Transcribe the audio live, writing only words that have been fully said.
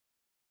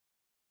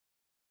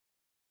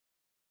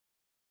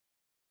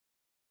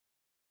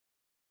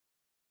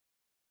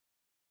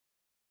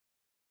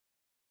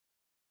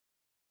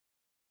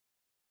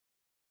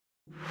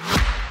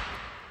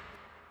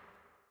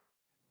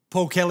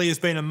Paul Kelly has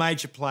been a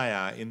major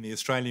player in the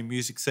Australian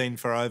music scene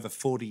for over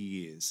 40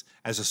 years.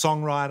 As a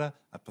songwriter,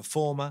 a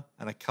performer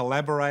and a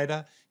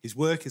collaborator, his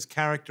work is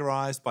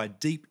characterised by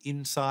deep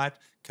insight,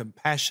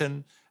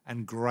 compassion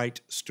and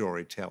great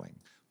storytelling.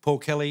 Paul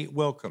Kelly,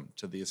 welcome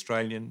to the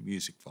Australian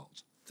Music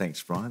Vault.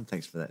 Thanks, Brian.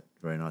 Thanks for that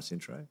very nice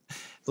intro.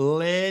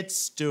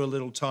 Let's do a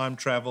little time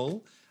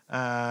travel.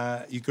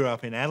 You grew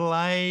up in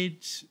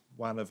Adelaide,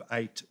 one of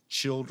 8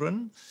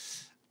 children.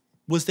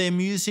 Was there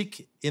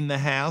music in the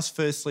house,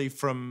 firstly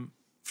from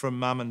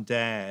mum and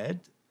dad,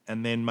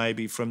 and then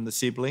maybe from the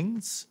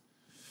siblings?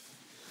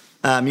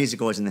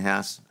 Music always in the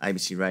house,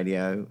 ABC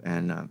radio,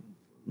 and I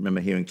remember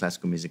hearing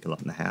classical music a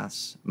lot in the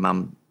house.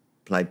 Mum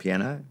played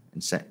piano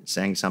and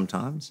sang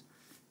sometimes.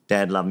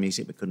 Dad loved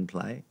music but couldn't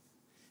play.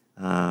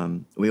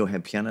 We all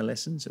had piano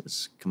lessons. It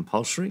was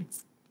compulsory.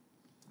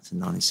 It's in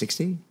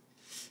 1960.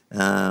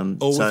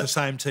 All with the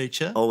same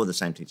teacher? All with the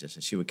same teacher. So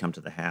she would come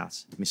to the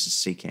house, Mrs.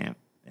 Seacamp,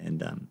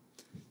 and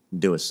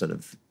do us sort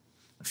of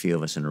a few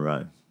of us in a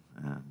row.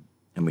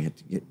 And we had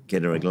to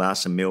get her a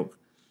glass of milk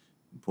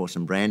and pour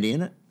some brandy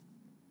in it.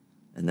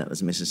 And that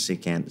was Mrs.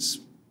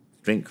 Seacamp's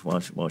drink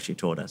while she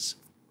taught us.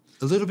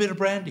 A little bit of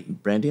brandy?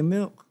 Brandy and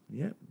milk,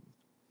 yeah.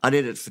 I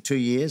did it for 2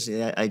 years,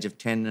 at the age of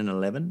 10 and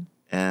 11,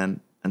 and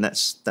that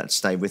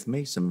stayed with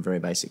me, some very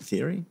basic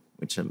theory,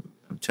 which I'm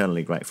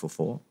eternally grateful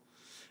for.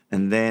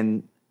 And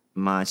then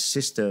my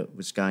sister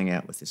was going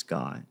out with this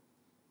guy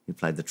who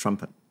played the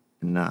trumpet,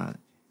 and I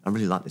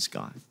really liked this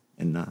guy.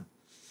 And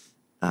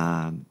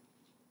I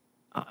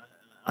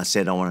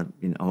said I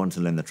wanted to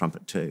learn the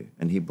trumpet too.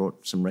 And he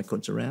brought some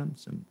records around,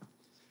 some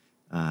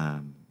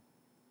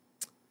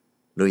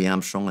Louis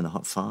Armstrong and the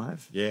Hot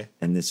Five. Yeah.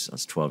 And I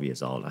was 12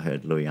 years old. I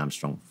heard Louis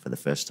Armstrong for the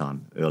first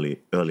time,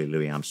 early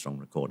Louis Armstrong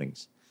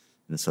recordings.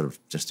 And it sort of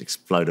just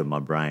exploded my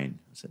brain.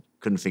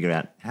 Couldn't figure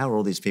out how are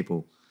all these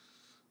people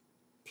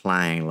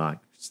playing like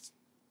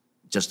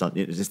just not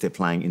as if they're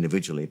playing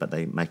individually, but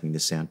they're making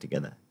this sound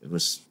together. It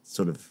was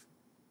sort of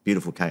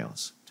beautiful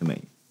chaos to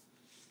me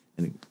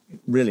and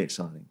really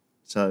exciting.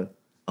 So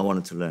I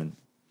wanted to learn.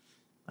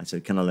 I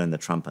said, can I learn the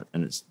trumpet?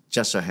 And it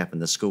just so happened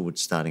the school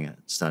was starting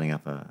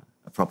up a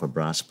proper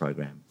brass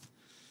program,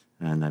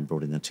 and they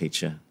brought in a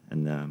teacher.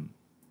 And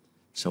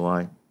so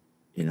I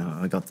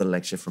got the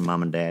lecture from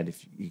Mum and Dad,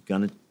 if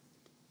you're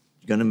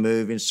gonna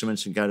move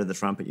instruments and go to the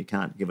trumpet, you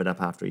can't give it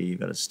up after a year, you've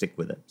got to stick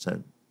with it.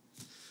 So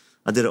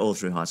I did it all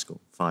through high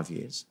school, 5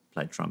 years,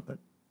 played trumpet.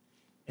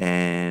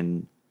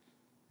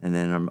 And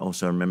then I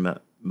also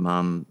remember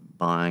Mum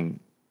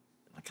buying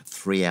like a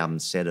 3-album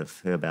set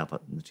of Herb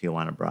Alpert and the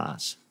Tijuana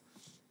Brass.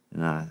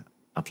 And I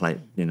played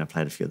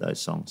a few of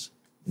those songs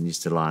and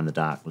used to lie in the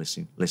dark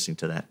listening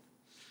to that.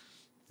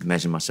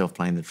 Imagine myself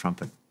playing the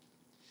trumpet.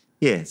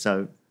 Yeah,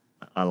 so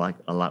I like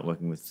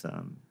working with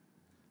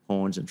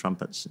horns and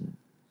trumpets, and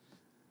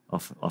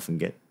often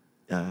get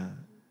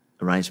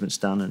arrangements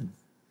done and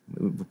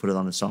we put it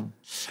on a song.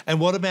 And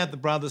what about the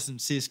brothers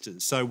and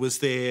sisters? So was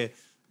there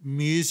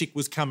music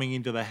was coming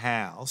into the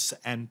house,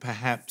 and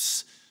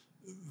perhaps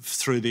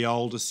through the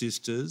older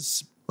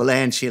sisters? Well,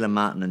 Anne, Sheila,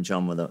 Martin and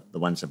John were the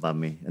ones above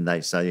me, and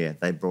they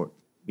brought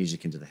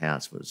music into the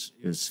house.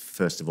 It was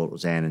first of all, it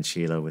was Anne and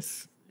Sheila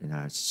with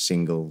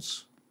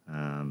singles,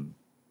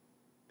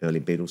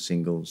 early Beatles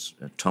singles,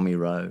 Tommy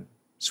Rowe,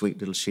 Sweet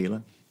Little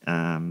Sheila.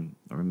 I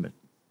remember,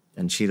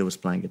 and Sheila was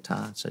playing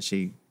guitar, so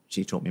she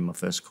taught me my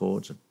first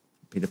chords, a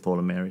Peter, Paul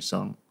and Mary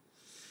song.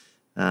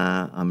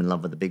 I'm in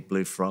love with the Big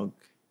Blue Frog.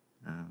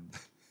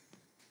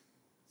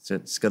 So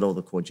it's got all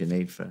the chords you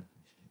need for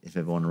if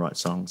you ever want to write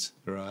songs.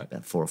 Right.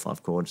 About 4 or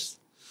 5 chords.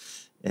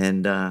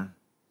 And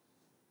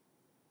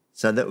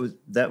so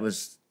that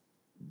was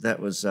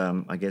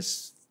I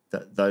guess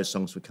those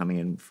songs were coming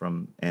in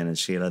from Anne and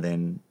Sheila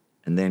then,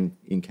 and then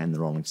in came the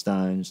Rolling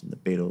Stones and the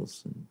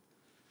Beatles and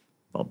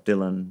Bob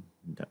Dylan.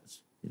 And that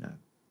was,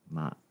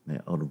 my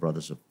older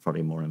brothers were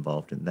probably more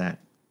involved in that.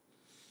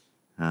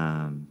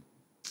 And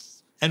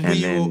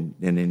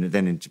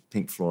then into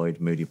Pink Floyd,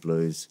 Moody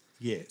Blues,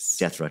 yes,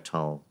 Jethro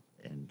Tull,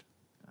 and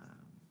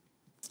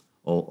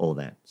all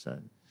that. So,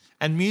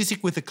 and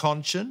music with a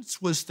conscience.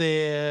 Were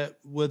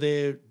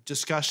there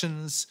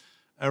discussions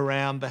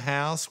around the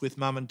house with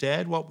Mum and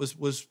Dad? What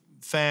was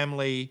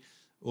family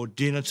or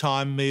dinner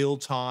time, meal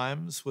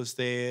times? Was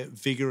there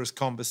vigorous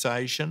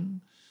conversation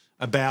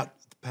about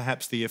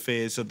perhaps the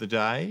affairs of the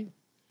day?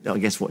 I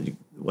guess what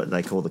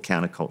they call the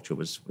counterculture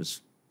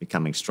was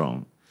becoming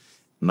strong.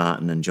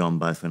 Martin and John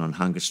both went on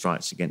hunger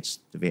strikes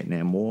against the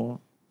Vietnam War.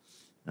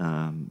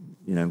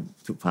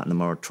 Took part in the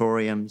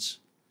moratoriums.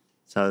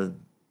 So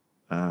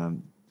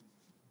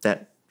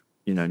that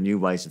new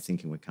ways of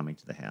thinking were coming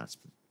to the house.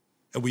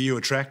 And were you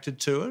attracted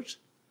to it?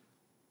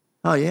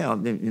 Oh yeah,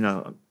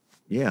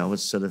 I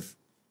was sort of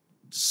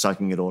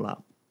soaking it all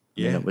up.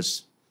 Yeah, it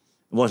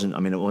wasn't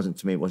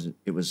to me.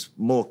 It was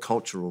more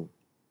cultural,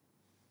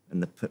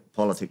 and the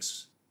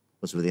politics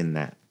was within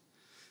that.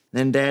 And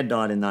then Dad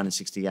died in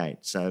 1968,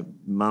 so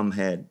Mum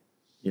had,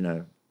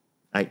 8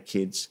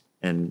 kids,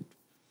 and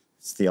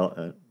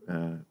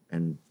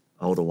and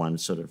older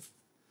ones sort of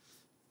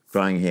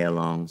growing hair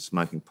long,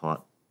 smoking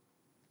pot,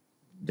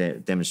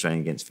 demonstrating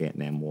against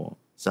Vietnam War.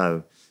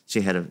 So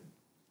she had a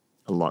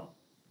lot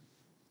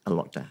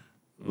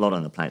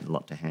on the plate, a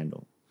lot to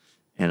handle,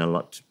 and a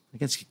lot to, I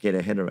guess, get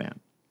her head around.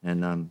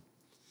 And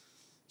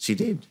she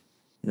did.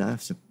 You know,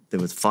 so there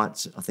was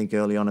fights, I think,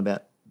 early on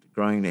about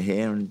growing her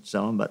hair and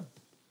so on, but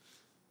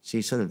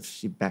she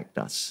backed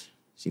us.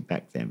 She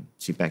backed them.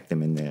 She backed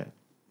them in their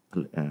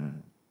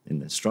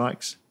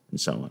strikes and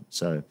so on.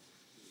 So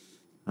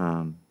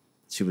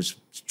she was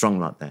strong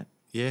like that.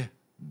 Yeah.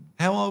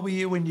 How old were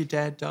you when your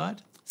dad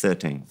died?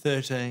 13.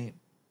 13.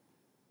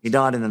 He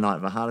died in the night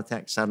of a heart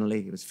attack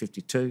suddenly. He was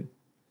 52.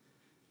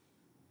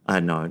 I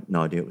had no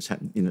idea it was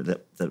happening. You know,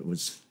 that it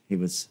was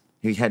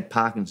he had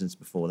Parkinson's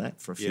before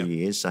that for a few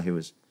years, so he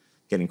was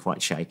getting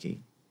quite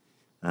shaky,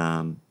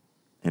 and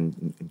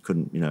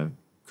couldn't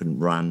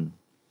run,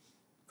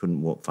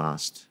 couldn't walk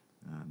fast,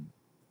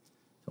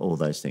 all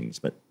those things.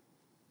 But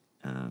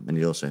and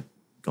he'd also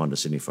gone to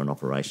Sydney for an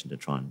operation to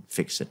try and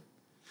fix it.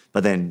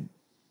 But then,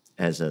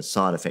 as a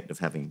side effect of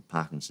having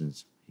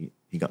Parkinson's,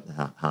 he got the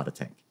heart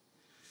attack.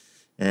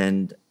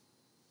 And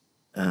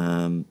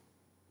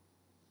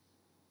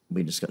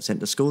we just got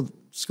sent to school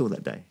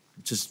that day.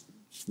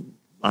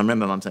 I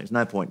remember Mum saying, "There's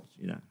no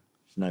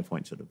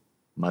point sort of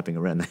moping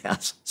around the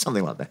house,"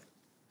 something like that.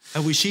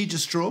 And was she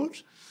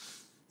distraught?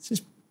 She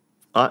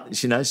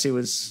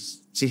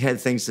had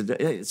things to do.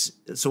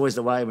 It's always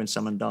the way when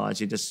someone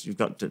dies. You've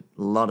got a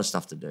lot of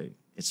stuff to do.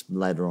 It's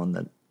later on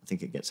that I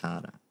think it gets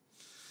harder.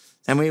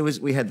 And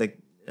we had the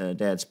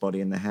dad's body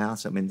in the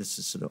house. I mean, this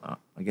is sort of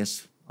I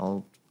guess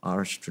old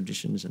Irish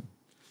traditions, and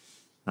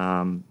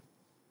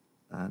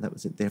that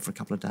was it there for a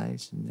couple of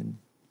days, and then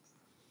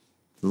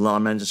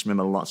I just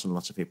remember lots and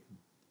lots of people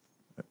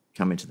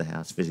come into the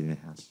house, visiting the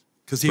house.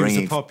 Because he was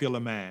a popular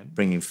man.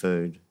 Bringing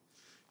food.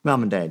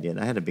 Mum and Dad, yeah,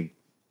 they had a big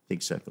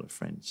circle of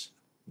friends,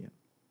 yeah.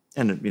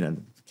 And,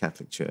 the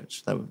Catholic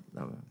Church, they were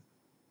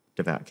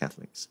devout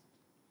Catholics.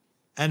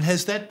 And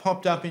has that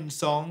popped up in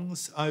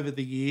songs over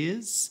the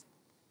years?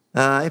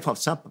 It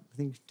pops up. I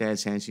think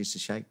Dad's hands used to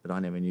shake, but I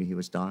never knew he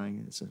was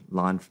dying. It's a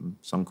line from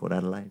a song called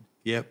Adelaide.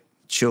 Yep.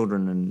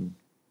 Children and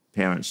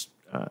parents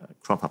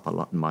crop up a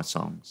lot in my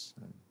songs.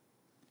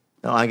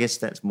 So I guess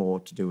that's more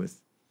to do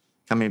with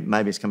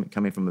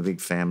coming from a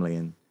big family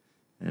and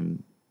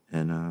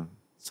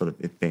sort of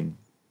it being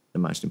the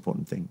most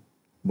important thing.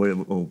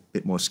 We're all a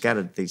bit more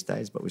scattered these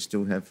days, but we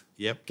still have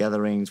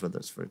gatherings, whether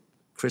it's for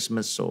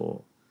Christmas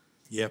or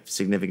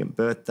significant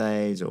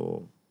birthdays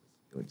or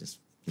just,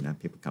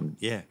 people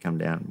come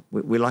down.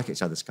 We like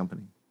each other's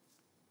company.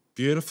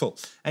 Beautiful.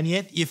 And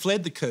yet you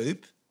fled the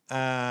coop,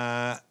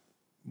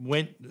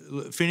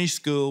 finished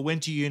school,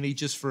 went to uni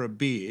just for a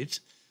bit,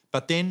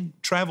 but then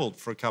travelled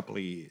for a couple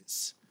of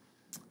years.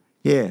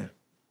 Yeah.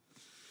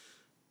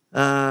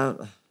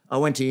 I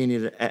went to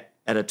uni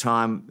at a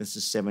time, this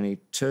is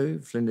 72,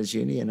 Flinders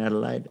Uni in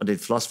Adelaide. I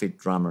did philosophy,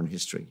 drama and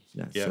history,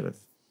 sort of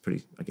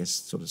pretty, I guess,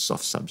 sort of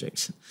soft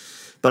subjects.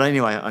 But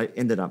anyway, I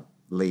ended up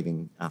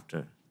leaving after,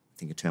 I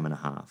think, a term and a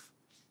half.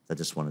 I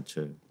just wanted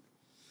to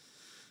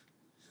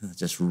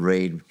just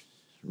read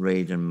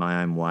in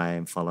my own way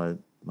and follow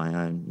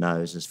my own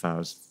nose as far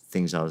as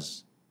things I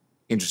was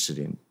interested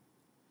in.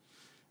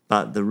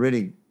 But the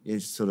really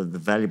is sort of the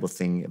valuable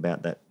thing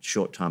about that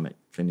short time at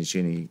Flinders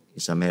Uni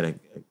is I met a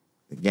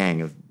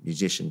gang of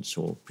musicians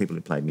or people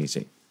who played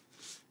music.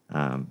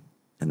 And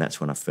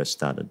that's when I first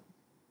started.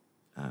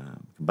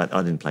 But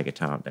I didn't play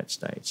guitar at that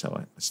stage, so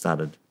I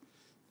started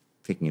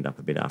picking it up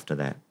a bit after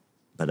that.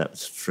 But that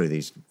was through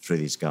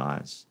these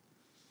guys,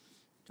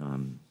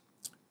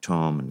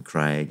 Tom and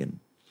Craig and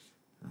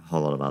a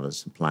whole lot of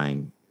others,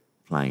 playing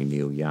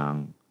Neil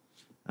Young,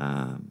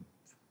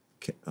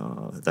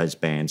 those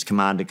bands,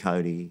 Commander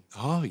Cody.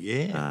 Oh,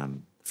 yeah.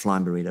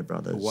 Flying Burrito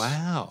Brothers.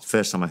 Wow.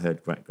 First time I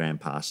heard Graham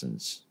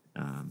Parsons.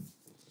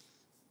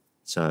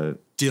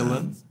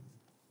 Dylan.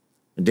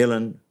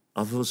 Dylan.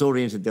 I was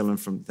already into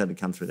Dylan that had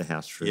come through the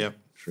house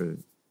through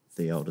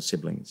the older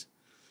siblings.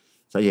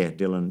 So, yeah,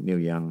 Dylan, Neil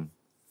Young,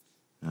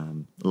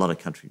 a lot of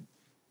country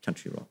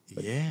rock.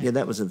 But yeah,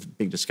 that was a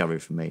big discovery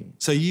for me.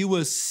 So you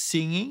were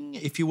singing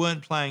if you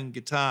weren't playing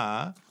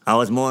guitar? I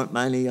was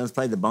mainly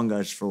played the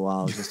bongos for a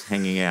while, just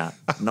hanging out,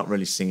 not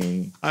really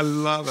singing. I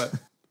love it.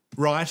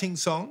 Writing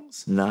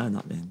songs? No,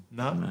 not then.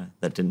 No?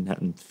 That didn't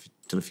happen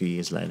till a few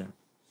years later.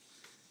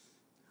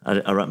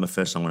 I wrote my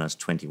first song when I was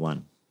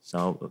 21.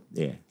 So,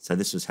 yeah, so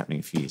this was happening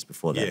a few years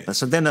before that. Yeah.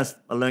 So then I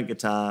learned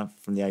guitar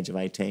from the age of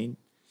 18.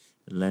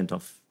 I learned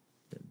off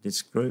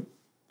this group.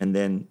 And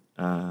then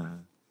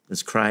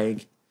there's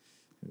Craig,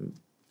 who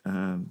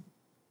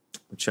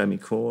would show me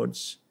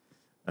chords.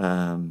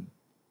 And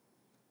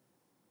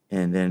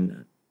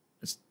then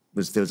there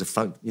was a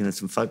folk,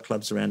 some folk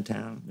clubs around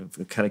town.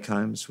 The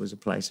Catacombs was a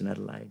place in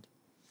Adelaide.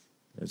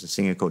 There was a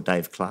singer called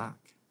Dave Clark,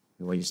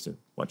 who I used to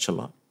watch a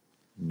lot.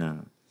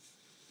 No.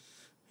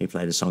 He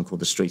played a song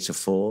called The Streets of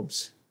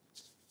Forbes,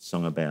 a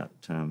song about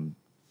the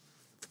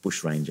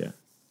bushranger.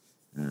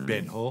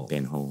 Ben Hall.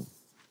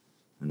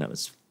 And that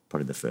was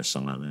probably the first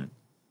song I learned.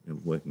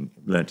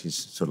 Learnt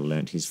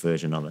his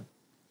version of it.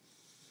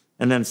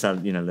 And then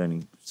started,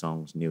 learning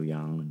songs, Neil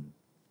Young and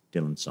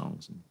Dylan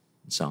songs and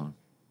so on.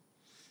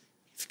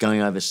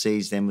 Going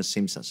overseas then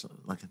seemed such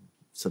like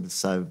sort of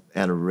so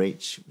out of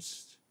reach. It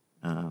was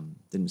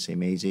didn't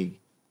seem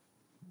easy,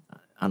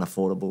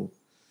 unaffordable.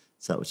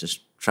 So it was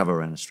just travel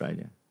around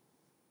Australia.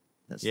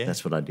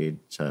 That's what I did.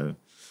 So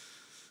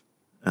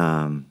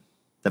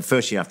the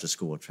first year after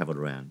school, I travelled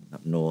around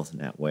up north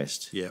and out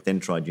west. Yep.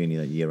 Then tried uni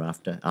the year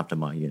after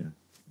my,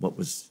 what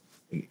was,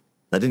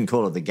 they didn't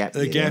call it the gap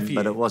year, then,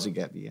 but it was a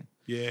gap year.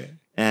 Yeah.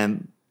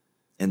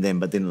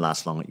 But didn't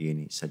last long at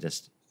uni, so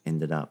just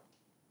ended up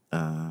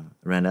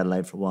around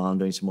Adelaide for a while and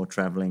doing some more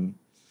travelling.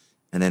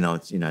 And then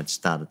I'd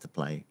started to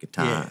play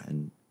guitar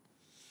and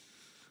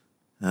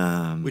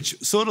which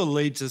sort of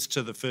leads us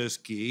to the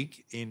first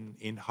gig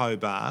in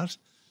Hobart,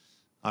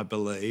 I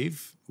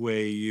believe,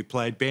 where you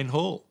played Ben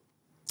Hall.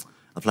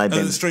 I played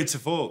the Streets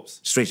of Forbes.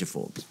 Streets of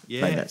Forbes.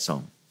 Yeah. Played that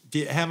song.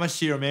 How much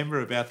do you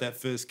remember about that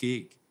first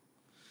gig?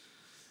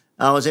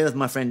 I was there with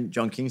my friend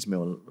John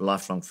Kingsmill, a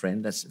lifelong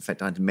friend. In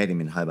fact, I met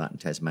him in Hobart in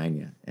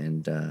Tasmania,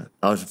 and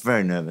I was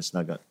very nervous.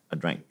 And I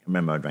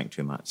drank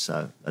too much,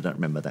 so I don't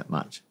remember that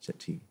much.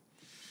 Except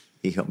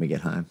he helped me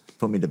get home,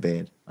 put me to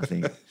bed, I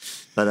think.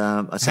 But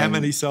I sang, how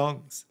many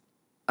songs?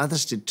 I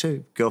just did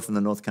 2. Girl from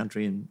the North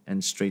Country and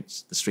the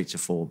Streets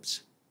of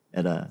Forbes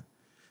at a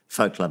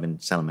folk club in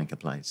Salamanca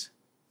Place,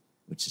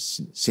 which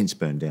has since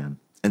burned down.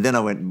 And then I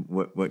went and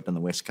worked on the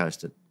West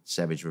Coast at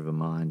Savage River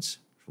Mines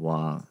for a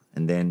while,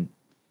 and then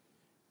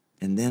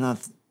I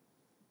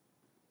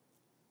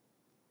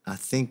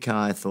think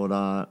I thought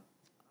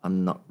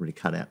I'm not really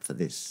cut out for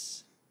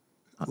this.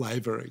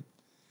 Labouring.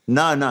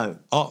 No.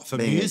 Oh, for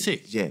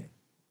music? Yeah,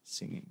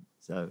 singing.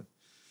 So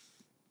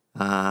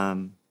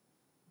I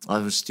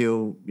was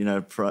still,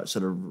 sort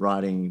of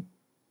writing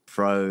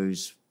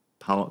prose,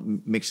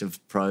 mix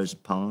of prose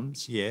and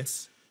poems.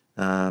 Yes.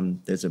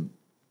 There's a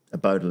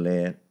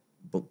Baudelaire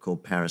book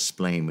called Paris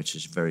Spleen, which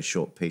is very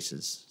short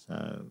pieces.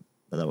 So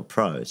they were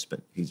prose, but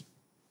he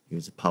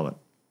was a poet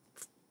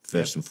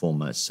first and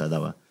foremost. So they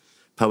were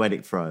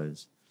poetic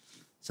prose.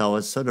 So I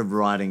was sort of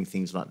writing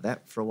things like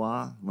that for a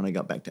while. When I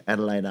got back to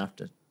Adelaide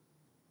after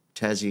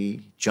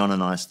Tassie, John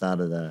and I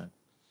started a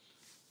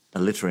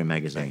literary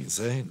magazine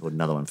called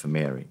Another One for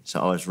Mary.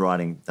 So I was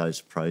writing those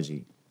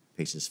prosy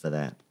pieces for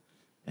that.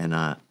 And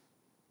I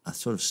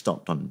sort of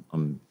stopped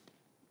on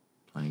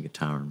playing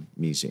guitar and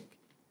music.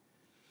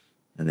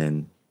 And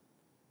then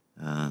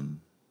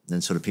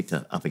sort of picked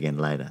it up again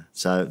later.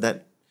 So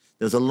there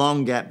was a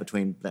long gap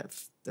between that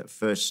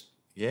first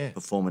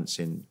performance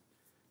in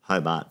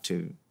Hobart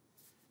to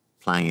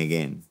playing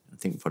again. I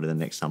think probably the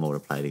next time I would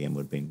have played again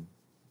would have been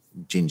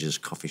Ginger's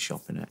coffee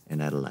shop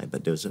in Adelaide.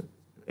 But there was a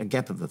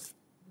gap of at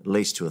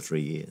least 2 or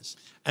 3 years.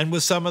 And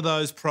were some of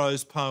those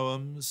prose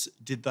poems,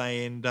 did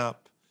they end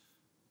up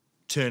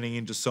turning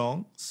into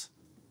songs?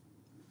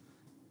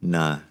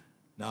 No.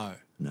 No.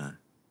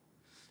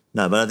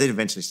 No, but I did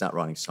eventually start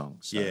writing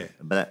songs. So, yeah.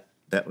 But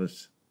that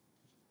was...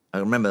 I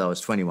remember I was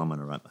 21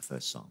 when I wrote my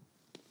first song.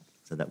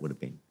 So that would have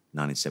been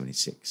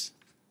 1976.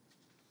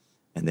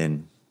 And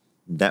then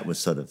that was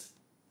sort of...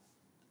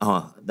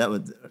 that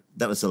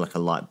was like a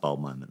light bulb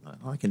moment.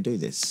 Like, I can do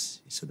this.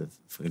 Sort of,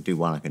 if I can do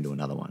one, I can do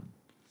another one.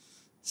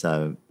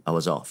 So I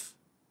was off.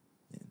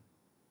 Yeah.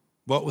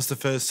 What was the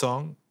first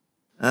song?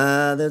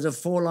 There's a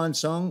 4-line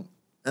song,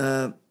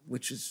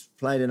 which was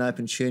played in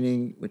open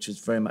tuning, which is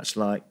very much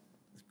like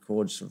the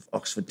chords of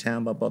Oxford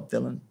Town by Bob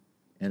Dylan.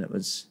 And it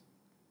was...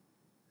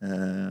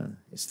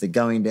 it's the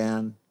going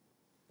down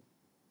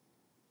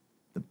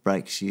that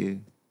breaks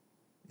you.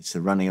 It's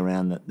the running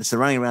around that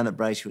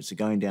breaks you. It's the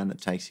going down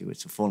that takes you.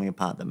 It's the falling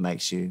apart that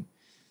makes you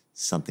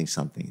something.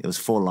 It was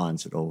 4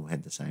 lines that all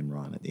had the same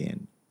rhyme at the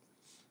end.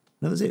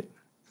 That was it.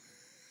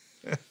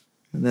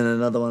 And then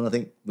another one, I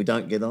think, We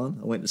Don't Get On.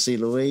 I went to see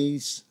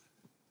Louise.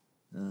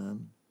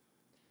 Can't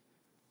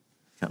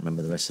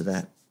remember the rest of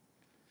that.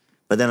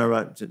 But then I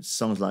wrote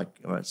songs like,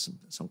 a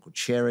song called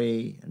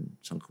Cherry and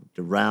a song called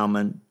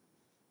Derailment,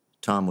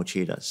 Time Will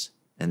Cheat Us.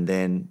 And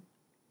then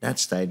at that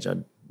stage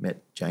I'd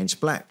met James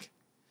Black,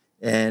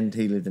 and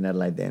he lived in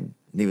Adelaide then.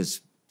 And he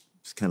was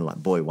kind of like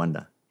boy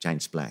wonder,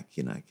 James Black,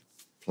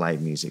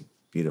 played music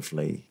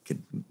beautifully,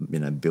 could,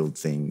 build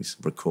things,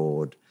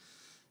 record.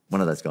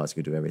 One of those guys who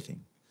could do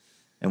everything.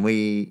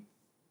 And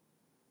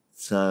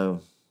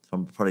so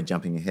I'm probably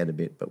jumping ahead a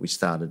bit, but I'd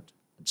started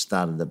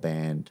the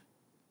band.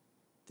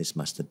 This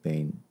must have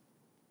been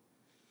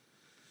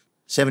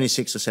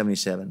 76 or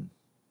 77.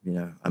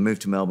 I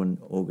moved to Melbourne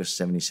August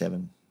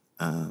 77.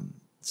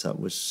 So it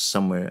was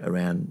somewhere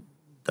around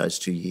those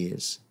 2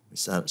 years. We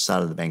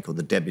started the band called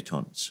the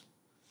Debutantes.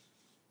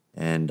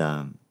 And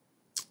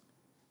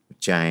with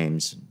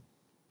James and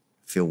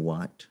Phil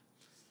White.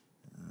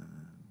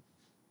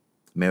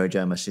 Mary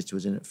Jo, my sister,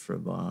 was in it for a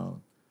while.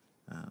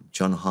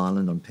 John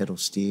Hyland on pedal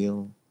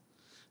steel.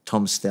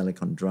 Tom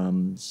Stellick on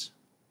drums.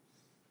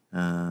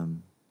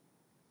 Again,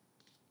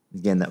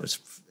 that was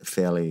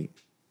fairly...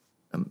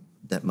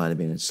 that might have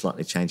been a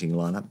slightly changing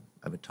lineup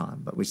over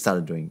time, but we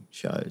started doing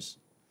shows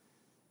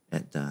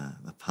at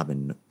a pub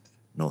in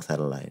North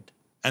Adelaide.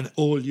 And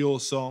all your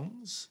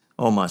songs?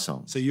 All my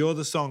songs. So you're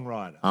the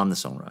songwriter? I'm the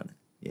songwriter,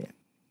 yeah.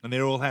 And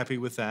they're all happy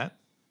with that?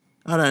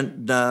 I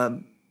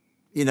don't,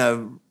 you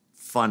know,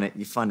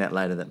 you find out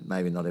later that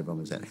maybe not everyone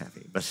was that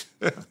happy, but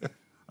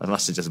I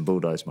must have just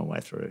bulldozed my way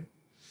through.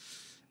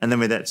 And then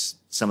with that,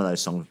 some of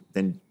those songs,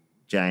 then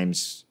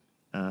James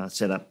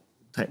set up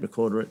tape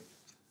recorder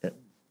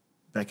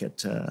back at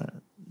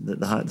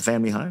the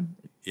family home,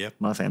 yep.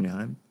 my family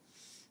home,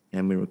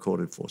 and we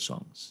recorded 4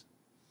 songs.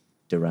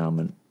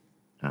 Derailment,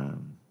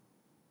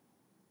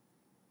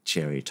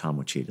 Cherry, Time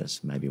Will Cheat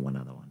Us, maybe one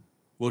other one.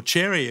 Well,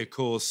 Cherry, of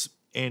course,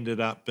 ended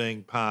up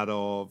being part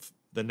of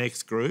the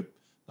next group,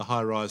 the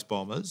High Rise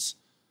Bombers,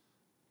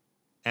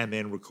 and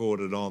then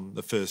recorded on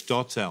the first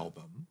Dots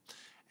album.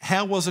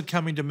 How was it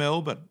coming to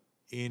Melbourne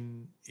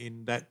in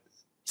that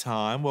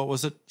time? What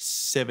was it,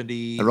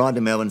 70? I arrived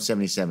in Melbourne in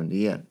 77, the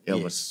year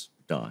Elvis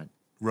died.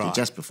 Right.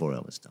 Just before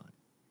Elvis died.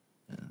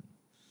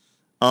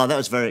 Oh, that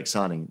was very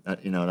exciting.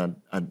 You know,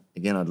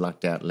 I'd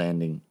lucked out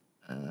landing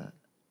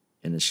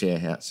in a share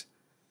house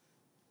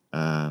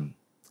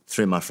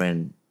through my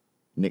friend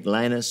Nick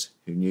Lanus,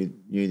 who knew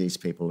these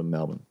people in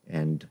Melbourne.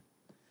 And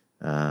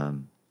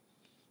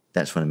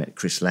that's when I met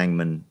Chris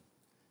Langman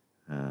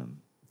and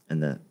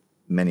the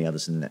many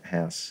others in that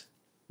house.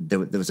 There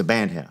was a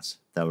band house.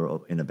 They were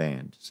all in a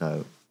band.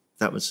 So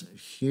that was a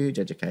huge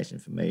education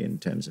for me in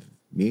terms of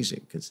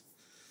music, because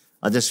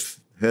I just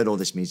heard all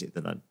this music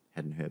that I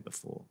hadn't heard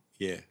before.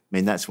 Yeah. I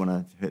mean, that's when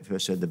I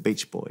first heard the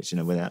Beach Boys, you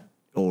know, without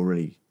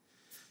already,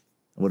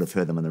 I would have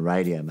heard them on the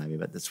radio maybe,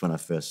 but that's when I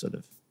first sort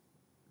of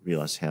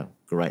realised how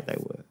great they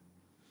were.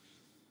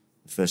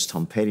 The first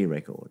Tom Petty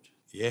record.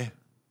 Yeah.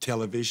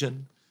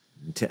 Television.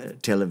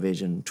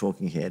 Television,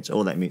 Talking Heads,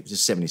 all that music,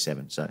 just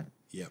 77, so.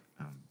 Yep.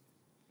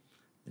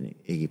 And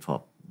Iggy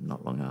Pop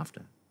not long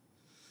after.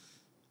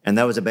 And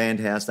that was a band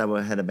house.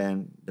 Had a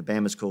band. The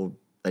band was called,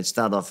 they'd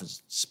started off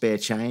as Spare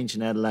Change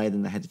in Adelaide,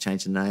 and they had to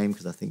change the name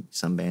because I think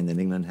some band in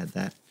England had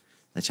that.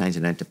 They changed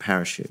the name to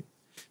Parachute.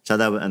 So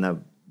they were a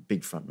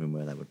big front room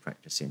where they would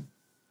practice in.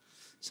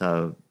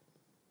 So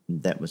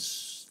that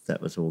was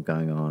all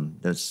going on.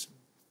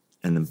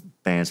 And the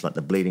bands like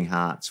the Bleeding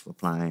Hearts were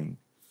playing.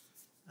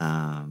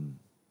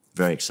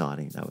 Very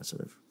exciting. They were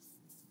sort of,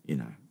 you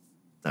know,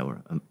 they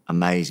were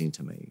amazing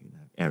to me. You know,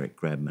 Eric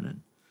Grabman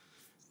and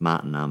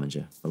Martin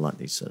Armiger were like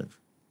these sort of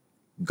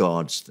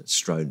gods that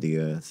strode the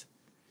earth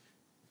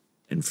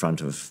in front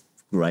of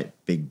great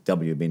big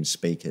W-bin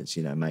speakers,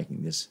 you know,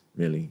 making this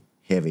really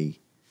heavy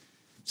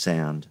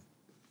sound.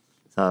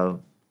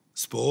 So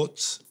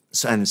Sports.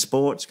 And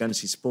sports, going to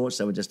see sports.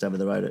 They were just over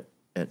the road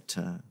at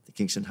the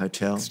Kingston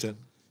Hotel. Kingston.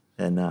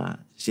 And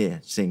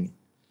seeing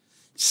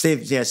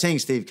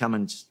Steve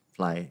Cummins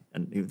play,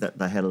 and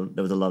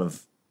there was a lot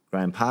of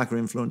Graham Parker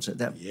influence at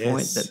that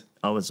point that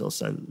I was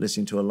also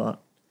listening to a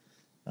lot.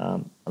 I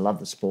love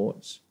the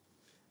sports.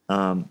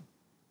 I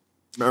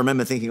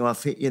remember thinking, well,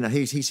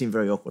 he seemed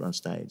very awkward on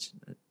stage,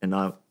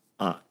 and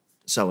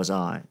so was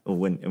I, or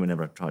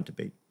whenever I tried to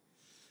be.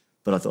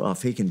 But I thought,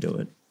 if he can do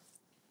it,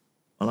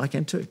 well, I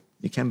can too.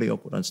 You can be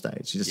awkward on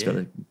stage. You just got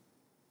to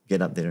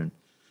get up there and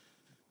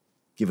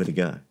give it a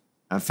go.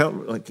 I felt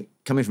like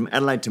coming from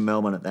Adelaide to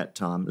Melbourne at that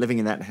time, living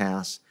in that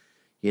house,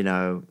 you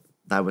know,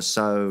 they were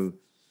so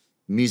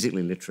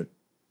musically literate.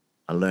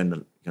 I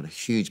got a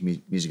huge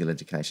musical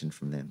education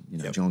from them. You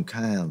know, John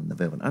Cale and the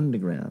Velvet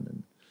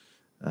Underground,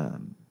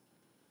 and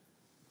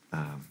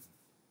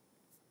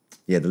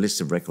the list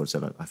of records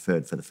that I've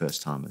heard for the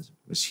first time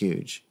was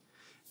huge,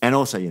 and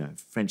also, you know,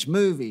 French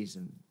movies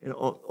and, you know,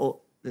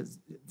 all the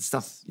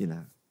stuff, you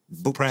know,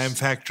 books. Pram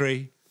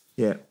Factory.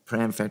 Yeah,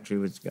 Pram Factory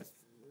was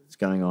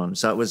going on.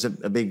 So it was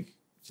a big,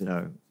 you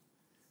know,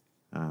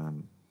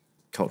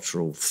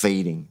 cultural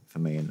feeding for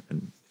me,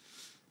 and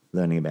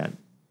learning about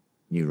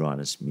new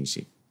writers,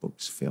 music,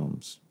 books,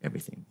 films,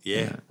 everything.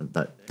 Yeah.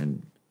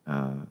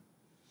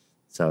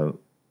 So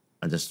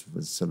I just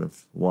was sort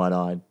of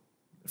wide-eyed.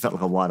 I felt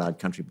like a wide-eyed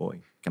country boy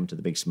coming to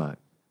the big smoke,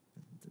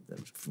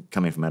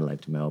 coming from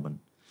Adelaide to Melbourne.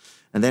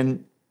 And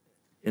then,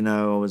 you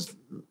know, I was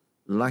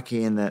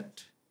lucky in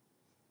that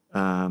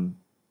the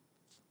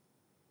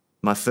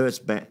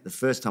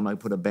first time I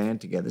put a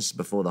band together, this is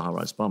before the High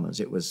Rise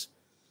Bombers, it was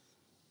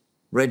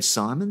Reg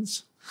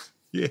Simons.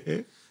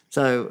 Yeah.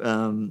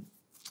 So...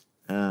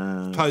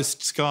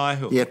 post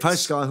Skyhooks. Yeah,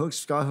 post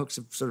Skyhooks. Skyhooks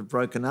have sort of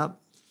broken up.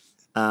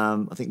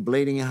 I think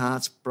Bleeding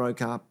Hearts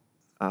broke up.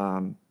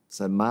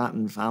 So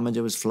Martin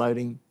Armiger was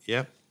floating.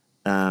 Yep.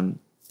 And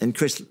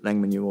Chris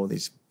Langman knew all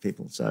these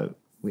people. So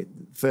the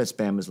first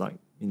band was like,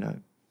 you know,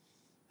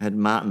 had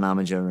Martin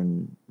Armiger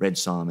and Red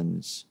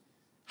Simons,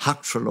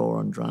 Huck Trelaw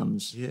on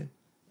drums. Yeah.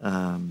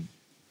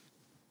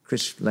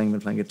 Chris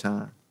Langman playing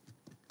guitar.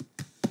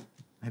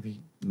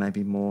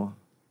 Maybe more.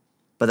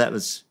 But that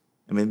was...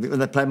 I mean, when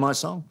they played my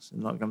songs,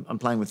 and like I'm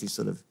playing with these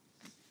sort of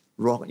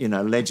rock, you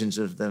know, legends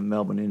of the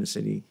Melbourne inner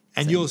city.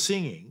 And you're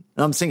singing?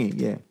 And I'm singing,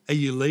 yeah. Are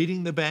you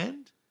leading the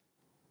band?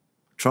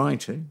 Trying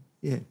to,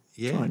 yeah.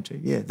 Trying to,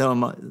 yeah. They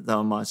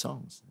were my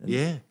songs.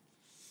 Yeah.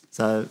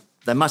 So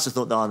they must have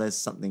thought, there's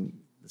something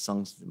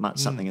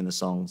in the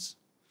songs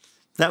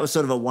that was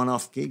sort of a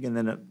one-off gig, and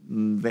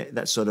then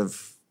that sort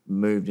of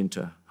moved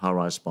into High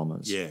Rise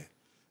Bombers. Yeah.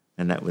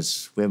 And that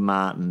was where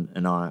Martin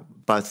and I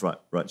both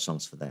wrote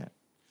songs for that.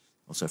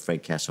 Also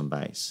Fred Cass on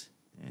bass.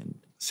 And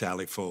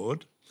Sally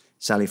Ford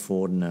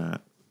and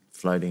a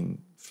floating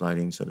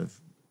sort of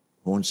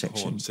horn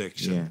section.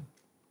 Yeah.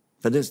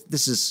 But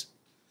this is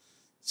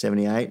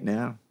 78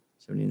 now,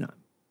 79.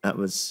 That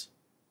was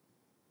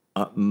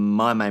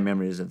my main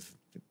memories of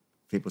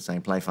people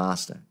saying play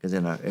faster, because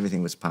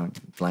everything was punk,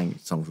 playing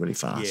songs really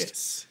fast.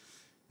 Yes.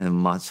 And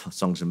my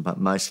songs are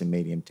mostly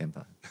medium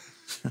tempo.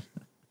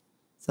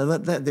 So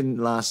that didn't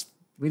last.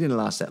 We didn't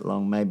last that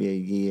long. Maybe a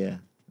year.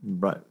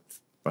 Broke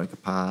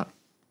apart.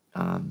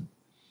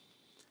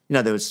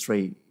 There was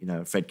three.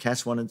 Fred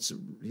Cass wanted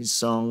his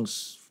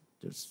songs.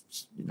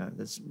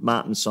 There's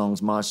Martin's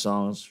songs, my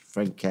songs,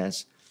 Fred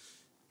Cass,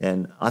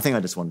 and I think I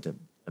just wanted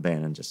a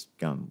band and just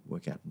go and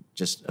work out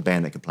just a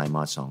band that could play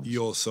my songs.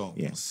 Your songs.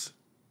 Yeah.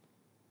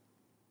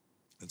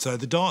 And so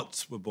the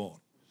Dots were born.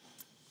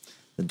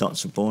 The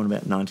Dots were born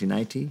about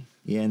 1980.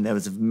 Yeah, and there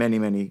was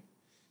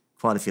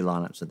quite a few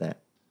lineups of that.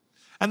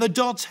 And the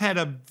Dots had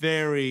a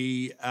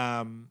very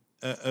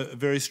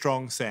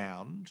strong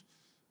sound,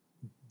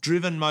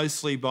 driven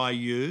mostly by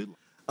you.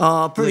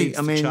 Oh, pretty.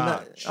 I mean,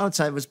 I would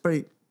say it was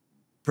pretty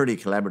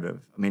collaborative.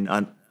 I mean,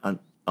 I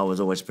was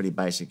always pretty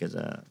basic as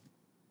a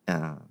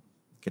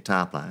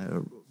guitar player,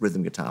 a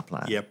rhythm guitar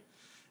player. Yep.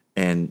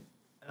 And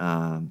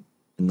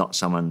not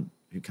someone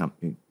who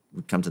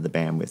would come to the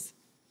band with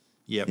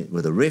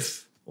a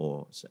riff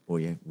or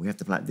we have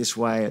to play it this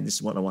way. This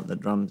is what I want the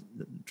drum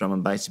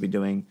and bass to be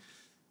doing.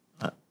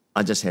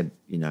 I just had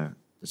the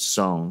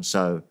song,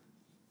 so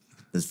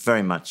there's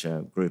very much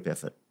a group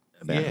effort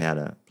about how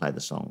to play the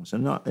song. So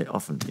not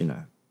often,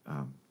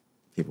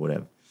 people would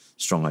have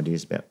strong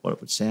ideas about what it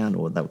would sound,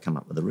 or they would come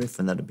up with a riff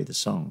and that would be the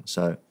song.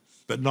 So,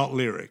 but not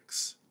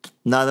lyrics.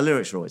 No, the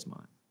lyrics are always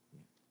mine.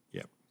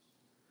 Yep.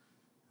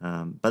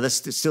 But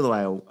that's still the way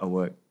I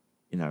work,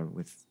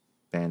 with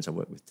bands I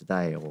work with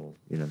today, or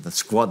the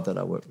squad that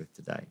I work with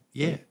today.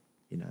 Yeah.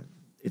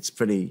 It's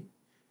can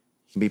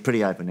be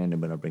pretty open-ended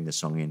when I bring the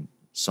song in.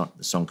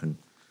 The song can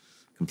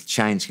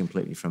change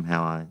completely from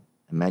how I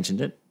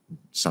imagined it.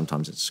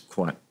 Sometimes it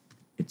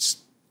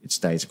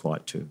stays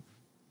quite to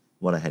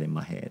what I had in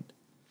my head.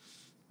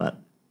 But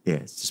yeah,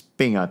 it's just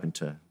being open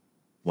to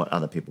what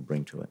other people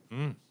bring to it.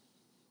 Mm.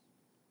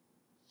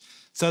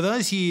 So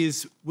those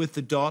years with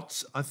the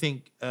Dots, I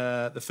think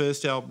the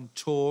first album,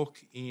 Talk,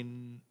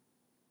 in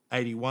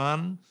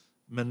 81,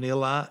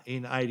 Manila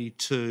in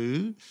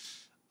 82.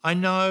 I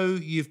know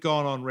you've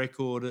gone on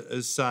record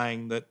as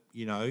saying that,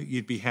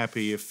 you'd be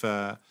happy if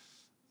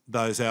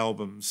those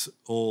albums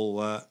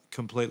all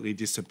completely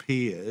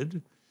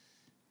disappeared.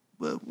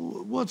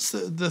 What's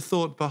the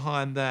thought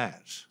behind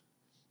that?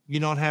 You're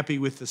not happy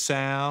with the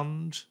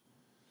sound?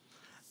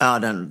 Oh, I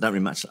don't very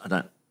much. I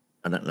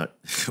don't like.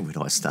 Where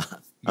do I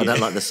start? I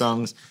don't like the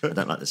songs. I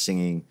don't like the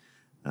singing.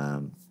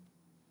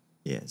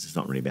 It's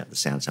not really about the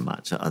sound so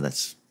much. I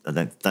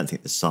don't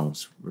think the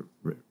songs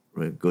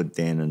were good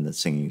then, and the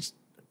singing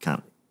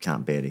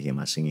can't bear to hear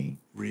my singing.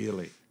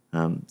 Really?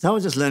 So I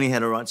was just learning how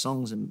to write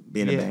songs and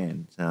be in a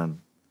band.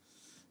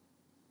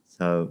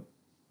 So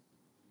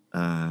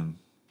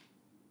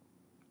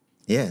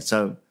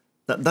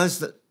those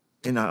that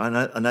I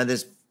know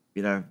there's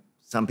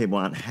some people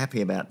aren't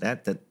happy about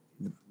that.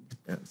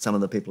 Some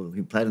of the people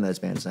who played in those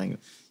bands saying,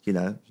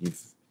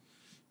 you've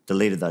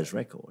deleted those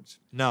records.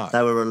 No.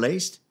 They were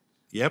released.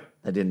 Yep.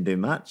 They didn't do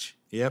much.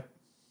 Yep.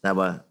 They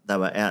were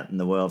out in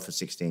the world for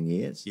 16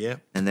 years.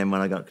 Yep. And then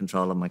when I got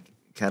control of my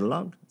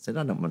catalogue, I said,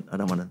 I don't want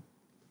to.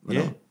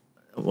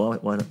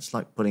 Why? It's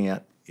like putting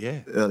out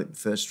early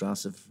first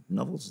drafts of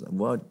novels.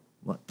 Why?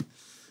 What?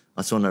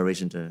 I saw no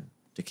reason to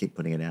keep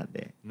putting it out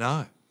there.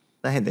 No.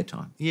 They had their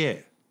time. Yeah.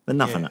 But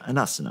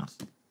enough's enough.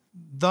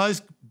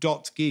 Those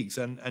Dots gigs,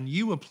 and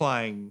you were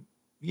playing,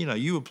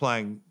 you were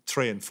playing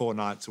 3 and 4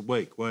 nights a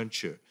week,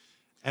 weren't you?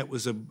 It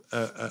was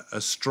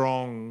a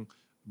strong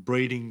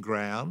breeding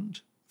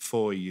ground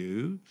for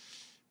you.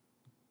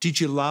 Did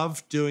you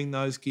love doing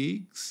those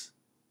gigs?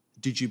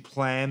 Did you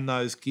plan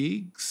those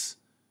gigs?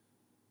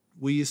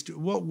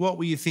 What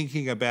were you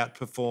thinking about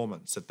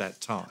performance at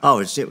that time? Oh,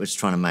 it was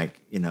trying to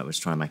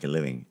make a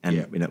living, and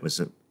it was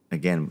a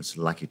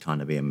lucky time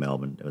to be in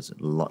Melbourne. There was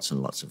lots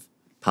and lots of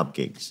pub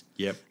gigs.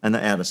 Yep. And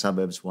the outer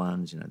suburbs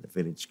ones, the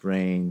Village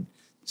Green,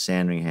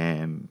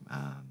 Sandringham,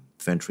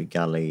 Ferntree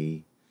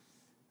Gully,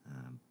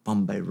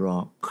 Bombay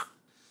Rock.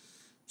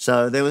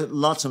 So there were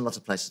lots and lots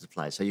of places to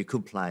play. So you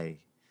could play,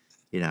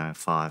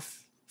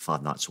 5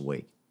 nights a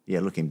week.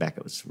 Yeah, looking back,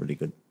 it was really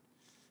good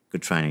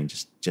training,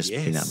 just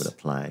being able to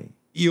play.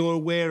 You were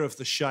aware of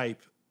the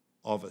shape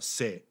of a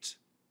set,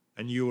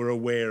 and you were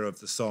aware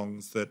of the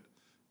songs that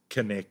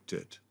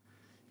connected.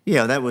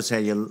 Yeah, that was how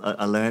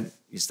I learned.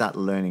 You start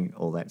learning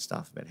all that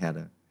stuff about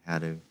how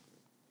to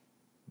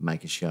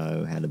make a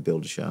show, how to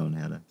build a show, and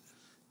how to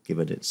give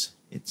it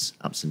its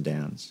ups and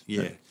downs.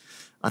 Yeah, but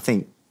I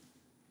think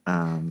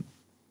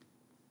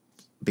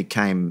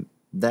became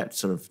that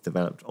sort of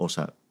developed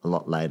also a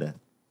lot later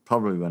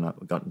probably when I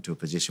got into a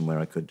position where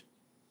I could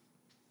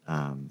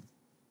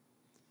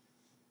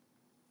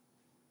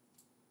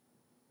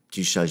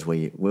do shows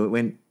where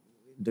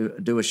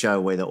do a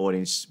show where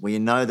you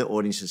know the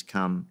audience has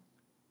come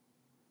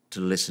to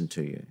listen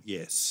to you.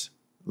 Yes.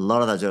 A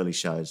lot of those early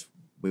shows,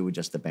 we were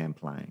just the band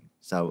playing.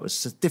 So it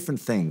was a different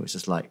thing. It was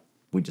just like,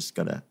 we just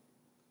got to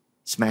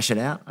smash it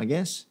out, I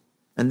guess.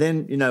 And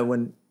then, you know,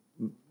 when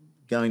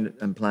going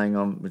and playing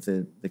on with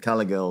the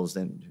Colour Girls,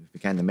 then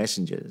became the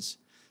Messengers.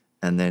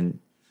 And then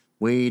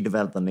we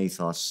developed an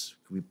ethos.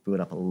 We built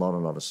up a lot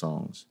of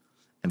songs.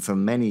 And for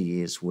many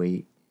years,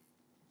 we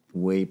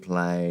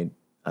played,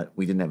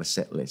 we didn't have a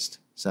set list.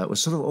 So it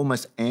was sort of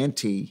almost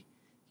anti,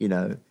 you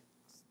know,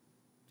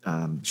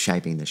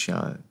 shaping the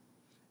show.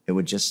 I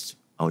would just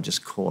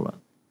call it,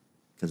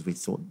 because we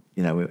thought,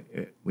 you know,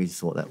 we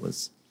thought that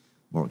was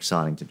more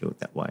exciting to do it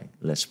that way,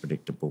 less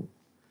predictable.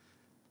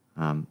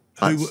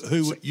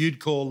 Who you'd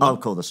call them? I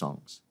would call the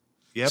songs.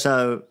 Yep.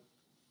 So,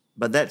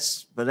 but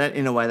that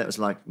in a way that was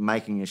like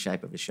making a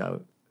shape of a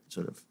show,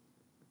 sort of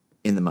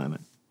in the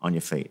moment, on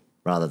your feet,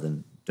 rather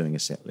than doing a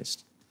set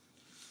list.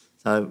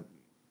 So,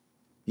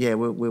 yeah,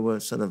 we were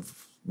sort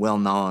of well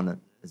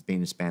known as being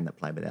this band that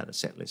played without a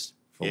set list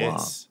for a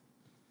while.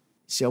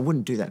 See, I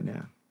wouldn't do that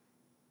now.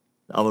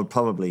 I would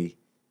probably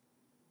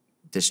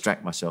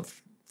distract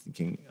myself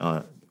thinking,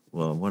 well,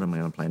 what am I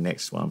going to play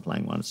next while I'm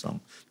playing one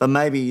song? But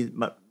maybe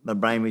my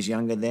brain was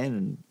younger then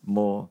and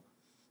more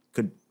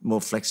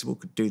flexible,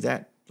 could do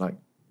that. Like,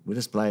 we'll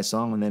just play a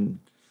song and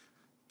then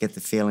get the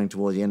feeling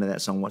towards the end of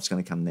that song what's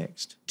going to come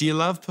next. Do you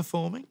love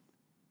performing?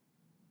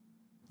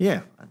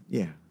 Yeah.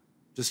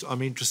 Just,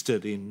 I'm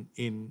interested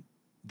in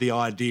the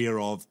idea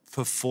of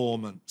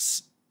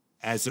performance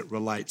as it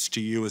relates to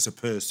you as a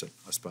person,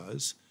 I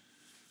suppose.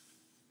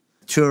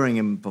 Touring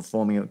and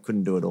performing, I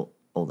couldn't do it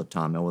all the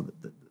time.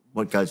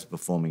 What goes with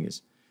performing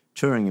is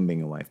touring and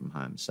being away from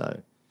home.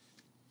 So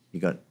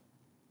you got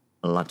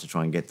a lot to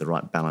try and get the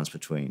right balance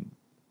between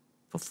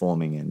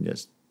performing and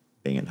just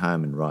being at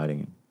home and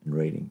writing and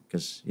reading.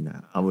 Because, you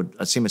know,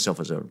 I see myself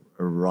as a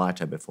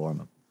writer before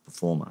I'm a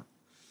performer.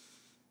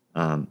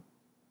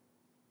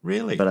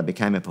 Really? But I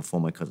became a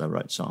performer because I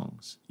wrote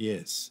songs.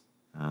 Yes.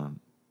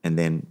 And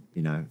then,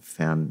 you know,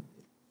 I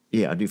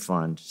do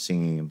find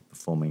singing and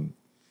performing,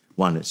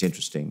 one, it's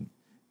interesting,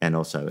 and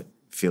also it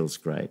feels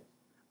great.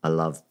 I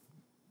love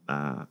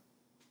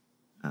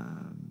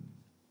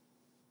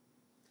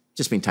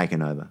just being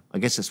taken over. I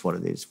guess that's what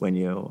it is when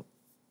you're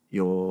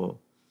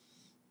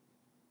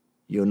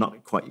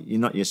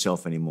not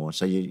yourself anymore.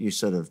 So you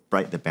sort of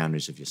break the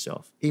boundaries of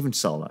yourself, even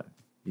solo.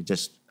 You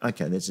just,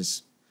 okay,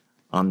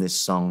 I'm this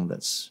song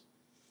that's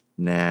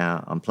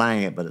now, I'm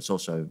playing it, but it's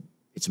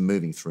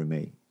moving through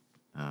me.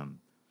 And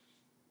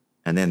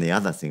then the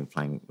other thing of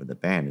playing with the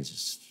band is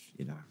just,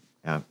 you know,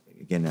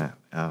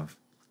 our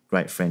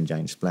great friend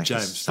James Black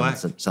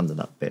summed it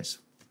up best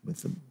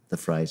with the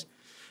phrase,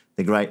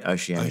 the great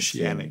oceanic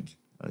feeling.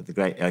 The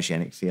great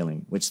oceanic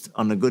feeling, which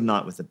on a good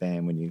night with the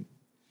band, when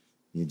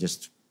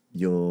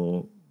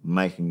you're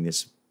making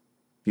this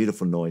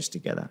beautiful noise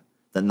together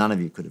that none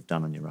of you could have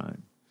done on your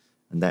own.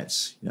 And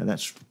that's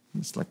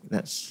like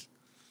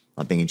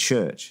being in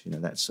church, you know,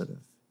 that's sort of,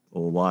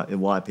 or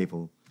why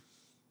people,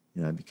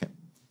 you know,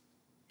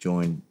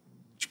 join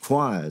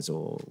choirs,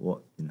 or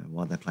what, you know,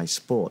 why they play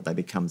sport. They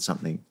become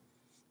something.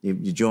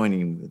 You're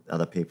joining with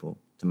other people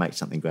to make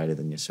something greater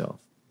than yourself.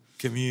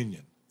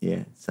 Communion.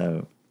 Yeah.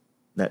 So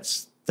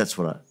that's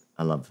what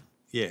I love.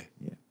 Yeah.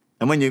 Yeah.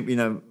 And when you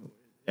know,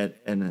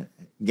 and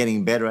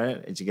getting better at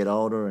it as you get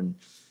older, and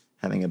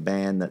having a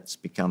band that's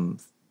become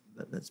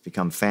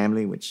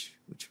family, which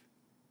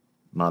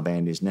my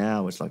band is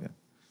now. It's like a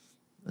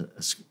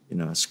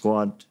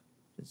squad.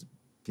 There's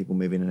people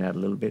move in and out a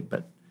little bit,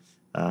 but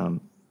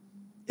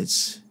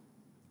it's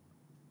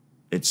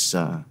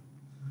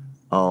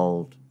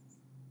old.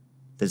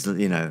 There's,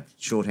 you know,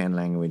 shorthand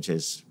language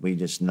is we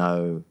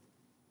know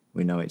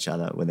each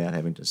other without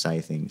having to say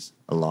things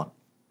a lot.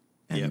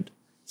 And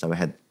so we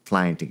had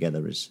playing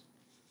together is,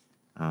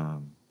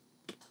 you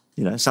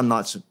know, some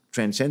nights are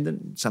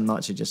transcendent, some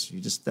nights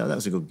that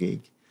was a good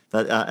gig.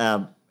 But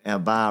our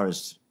bar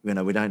is, you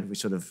know, we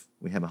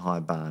have a high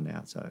bar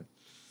now, so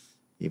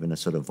even a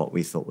sort of what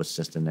we thought was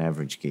just an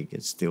average gig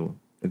is still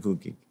a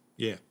good gig.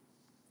 Yeah.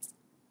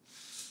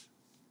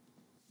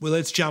 Well,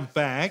 let's jump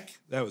back.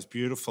 That was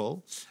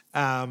beautiful.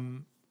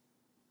 Adelaide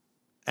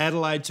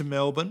to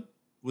Melbourne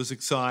was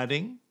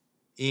exciting.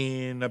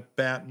 In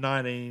about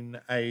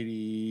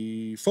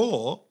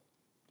 1984,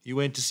 you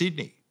went to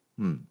Sydney.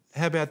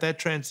 How about that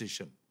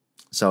transition?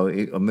 So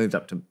I moved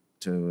up to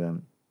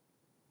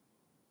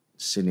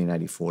Sydney in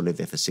 84, lived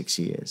there for 6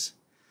 years.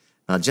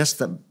 And I just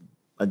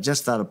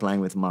started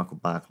playing with Michael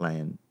Barclay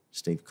and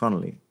Steve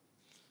Connolly.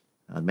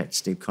 I'd met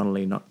Steve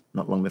Connolly not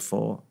long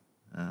before.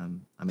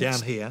 Down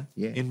here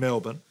in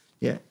Melbourne?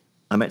 Yeah.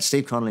 I met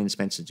Steve Connolly and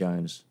Spencer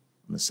Jones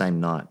on the same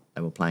night.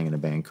 They were playing in a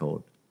band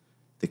called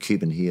the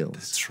Cuban Heels.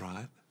 That's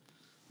right.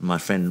 And my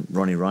friend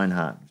Ronnie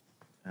Reinhardt,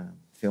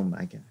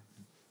 filmmaker,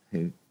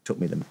 who took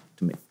me to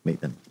meet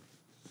them.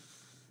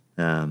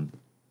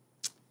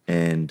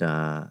 and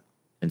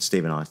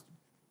Steve and I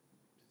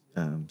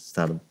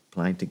started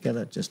playing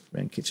together just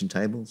around kitchen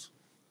tables.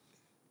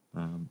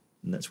 And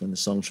that's when the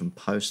songs from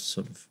Post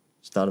sort of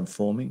started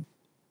forming.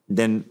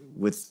 Then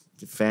with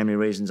family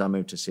reasons, I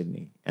moved to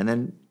Sydney. And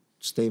then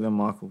Steve and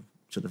Michael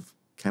sort of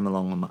came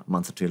along a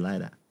month or two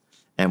later,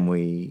 and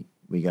we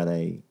got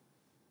a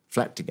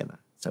flat together.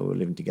 So we were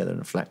living together in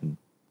a flat in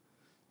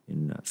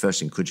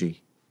first in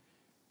Coogee,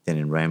 then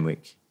in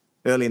Randwick.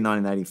 Early in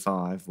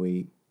 1985,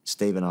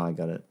 Steve and I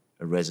got a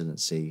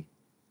residency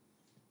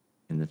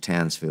in the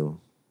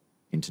Townsville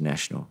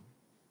International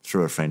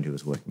through a friend who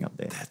was working up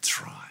there.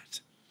 That's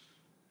right.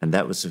 And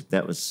that was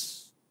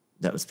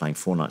playing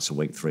 4 nights a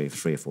week, three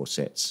or four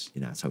sets.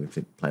 So we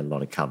played a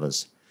lot of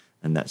covers,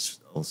 and that's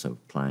also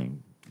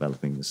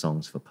developing the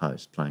songs for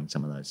Post, playing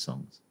some of those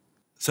songs.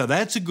 So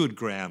that's a good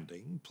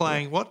grounding.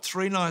 Playing,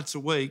 3 nights a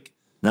week?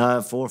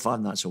 No, 4 or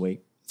 5 nights a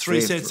week. 3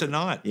 sets a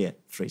night? Yeah,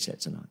 3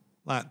 sets a night.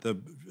 Like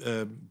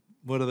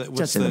what are they?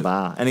 Just in the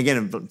bar. And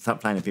again,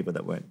 playing to people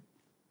that weren't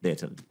there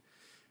to,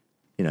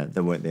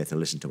 they weren't there to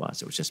listen to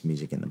us. It was just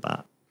music in the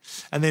bar.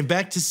 And then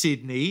back to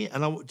Sydney,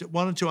 and I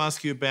wanted to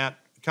ask you about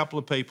a couple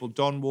of people,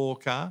 Don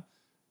Walker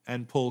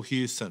and Paul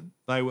Hewson.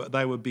 They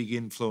were big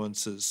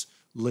influences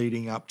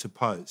leading up to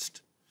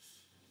Post.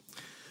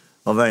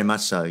 Oh, very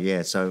much so,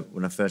 yeah. So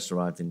when I first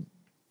arrived in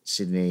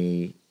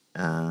Sydney,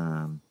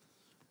 Don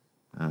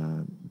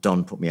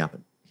put me up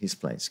at his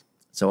place.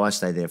 So I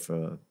stayed there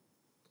for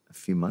a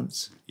few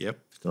months. Yep.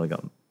 Till I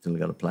got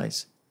a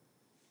place,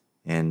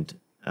 and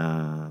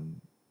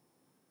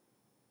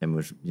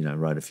was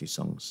wrote a few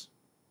songs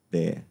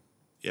there.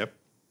 Yep.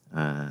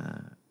 I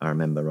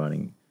remember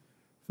writing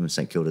from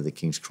St Kilda the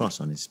King's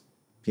Cross on his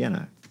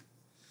piano,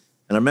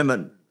 and I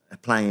remember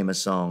playing him a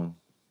song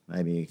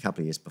maybe a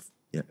couple of years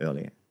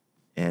earlier.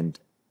 And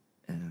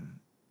I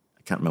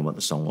can't remember what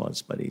the song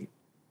was, but he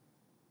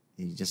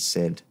just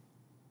said,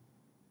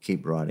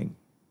 "Keep writing."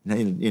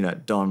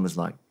 Don was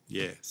like,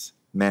 yes,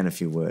 man, a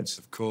few words.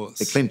 Of course.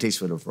 The Clint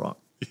Eastwood of rock.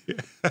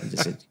 Yeah. He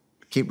just said,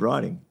 "Keep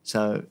writing."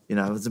 So, it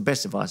was the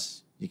best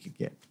advice I could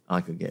get.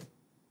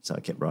 So I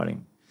kept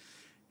writing.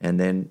 And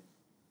then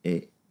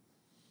I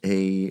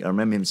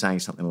remember him saying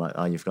something like,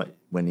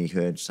 when he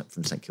heard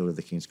from St Kilda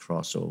the King's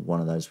Cross, or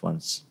one of those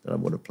ones that I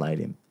would have played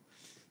him,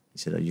 he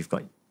said, "Oh, you've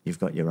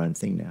got your own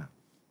thing now."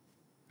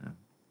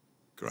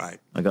 Great.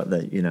 I got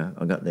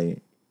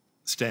the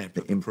stamp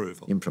of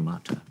approval.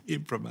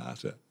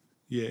 Imprimatur.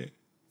 Yeah,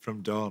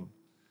 from Don.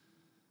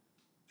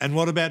 And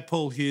what about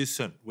Paul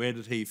Hewson? Where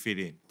did he fit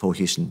in? Paul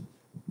Hewson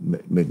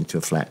moved into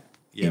a flat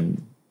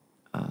in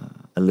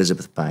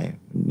Elizabeth Bay,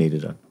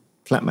 needed a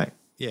flatmate.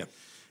 Yeah.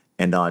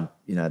 And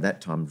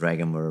that time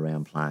Dragon were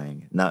around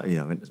playing. No,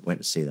 went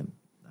to see them.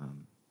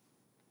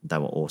 They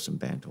were awesome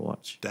band to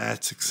watch.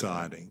 That's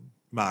exciting.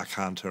 Mark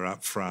Hunter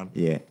up front.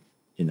 Yeah,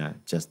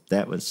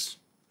 that was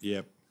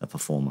a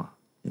performer.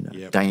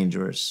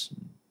 Dangerous,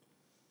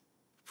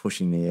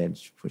 pushing the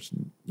edge,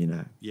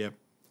 Yep.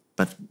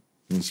 But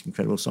these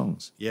incredible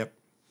songs. Yep.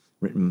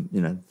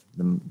 Written,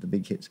 the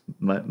big hits,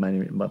 mainly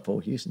written by Paul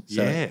Hewson.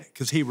 So, yeah,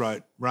 because he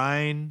wrote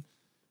Rain,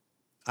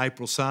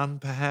 April Sun,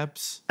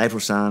 perhaps. April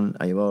Sun,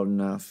 Are You Old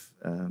Enough?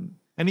 And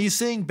are you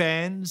seeing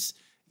bands?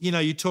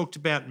 You talked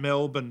about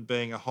Melbourne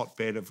being a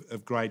hotbed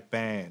of great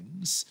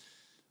bands.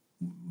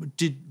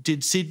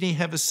 Did Sydney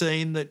have a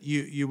scene that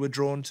you were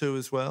drawn to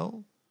as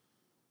well?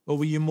 Or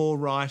were you more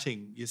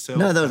writing yourself?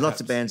 No, there was lots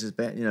of bands,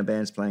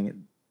 bands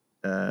playing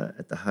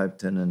at the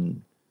Hopeton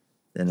and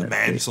then the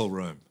Mansell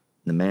Room.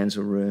 The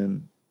Mansell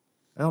Room.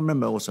 I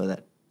remember also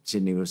that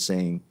Sydney was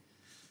seeing.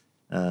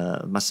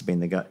 Must have been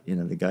the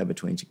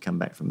go-betweens who come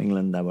back from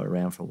England. They were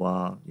around for a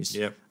while.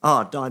 Yep.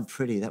 Oh, Died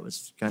Pretty. That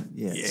was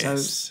Yes.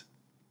 So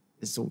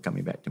it's all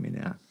coming back to me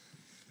now.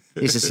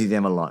 I used to see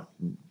them a lot.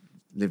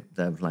 They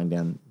were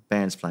playing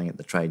bands playing at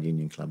the Trade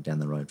Union Club down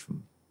the road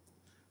from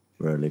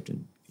where I lived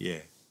in. Yeah.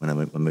 When I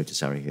moved to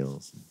Surrey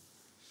Hills.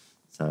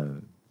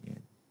 So,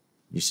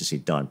 used to see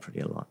Died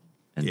Pretty a lot.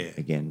 And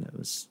again,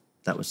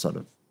 that was sort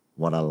of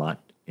what I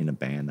liked in a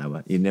band.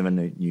 You never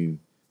knew.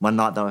 One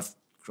night they were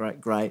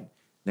great.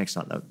 Next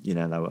night, they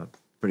were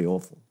pretty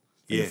awful.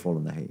 They fall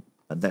in the heat.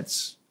 But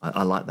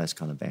I like those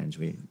kind of bands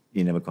where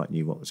you never quite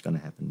knew what was going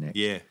to happen next.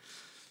 Yeah.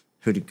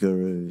 Hooded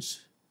Gurus,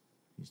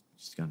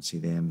 just go and see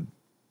them.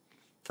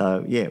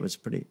 So, it was a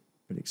pretty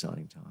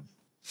exciting time.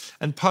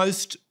 And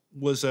Post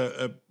was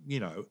a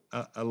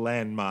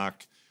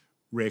landmark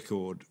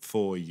record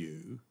for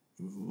you.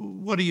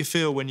 What do you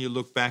feel when you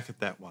look back at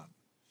that one?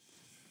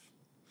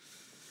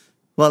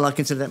 Well, I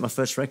consider that my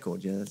first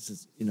record.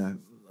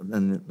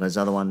 And those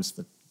other ones,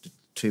 the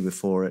two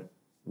before it,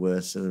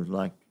 were sort of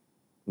like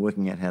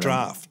working out how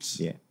drafts.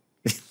 To... Yeah,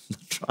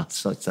 not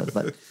drafts.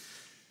 But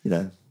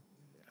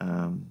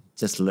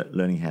just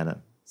learning how to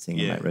sing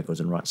and make records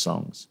and write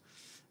songs.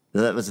 So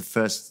that was the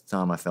first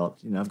time I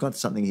felt, I've got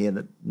something here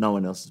that no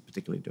one else is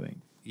particularly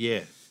doing.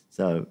 Yeah.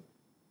 So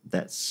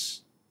that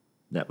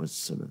was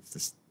sort of the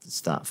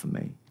start for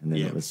me. And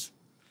then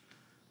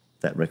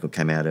that record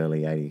came out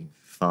early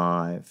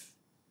 85.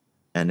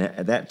 And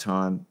at that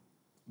time,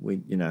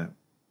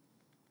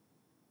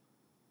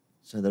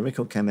 So the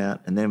record came out,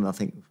 and then I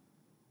think,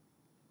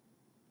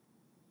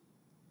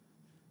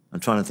 I'm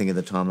trying to think of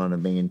the timeline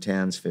of being in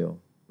Townsville.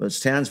 Well, it's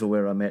Townsville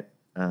where I met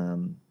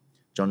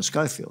John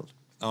Schofield,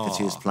 because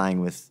he was playing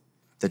with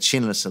the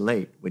Chinless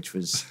Elite, which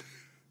was...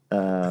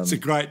 it's a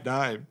great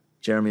name.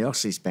 Jeremy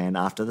Oxley's band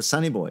after the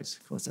Sunny Boys.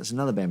 Of course, that's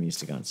another band we used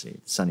to go and see,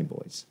 the Sunny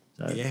Boys.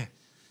 So, yeah.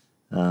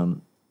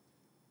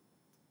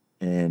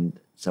 And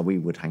so we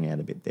would hang out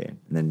a bit there.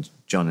 And then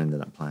John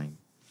ended up playing,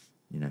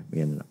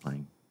 we ended up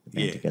playing the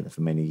band together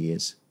for many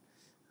years.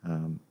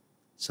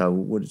 So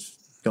we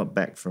got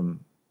back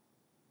from,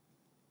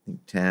 I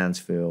think,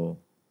 Townsville,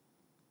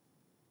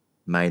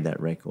 made that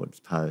record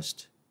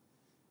post,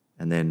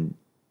 and then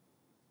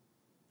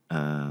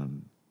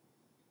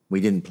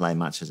we didn't play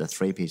much as a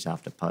three-piece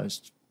after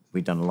post.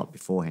 We'd done a lot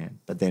beforehand,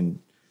 but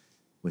then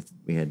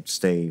we had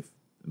Steve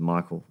and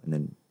Michael, and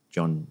then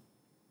John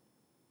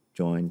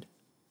joined,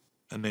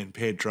 and then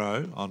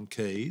Pedro on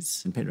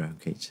keys, and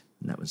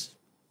that was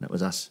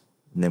us.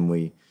 And then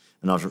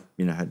I was,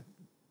 had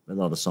a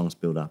lot of songs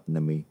built up, and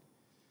then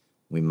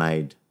we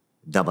made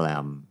a double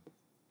album,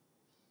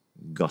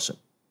 Gossip,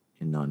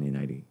 in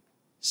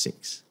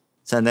 1986.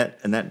 So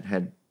that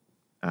had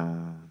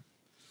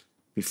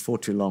Before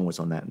Too Long was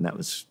on that, and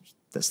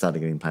that started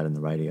getting played on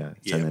the radio.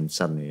 So then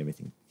suddenly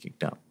everything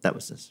kicked up. That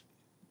was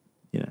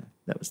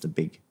that was the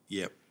big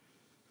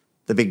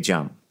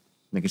jump.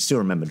 And I can still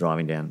remember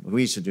driving down.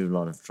 We used to do a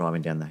lot of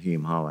driving down the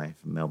Hume Highway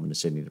from Melbourne to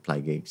Sydney to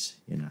play gigs,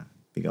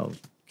 big old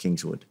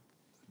Kingswood,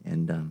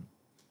 and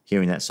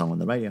hearing that song on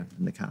the radio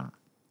in the car,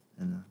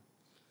 and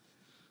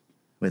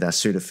with our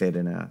Sudafed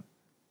and our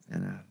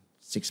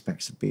 6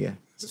 packs of beer.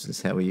 This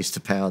is how we used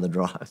to power the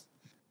drive.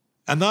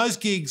 And those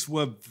gigs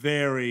were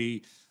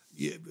very,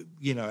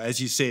 as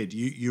you said,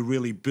 you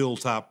really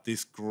built up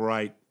this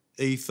great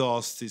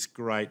ethos, this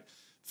great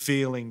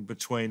feeling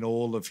between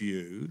all of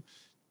you.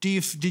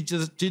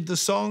 Did the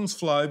songs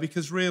flow?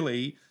 Because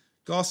really,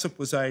 Gossip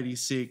was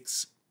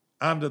 86,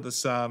 Under the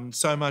Sun,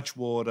 So Much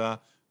Water,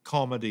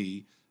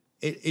 Comedy.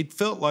 It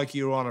felt like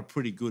you were on a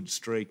pretty good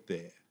streak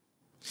there.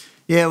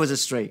 Yeah, it was a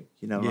streak.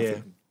 I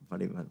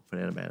think I put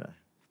out about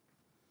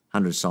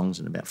 100 songs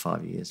in about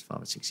 5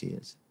 or 6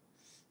 years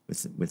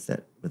with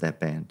that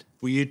band.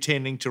 Were you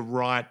tending to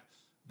write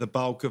the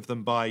bulk of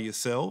them by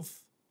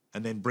yourself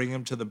and then bring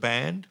them to the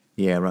band?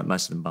 Yeah, I wrote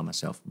most of them by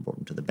myself and brought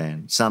them to the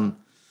band. Some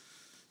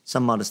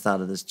might have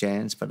started as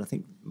jams, but I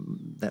think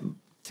that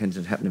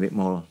tended to happen a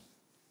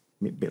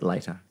bit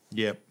later.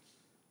 Yep.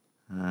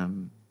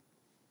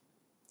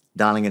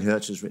 Darling It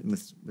Hurts was written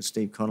with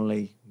Steve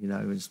Connolly. He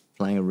was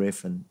playing a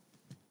riff, and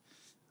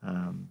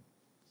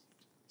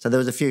so there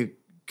was a few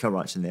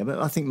co-writes in there, but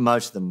I think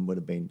most of them would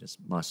have been just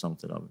my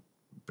songs that I would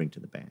bring to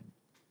the band.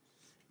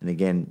 And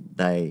again,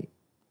 they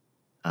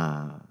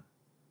were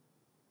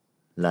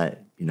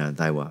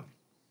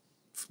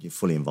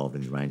fully involved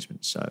in the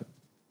arrangement. So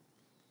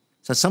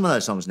some of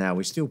those songs now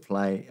we still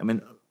play. I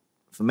mean,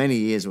 for many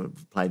years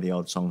we've played the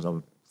old songs. I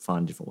would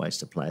find different ways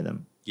to play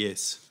them.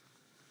 Yes.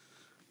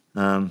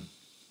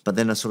 But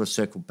then I sort of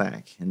circled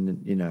back,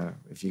 and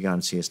if you go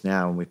and see us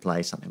now and we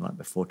play something like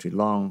Before Too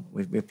Long,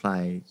 we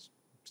play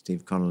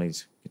Steve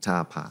Connolly's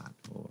guitar part,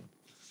 or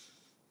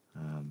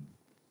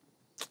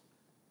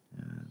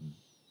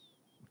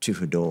To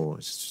Her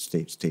Doors,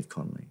 Steve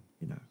Connolly.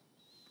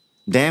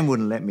 Dan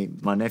wouldn't let me.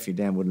 My nephew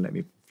Dan wouldn't let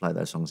me play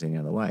those songs any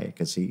other way,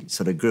 because he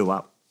sort of grew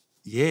up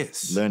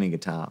learning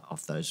guitar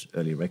off those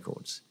early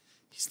records.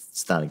 He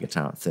started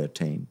guitar at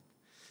 13,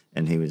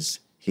 and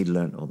he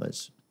learnt all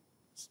those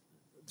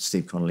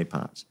Steve Connolly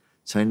parts.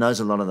 So he knows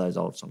a lot of those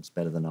old songs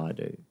better than I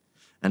do.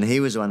 And he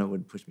was the one that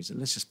would push me, said,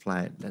 let's just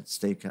play it. Let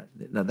Steve,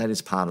 no, that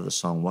is part of the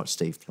song. What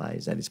Steve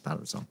plays, that is part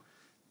of the song.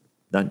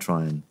 Don't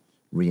try and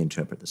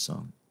reinterpret the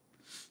song.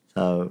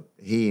 So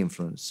he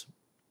influenced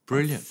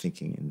my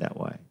thinking in that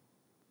way.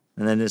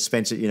 And then there's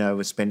Spencer,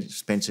 with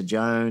Spencer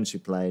Jones, who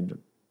played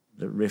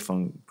the riff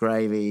on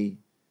Gravy,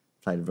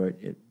 played a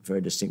very, very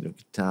distinctive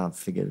guitar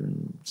figure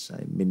in,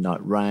 say,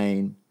 Midnight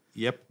Rain.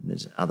 Yep. And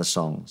there's other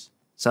songs.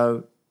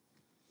 So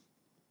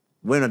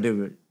when I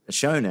do a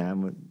show now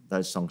and when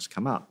those songs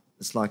come up,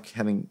 it's like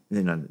having,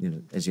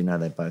 as you know,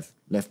 they both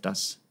left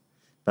us,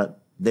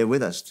 but they're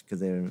with us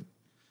because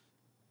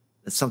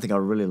it's something I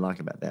really like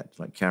about that,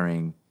 like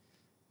carrying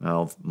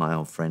my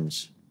old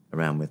friends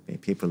around with me,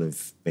 people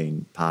who've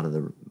been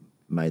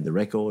made the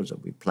records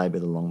that we played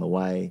with along the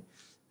way,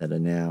 that are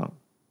now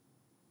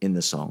in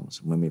the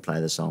songs. When we play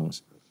the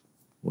songs,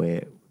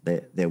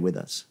 they're with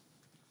us.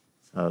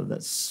 So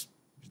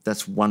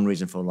that's one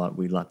reason for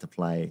we like to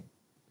play.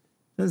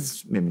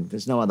 There's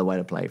no other way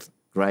to play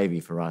Gravy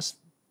for us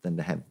than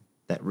to have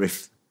that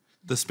riff.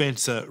 The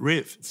Spencer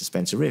riff. It's the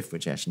Spencer riff,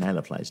 which Ash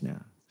Naylor plays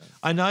now.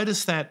 I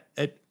noticed that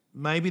at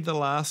maybe the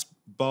last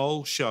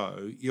Bowl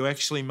show, you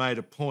actually made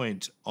a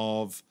point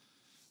of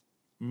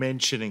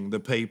mentioning the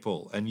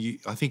people, and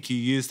I think you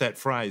used that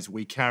phrase,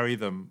 we carry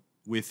them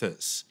with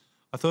us.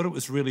 I thought it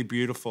was really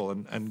beautiful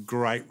and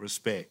great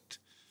respect,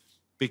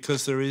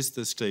 because there is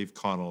the Steve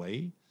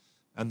Connolly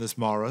and there's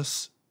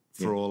Morris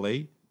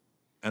Frawley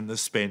and the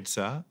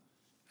Spencer,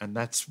 and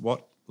that's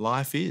what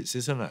life is,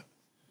 isn't it?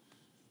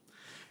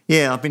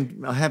 Yeah,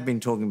 I have been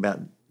talking about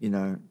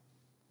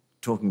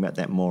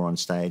that more on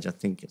stage. I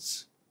think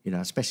it's,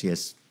 especially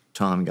as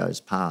time goes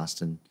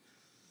past and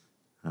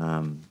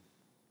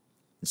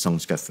the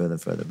songs go further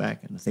and further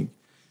back. And I think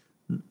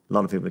a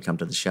lot of people who come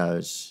to the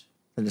shows,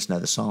 they just know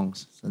the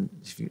songs. And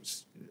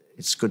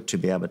it's good to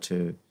be able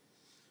to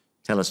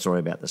tell a story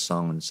about the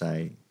song and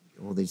say,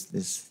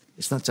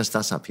 it's not just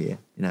us up here.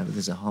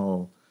 There's a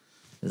whole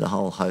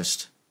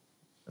host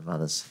of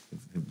others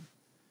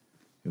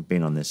who've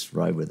been on this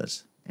road with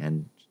us.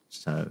 And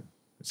so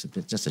it's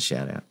just a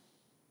shout out.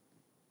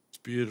 It's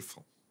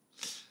beautiful.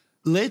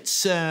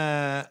 Let's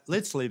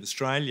leave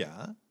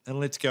Australia and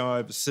let's go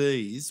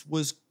overseas.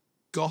 Was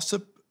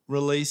Gossip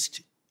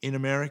released in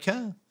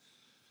America?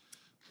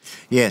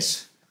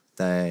 Yes,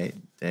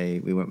 we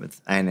went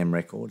with A&M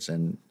Records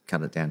and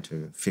cut it down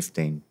to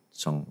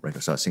 15-song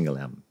record, so a single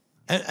album.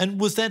 And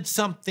was that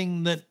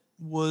something that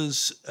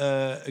was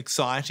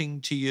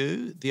exciting to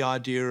you? The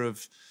idea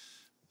of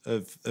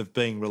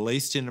being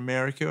released in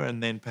America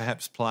and then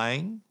perhaps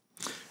playing?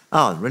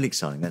 Oh, really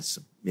exciting.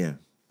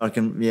 I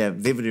can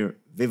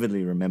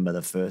vividly remember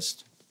the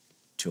first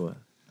tour.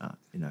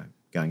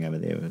 Going over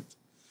there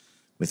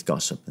with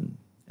Gossip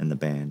and the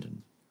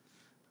band,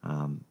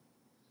 and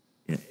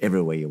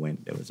everywhere you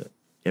went,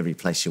 every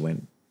place you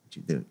went,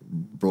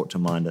 brought to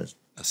mind a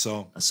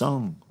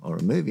song or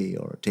a movie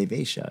or a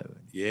TV show.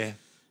 Yeah.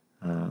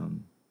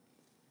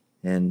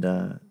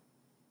 And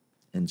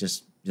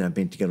just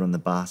being together on the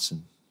bus,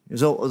 and it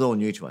was all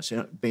new to us.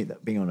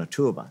 Being on a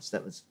tour bus,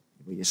 that was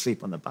where you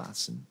sleep on the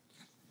bus, and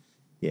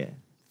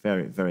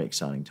very, very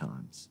exciting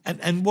times.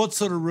 And what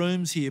sort of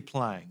rooms are you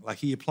playing?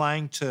 Like, are you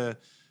playing to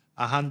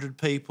 100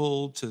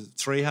 people, to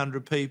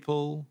 300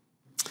 people?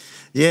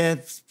 Yeah,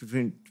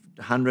 between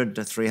 100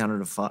 to 300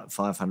 to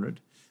 500.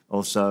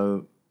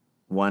 Also,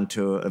 one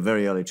tour, a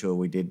very early tour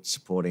we did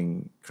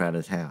supporting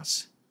Crowded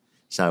House.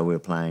 So we were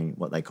playing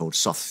what they called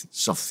soft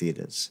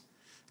theatres,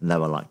 and they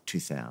were like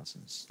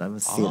 2,000s. They were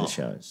theatre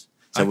shows.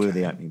 So we were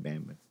the opening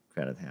band with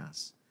Crowded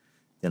House.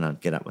 Then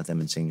I'd get up with them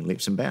and sing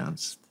Leaps and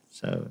Bounds.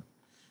 So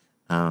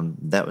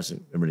that was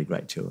a really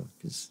great tour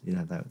because,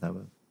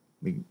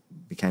 we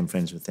became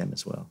friends with them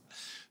as well.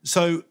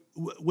 So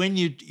when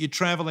you're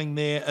travelling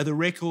there, are the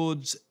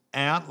records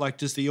out? Like,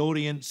 does the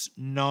audience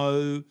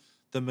know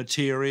the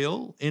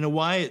material? In a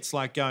way, it's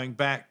like going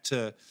back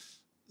to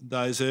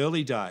those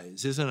early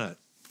days, isn't it?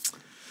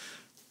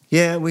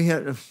 Yeah, we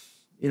had,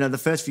 the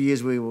first few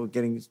years we were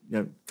getting,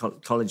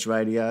 college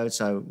radio,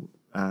 so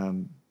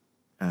and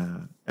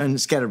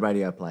scattered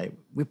radio play.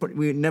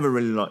 We never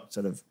really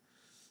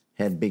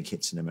had big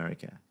hits in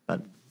America,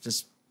 but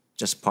just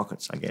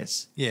pockets, I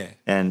guess. Yeah.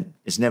 And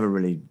it's never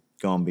really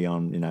gone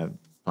beyond,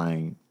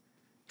 playing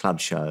club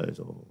shows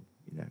or,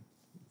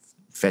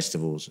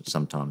 festivals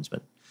sometimes.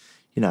 But,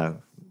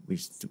 we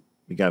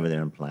go over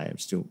there and play.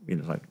 It's still,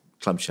 like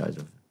club shows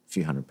of a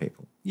few hundred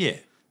people. Yeah.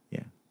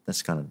 Yeah,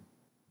 that's kind of...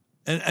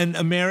 And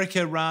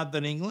America rather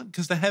than England?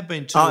 Because there have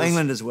been tours... Oh,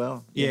 England as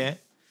well. Yeah.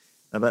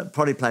 But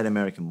probably played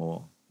America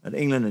more. At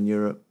England and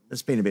Europe,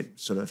 it's been a bit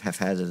sort of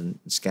haphazard and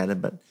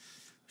scattered, but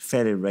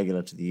fairly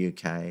regular to the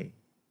UK.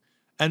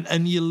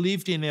 And you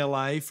lived in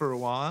LA for a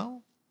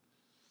while?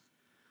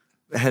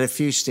 I had a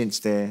few stints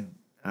there.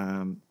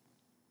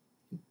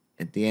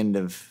 At the end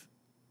of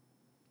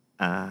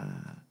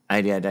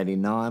 88,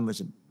 89,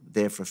 was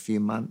there for a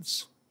few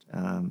months.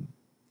 And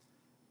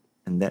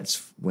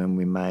that's when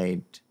we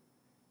made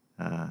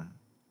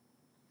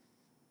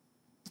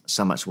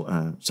so much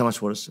water, so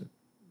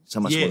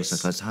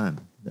close to home.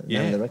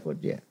 The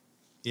record, yeah.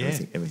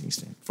 Everything's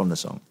there from the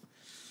song.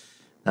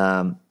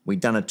 We'd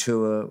done a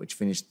tour which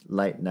finished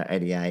late in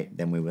 88.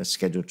 Then we were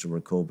scheduled to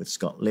record with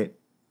Scott Litt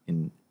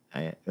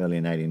early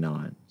in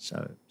 89.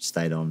 So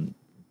stayed on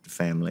the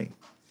family,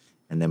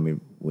 and then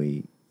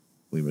we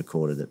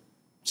recorded at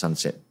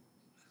Sunset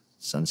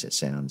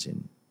Sounds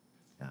in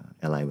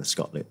LA with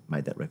Scott Litt.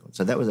 Made that record.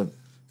 So that was a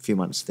few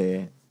months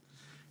there.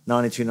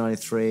 92,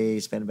 93,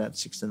 spent about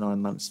 6 to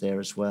 9 months there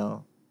as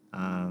well.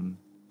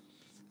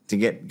 To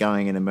get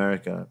going in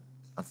America,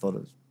 I thought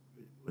it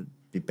would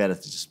be better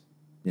to just,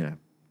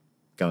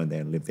 go in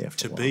there and live there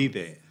for a while. To be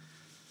there.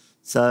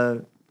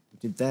 So we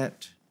did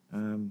that.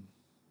 And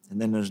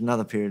then there was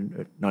another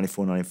period,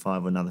 94,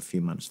 95, another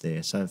few months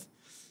there. So I've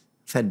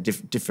had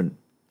different,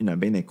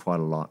 been there quite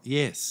a lot.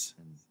 Yes.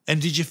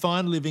 And did you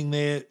find living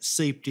there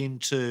seeped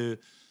into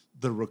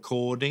the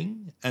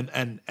recording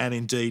and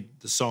indeed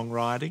the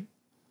songwriting?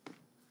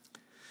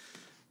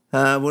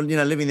 Well,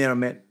 living there, I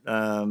met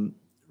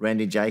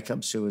Randy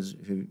Jacobs,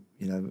 who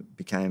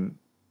became.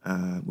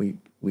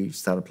 We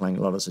started playing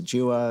a lot as a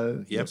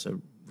duo. He also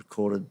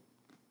recorded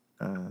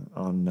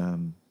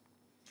on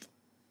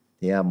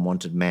the album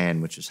Wanted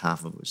Man, which was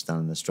half of it was done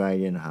in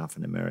Australia and half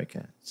in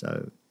America.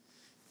 So,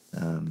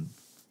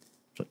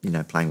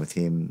 playing with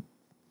him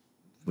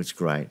was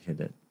great.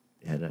 Had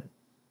a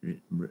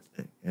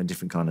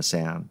different kind of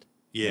sound.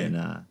 Yeah. And,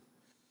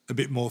 a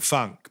bit more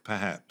funk,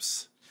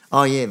 perhaps.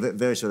 Oh yeah,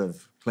 very sort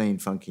of clean,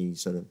 funky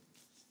sort of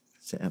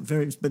sound.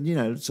 Very, but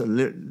sort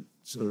of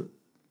sort of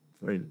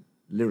very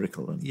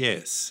lyrical and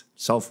Yes.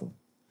 soulful.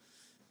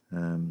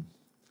 And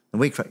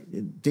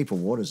Deeper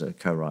Waters, a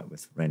co-write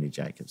with Randy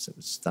Jacobs that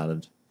was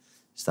started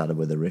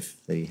with a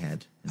riff that he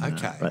had. And,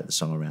 Okay. wrote the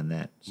song around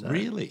that. So,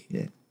 Really?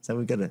 Yeah. So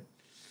we've got a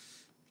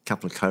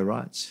couple of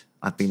co-writes.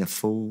 I've Been a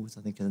Fool,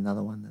 I think, is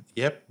another one that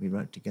Yep. we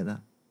wrote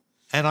together.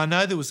 And I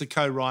know there was a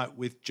co-write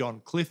with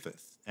John Clifford,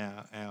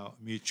 our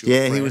mutual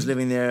Yeah, friend. he was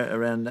living there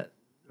around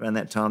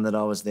that time that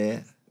I was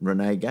there.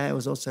 Renée Geyer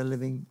was also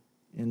living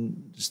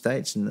in the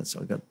States, and that's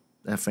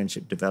our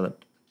friendship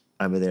developed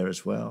over there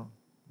as well.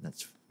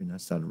 That's I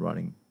started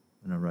writing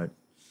when I wrote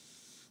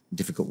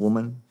Difficult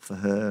Woman for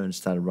her and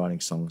started writing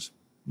songs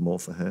more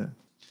for her.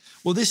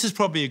 Well, this is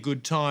probably a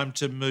good time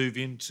to move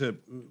into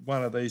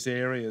one of these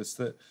areas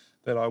that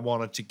I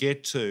wanted to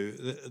get to,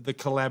 the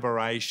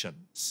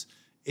collaborations.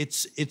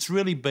 It's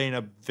really been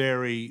a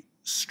very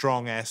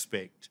strong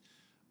aspect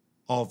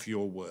of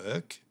your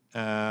work,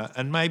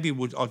 and maybe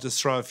I'll just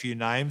throw a few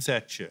names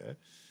at you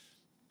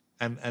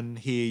and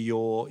hear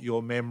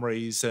your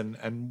memories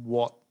and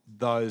what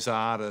those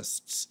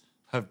artists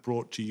have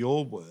brought to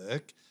your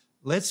work.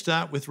 Let's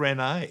start with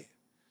Renée,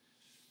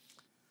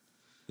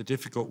 the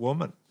Difficult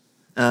Woman.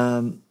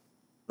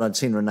 I'd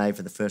seen Renée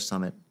for the first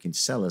time at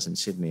Kinsella's in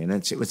Sydney, and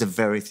it was a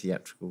very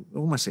theatrical,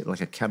 almost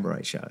like a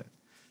cabaret show.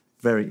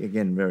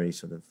 Very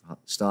sort of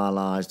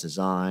stylised,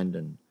 designed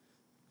and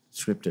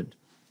scripted.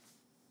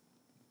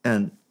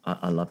 And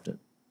I loved it.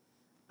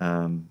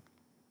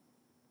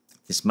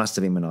 This must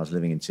have been when I was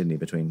living in Sydney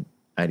between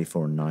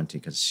 84 and 90,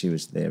 because she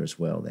was there as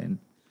well then.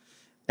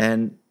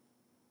 And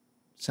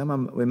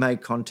we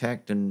made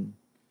contact and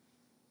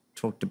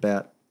talked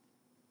about,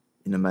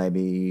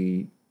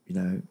 maybe,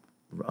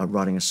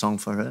 writing a song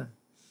for her.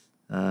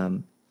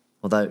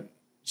 Although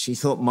she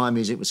thought my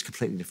music was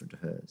completely different to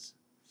hers.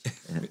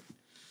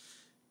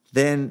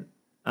 Then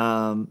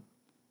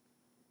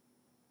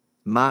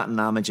Martin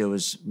Armiger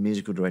was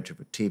musical director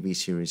of a TV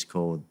series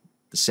called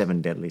The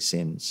Seven Deadly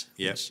Sins.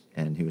 Yep.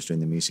 And he was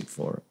doing the music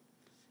for it.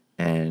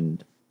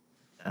 And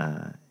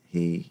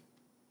he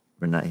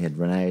had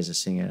Renée as a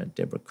singer,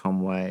 Deborah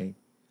Conway,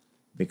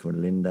 Vika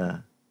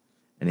Linda,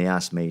 and he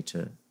asked me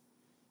to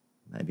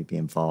maybe be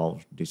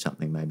involved, do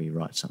something, maybe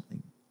write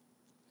something.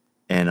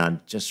 And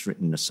I'd just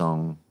written a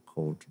song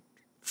called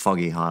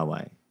Foggy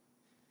Highway,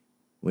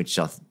 which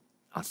I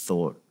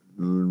thought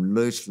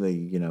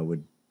loosely,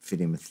 would fit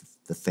in with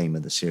the theme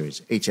of the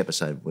series. Each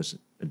episode was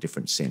a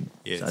different sin.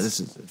 Yes. So this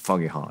is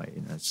Foggy High.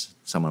 It's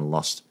someone's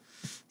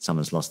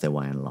lost their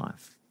way in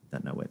life.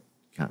 Don't know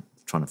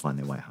trying to find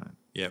their way home.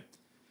 Yep.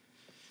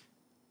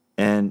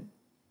 And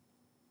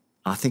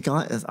I think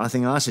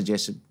I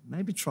suggested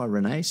maybe try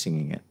Renée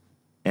singing it,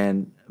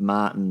 and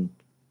Martin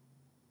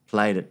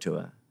played it to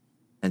her,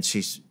 and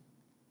she's,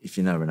 if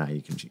you know Renée,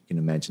 you can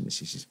imagine this.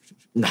 She's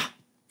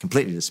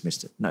completely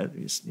dismissed it. No,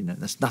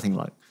 that's nothing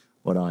like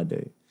what I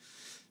do.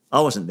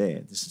 I wasn't there.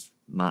 This is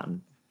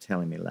Martin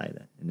telling me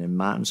later, and then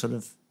Martin sort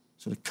of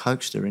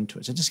coaxed her into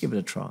it. So just give it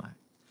a try.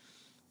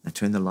 I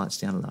turned the lights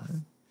down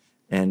low,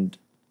 and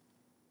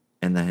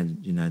they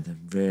had the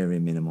very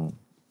minimal,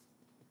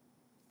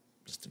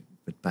 just a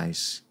bit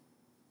bass,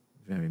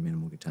 very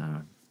minimal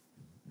guitar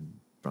and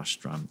brush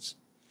drums,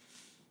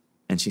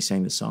 and she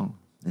sang the song,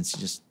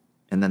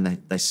 and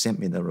then they sent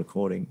me the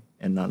recording,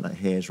 and the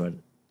hairs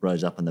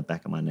rose up on the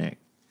back of my neck,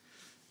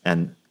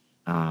 and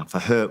for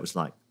her it was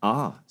like,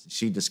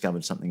 she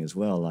discovered something as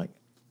well, like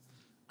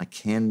I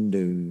can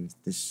do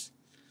this.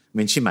 I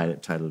mean, she made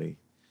it totally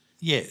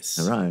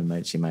her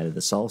own. She made it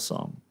a soul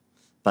song,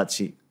 but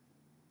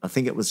I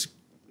think it was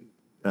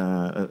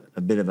a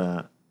bit of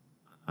a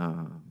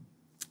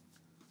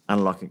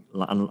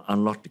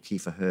unlocked the key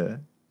for her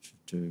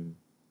to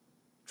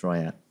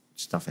try out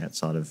stuff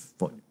outside of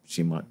what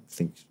she might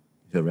think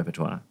her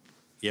repertoire.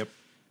 Yep.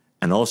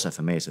 And also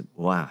for me, I said,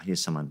 wow,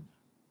 here's someone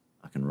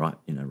I can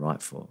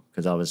write for.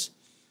 Because I was,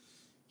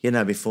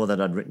 before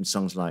that I'd written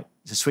songs like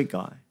 "The Sweet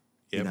Guy,"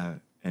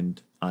 Yep.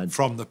 and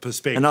From the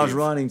perspective. and I was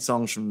writing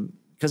songs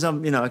because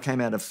I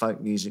came out of folk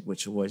music,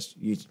 which always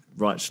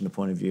writes from the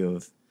point of view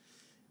of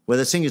where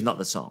the singer's not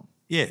the song.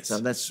 Yes.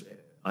 So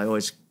I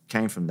always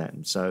came from that.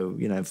 And so,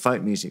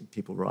 folk music,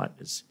 people write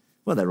as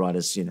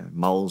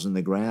moles in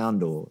the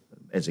ground or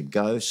as a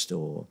ghost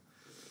or,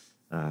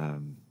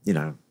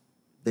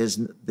 there's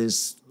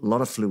a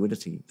lot of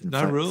fluidity in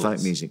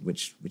folk music,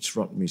 which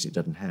rock music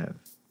doesn't have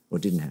or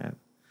didn't have.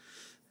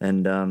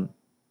 And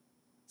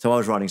so I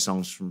was writing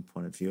songs from the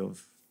point of view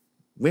of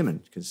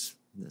women, because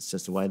that's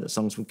just the way that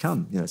songs would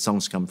come.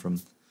 Songs come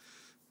from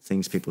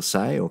things people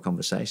say or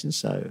conversations.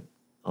 So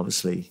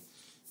obviously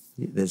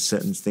there's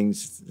certain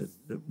things that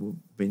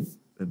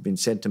have been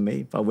said to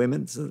me by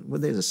women. So, well,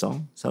 there's a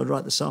song, so I'd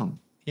write the song.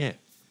 Yeah.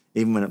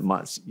 Even when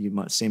you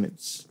might seem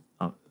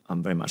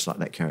I'm very much like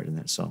that character in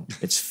that song.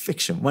 It's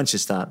fiction. Once you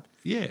start,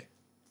 you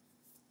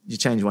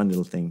change one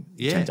little thing,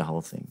 you change the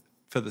whole thing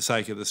for the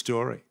sake of the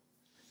story.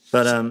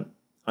 But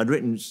I'd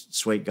written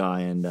 "Sweet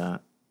Guy" and I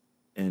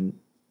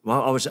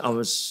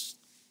was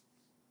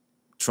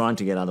trying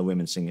to get other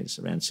women singers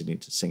around Sydney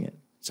to sing it.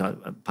 So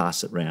I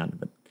passed it round,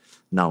 but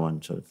no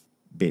one sort of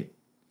bit.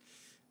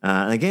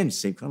 And again,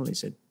 Steve Connolly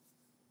said,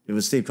 you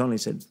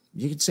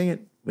can sing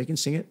it, we can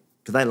sing it,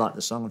 because they liked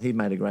the song, and he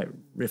made a great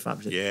riff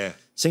up. Said, Yeah.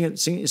 Sing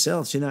it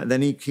yourselves, you know.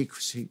 Then he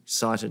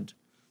cited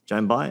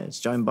Joan Baez.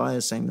 Joan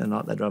Baez sang The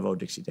Night They Drove Old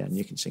Dixie Down,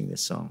 you can sing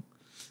this song.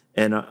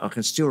 And I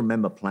can still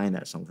remember playing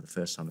that song for the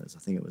first time. I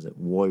think it was at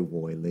Woy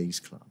Woy Lee's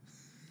Club,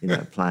 you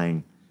know,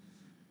 playing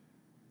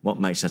What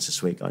Makes Such a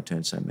Sweet Guy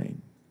Turn So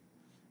Mean.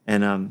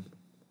 And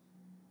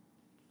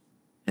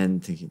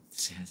thinking,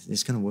 is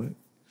this going to work?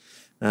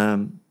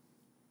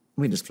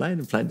 We just played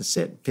the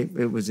set.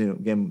 It was,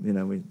 again, you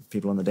know, with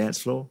people on the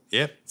dance floor.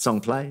 Yep. Song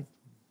played.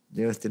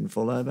 The earth didn't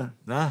fall over.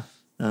 Nah.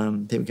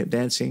 People kept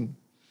dancing.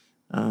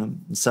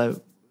 And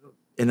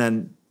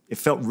then it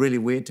felt really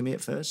weird to me at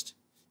first,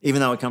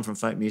 even though I come from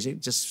folk music,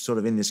 just sort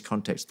of in this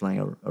context playing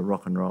a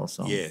rock and roll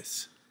song.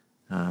 Yes.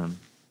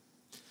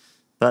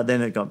 But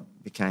then it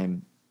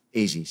became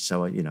easy.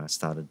 So, I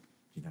started,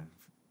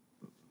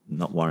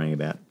 not worrying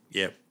about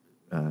Yep.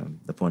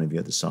 the point of view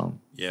of the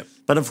song. Yep.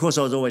 But, of course,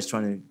 I was always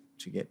trying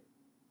to get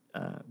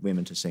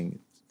women to sing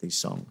these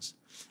songs.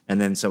 And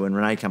then so when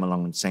Renée came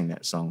along and sang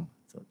that song,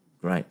 I thought,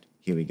 great,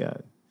 here we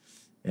go.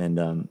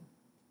 And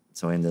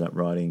so I ended up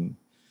writing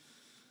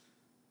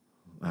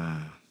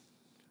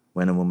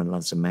When a Woman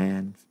Loves a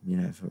Man,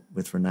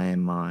 with Renée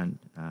in mind.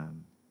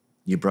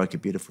 You Broke a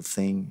Beautiful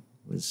Thing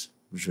was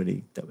with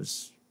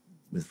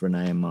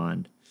Renée in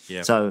mind.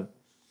 Yeah. So,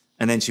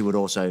 and then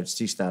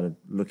she started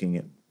looking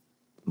at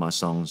my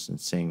songs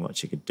and seeing what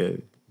she could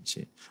do.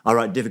 I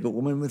wrote Difficult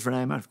Woman with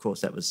Renée in mind. Of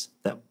course, that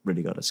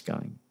really got us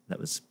going. That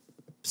was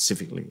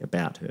specifically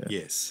about her.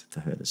 Yes.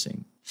 For her to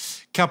sing.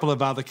 Couple of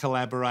other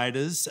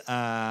collaborators,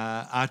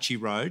 Archie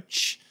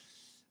Roach.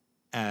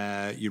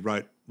 You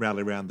wrote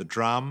Rally Round the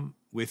Drum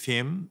with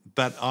him,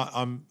 but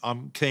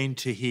I'm keen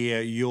to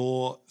hear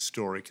your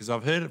story, because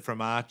I've heard it from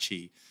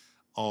Archie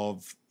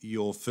of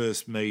your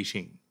first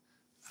meeting,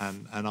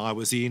 and I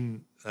was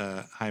in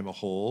Hamer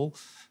Hall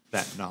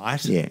that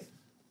night. Yeah.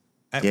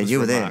 That was you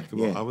were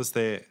remarkable. there. Yeah. I was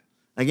there.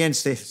 Again,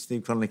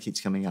 Steve Connolly keeps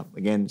coming up.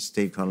 Again,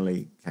 Steve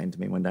Connolly came to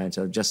me one day and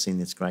said, I've just seen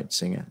this great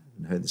singer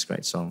and heard this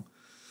great song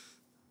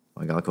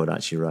by a guy called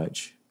Archie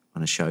Roach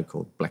on a show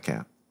called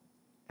Blackout.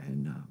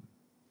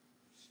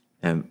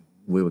 And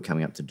we were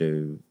coming up to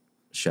do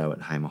a show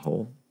at Hamer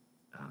Hall.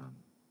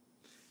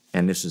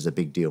 And this was a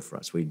big deal for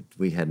us.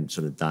 We hadn't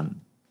sort of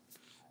done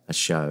a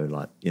show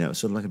like,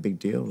 sort of like a big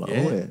deal. Like,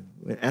 Yeah.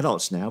 We're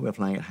adults now. We're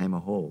playing at Hamer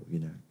Hall,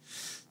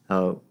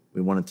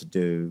 we wanted to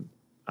do,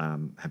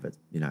 have it,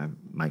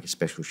 make a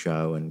special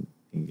show and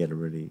get a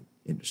really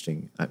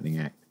interesting opening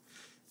act.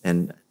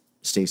 And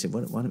Steve said,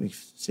 why don't we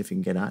see if we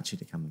can get Archie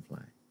to come and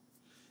play?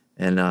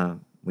 And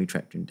we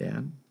tracked him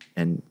down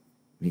and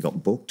he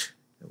got booked.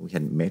 We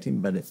hadn't met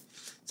him,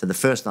 so the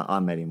first night I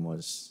met him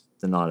was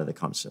the night of the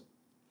concert.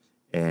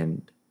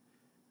 And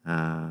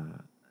I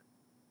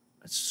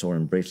saw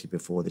him briefly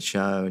before the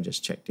show and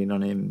just checked in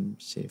on him,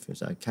 see if he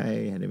was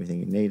okay, had everything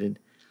he needed.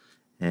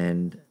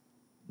 And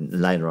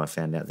later I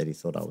found out that he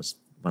thought I was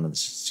one of the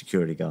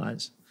security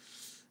guys.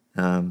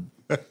 And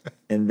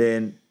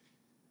then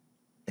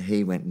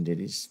he went and did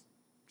his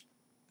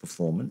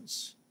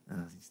performance.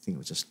 I think it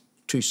was just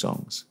 2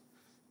 songs,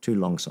 2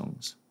 long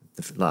songs.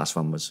 The last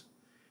one was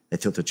They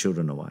Took the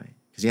Children Away,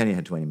 because he only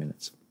had 20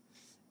 minutes.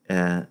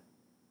 And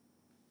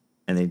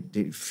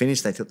he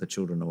finished They Took the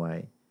Children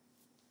Away,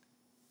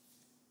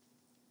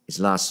 his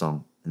last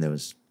song, and there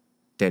was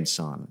dead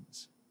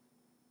silence.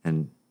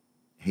 And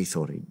he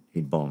thought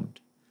he'd bombed.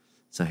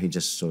 So he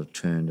just sort of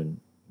turned and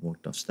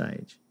walked off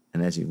stage.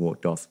 And as he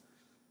walked off,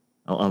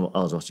 I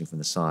was watching from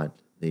the side.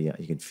 You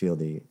could feel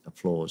the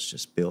applause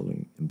just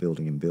building and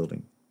building and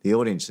building. The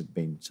audience had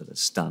been sort of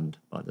stunned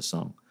by the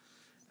song,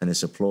 and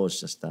this applause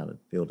just started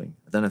building.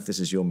 I don't know if this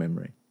is your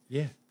memory.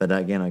 Yeah. But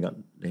again, I got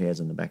the hairs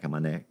on the back of my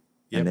neck.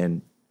 Yep. And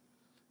then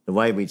the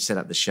way we'd set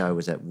up the show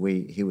was that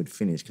he would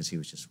finish, because he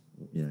was just,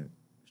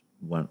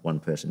 one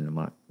person in a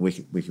mic. We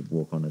could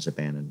walk on as a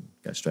band and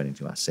go straight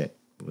into our set.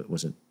 It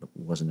wasn't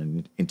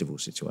an interval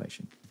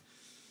situation.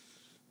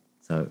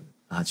 So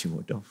Archie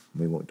walked off,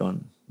 we walked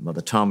on. By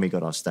the time we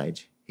got off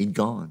stage, he'd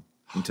gone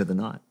into the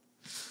night.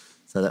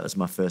 So that was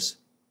my first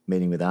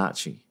meeting with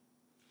Archie.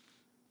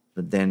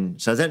 But then,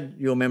 so is that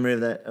your memory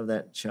of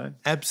that show?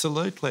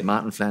 Absolutely.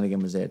 Martin Flanagan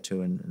was there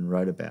too and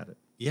wrote about it.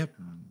 Yep.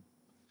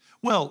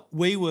 Well,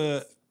 we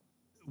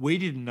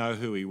didn't know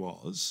who he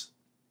was,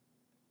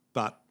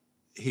 but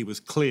he was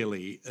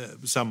clearly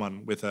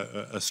someone with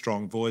a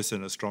strong voice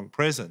and a strong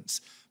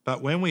presence.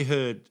 But when we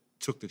heard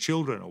Took the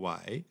Children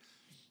Away,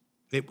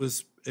 it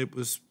was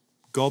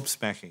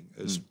gobsmacking,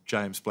 as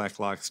James Black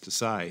likes to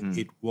say.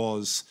 It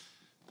was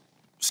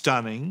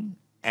stunning,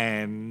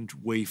 and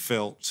we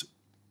felt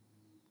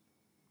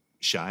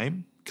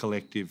shame,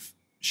 collective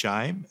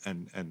shame,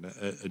 and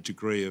a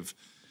degree of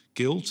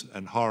guilt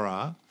and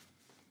horror.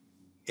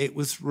 It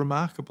was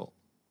remarkable.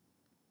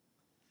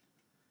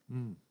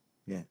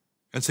 Yeah.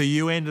 And so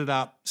you ended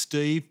up,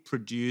 Steve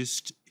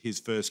produced his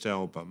first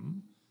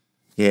album,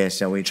 Yeah,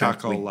 so we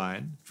Charcoal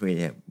Lane. We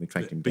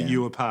tracked him down. But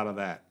you were part of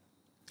that.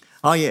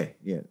 Oh, yeah.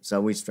 So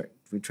we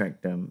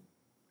tracked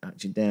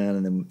Archie down,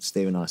 and then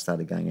Steve and I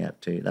started going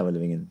out to. They were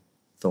living in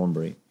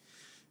Thornbury.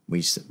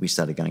 We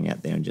started going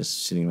out there and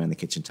just sitting around the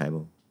kitchen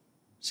table,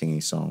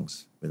 singing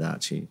songs with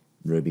Archie,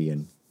 Ruby,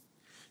 and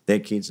their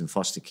kids and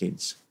foster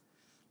kids.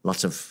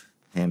 Lots of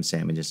ham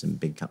sandwiches and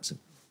big pots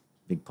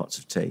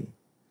of tea,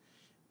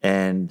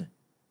 and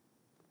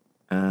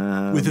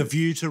with a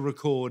view to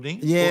recording.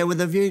 Yeah,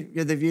 with a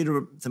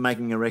view to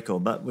making a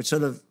record. But we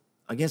sort of,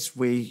 I guess,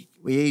 we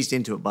eased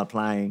into it by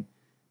playing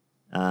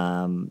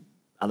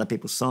other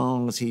people's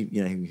songs. He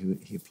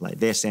played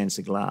 "There Stands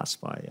the Glass"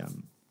 by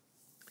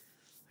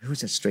who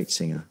was that street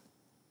singer?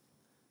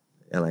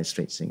 LA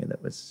street singer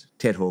that was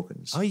Ted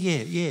Hawkins. Oh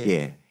yeah.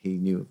 Yeah, he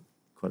knew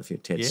quite a few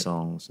of Ted's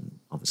songs, and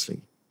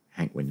obviously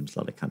Hank Williams, a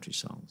lot of country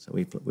songs. So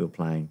we were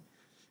playing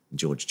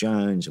George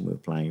Jones, and we were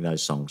playing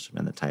those songs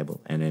around the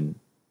table, and then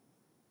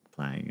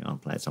I'll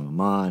play a song of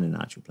mine, and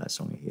Archie will play a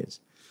song of his.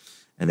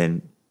 And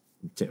then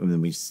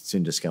we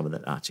soon discovered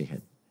that Archie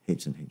had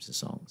heaps and heaps of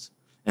songs.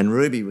 And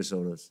Ruby was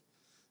sort of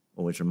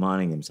always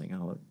reminding him, saying,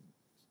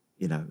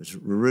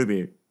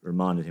 Ruby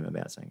reminded him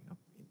about saying,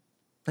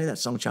 play that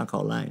song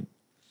Charcoal Lane.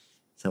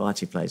 So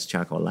Archie plays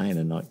Charcoal Lane,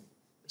 and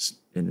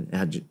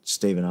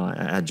Steve and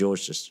our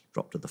George just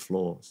dropped to the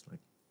floor. It's like,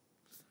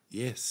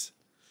 yes.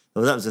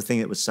 Well, that was the thing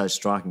that was so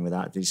striking with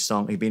Archie's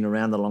song. He'd been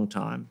around a long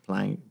time,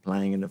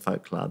 playing in the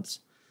folk clubs,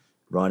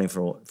 writing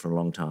for a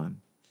long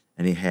time,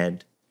 and he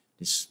had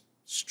this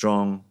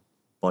strong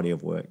body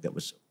of work that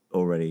was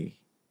already.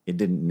 It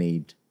didn't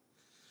need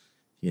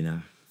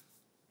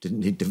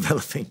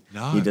developing.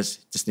 No, he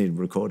just needed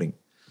recording.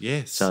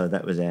 Yes. So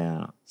that was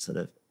our sort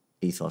of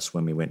ethos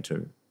when we went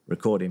to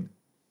record him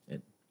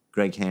at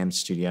Greg Ham's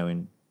studio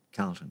in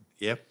Carlton.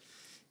 Yep.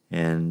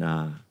 And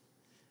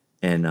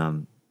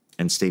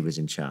Steve was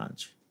in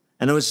charge.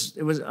 And it was.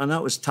 I know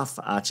it was tough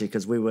for Archie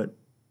because we were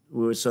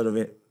sort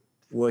of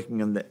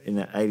working in the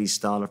 80s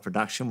style of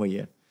production where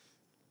you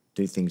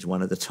do things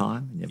one at a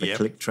time, and you have a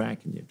click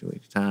track, and you do a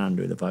guitar and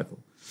do the vocal.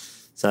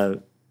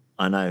 So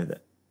I know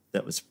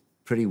that was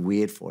pretty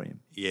weird for him.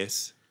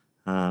 Yes.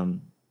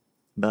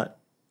 But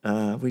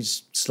we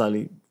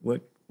slowly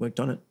worked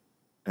on it,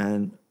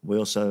 and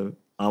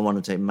I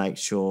wanted to make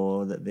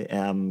sure that the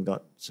album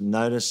got some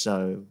notice,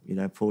 so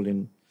pulled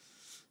in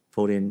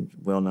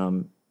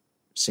well-known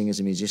singers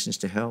and musicians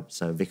to help.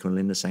 So Vika and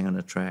Linda sang on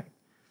the track.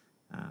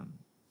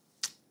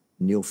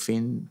 Neil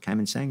Finn came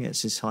and sang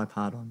It's His High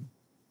Part On.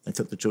 They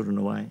Took the Children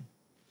Away.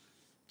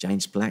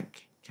 James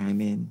Black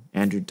came in.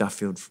 Andrew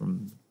Duffield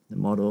from the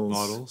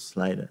Models.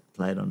 Played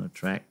on the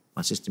track.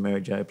 My sister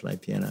Mary Jo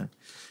played piano.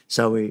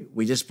 So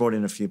we just brought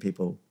in a few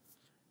people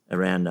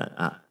around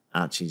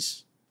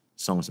Archie's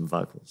songs and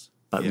vocals.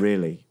 But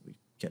really, we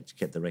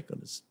kept the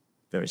record as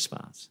very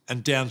sparse.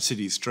 And Down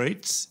City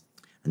Streets.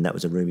 And that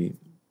was a Ruby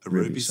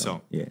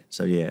song. Yeah.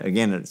 So,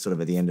 again, it's sort of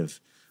at the end of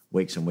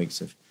weeks and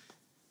weeks of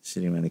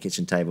sitting around the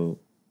kitchen table,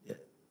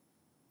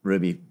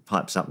 Ruby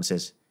pipes up and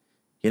says,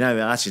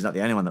 Archie's not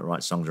the only one that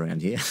writes songs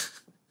around here.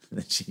 And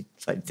then she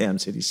played Down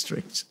City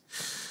Streets.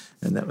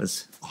 And that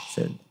was,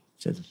 said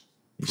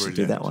you should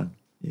do that one.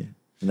 Yeah.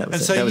 And that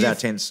was our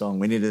 10th song.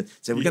 We needed,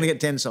 so we're going to get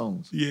 10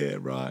 songs. Yeah,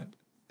 right.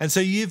 And so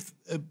you've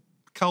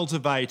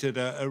cultivated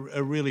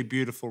a really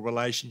beautiful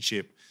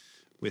relationship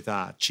with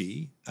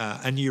Archie,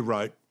 and you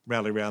wrote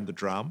Rally Round the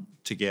Drum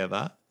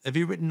together. Have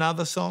you written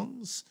other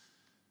songs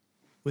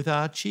with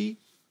Archie,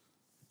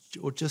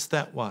 or just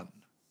that one?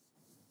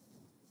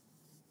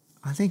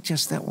 I think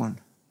just that one.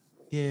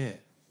 Yeah.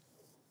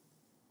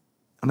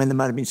 I mean, there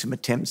might have been some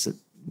attempts that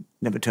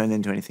never turned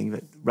into anything,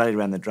 but Rally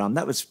Around the Drum,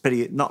 that was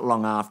not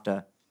long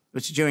after. It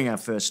was during our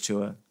first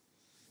tour.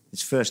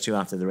 His first tour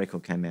after the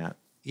record came out.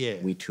 Yeah.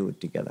 We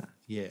toured together.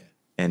 Yeah.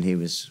 And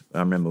I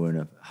remember we were in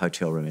a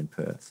hotel room in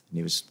Perth, and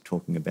he was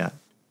talking about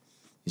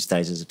his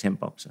days as a tent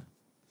boxer,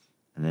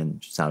 and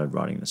then started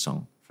writing the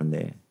song from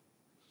there.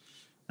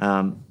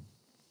 And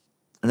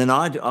then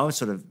I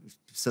sort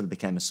of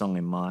became a song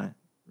in my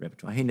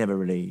repertoire. He never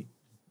really,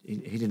 he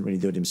didn't really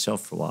do it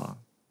himself for a while,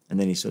 and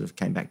then he sort of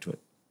came back to it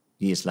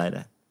years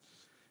later,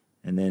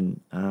 and then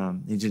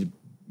he did a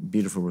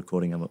beautiful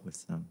recording of it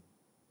with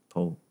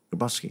Paul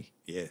Grabowsky.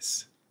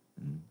 Yes.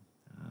 And,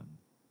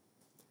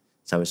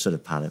 so it's sort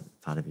of part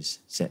of his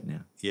set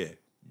now. Yeah.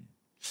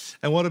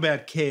 And what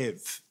about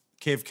Kev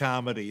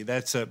Carmody?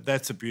 That's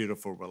a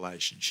beautiful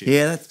relationship.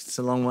 Yeah, that's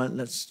a long one.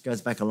 That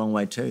goes back a long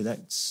way too.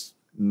 That's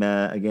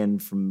again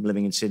from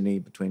living in Sydney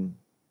between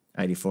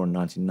 84 and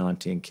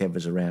 1990, and Kev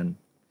was around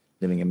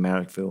living in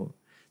Marrickville.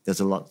 There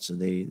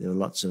were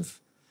lots of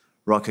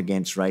Rock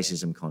Against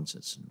Racism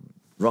concerts,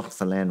 Rock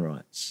for Land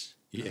Rights.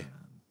 Yeah.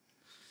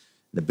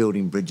 The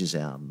Building Bridges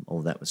album,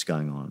 all that was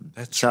going on.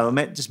 I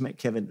met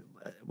Kevin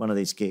at one of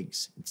these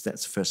gigs.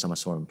 That's the first time I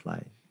saw him play.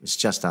 It was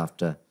just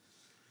after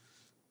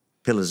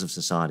Pillars of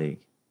Society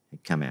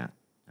had come out.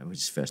 It was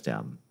his first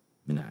album,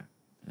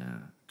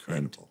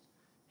 Incredible.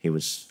 He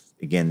was,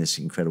 again, this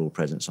incredible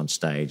presence on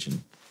stage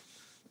and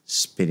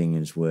spitting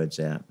his words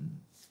out,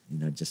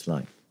 and, just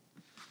like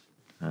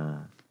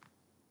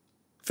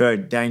very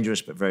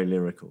dangerous but very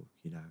lyrical,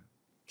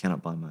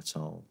 Cannot Buy My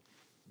Soul.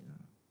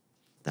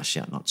 thou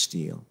shalt not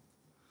steal.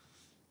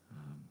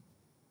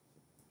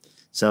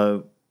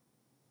 So,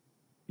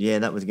 yeah,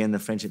 that was, again, the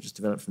friendship just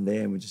developed from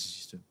there. And we just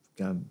used to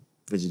go and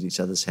visit each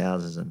other's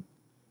houses and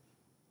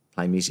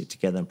play music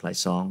together and play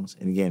songs.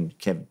 And again,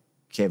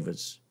 Kev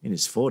was in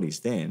his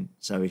 40s then,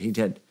 so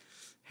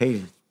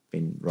he'd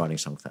been writing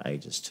songs for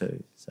ages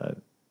too. So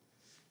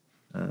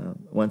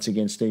once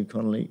again, Steve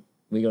Connolly,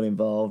 we got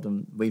involved,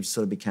 and we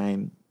sort of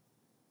became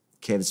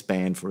Kev's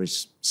band for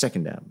his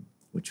second album,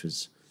 which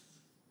was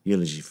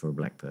Eulogy for a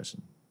Black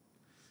Person.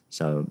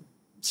 So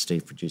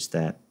Steve produced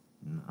that,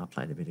 and I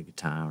played a bit of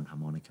guitar and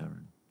harmonica,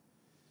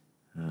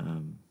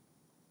 and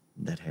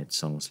that had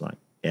songs like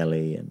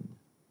Ellie and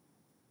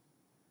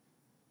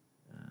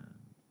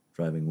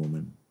Roving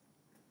Woman.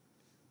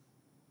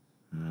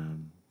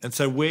 And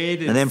so where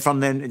did... And then from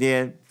then,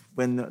 yeah,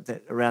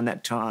 around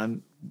that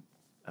time,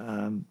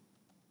 so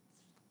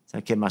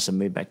Kev must have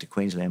moved back to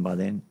Queensland by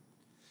then,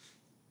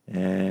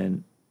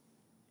 and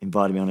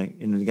invited me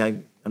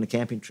on a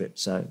camping trip.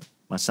 So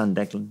my son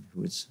Declan,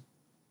 who was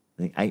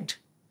I think 8,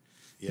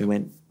 yep.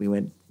 we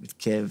went with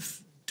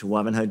Kev to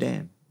Wivenhoe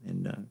Dam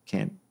and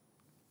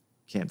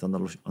camped on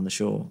the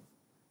shore,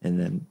 and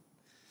then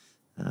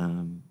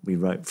we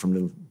wrote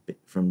from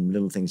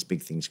Little Things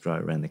Big Things Grow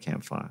around the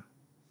campfire.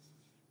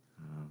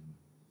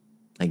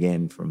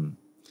 Again,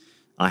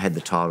 I had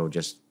the title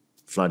just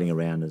floating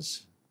around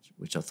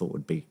which I thought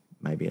would be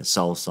maybe a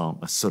soul song,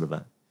 a sort of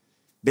a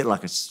bit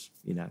like it's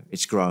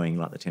growing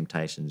like the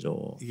Temptations,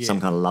 or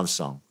some kind of love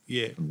song.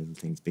 Yeah. From Little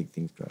Things Big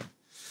Things Grow.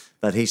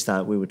 But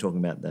we were talking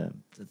about the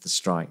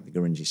strike, the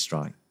Gurindji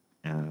strike,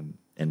 and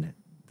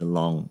the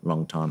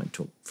long time it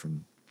took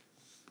from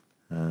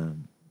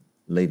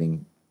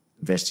leaving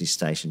Vestige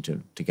Station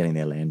to getting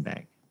their land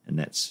back, and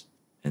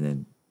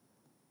then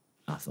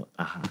I thought,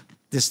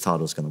 this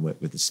title's going to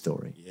work with this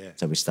story. Yeah.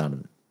 So we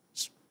started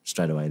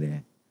straight away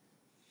there.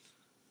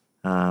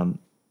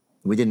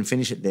 We didn't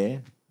finish it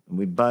there, and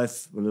we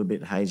both were a little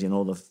bit hazy on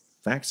all the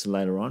facts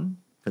later on,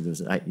 because it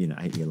was an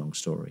 8-year-long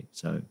story.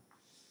 So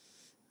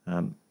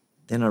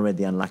then I read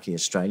The Unlucky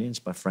Australians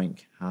by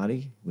Frank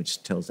Hardy,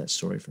 which tells that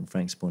story from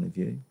Frank's point of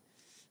view,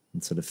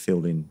 and sort of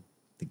filled in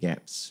the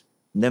gaps.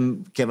 And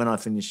then Kev and I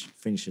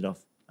finished it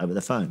off over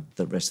the phone,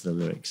 the rest of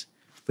the lyrics.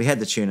 We had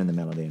the tune and the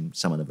melody and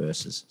some of the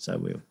verses, so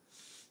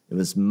it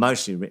was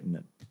mostly written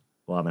at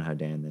Wivenhoe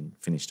Dam, then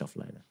finished off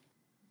later.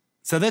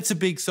 So that's a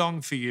big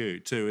song for you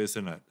too,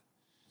 isn't it?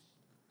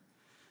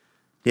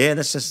 Yeah,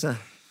 that's just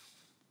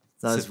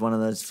one of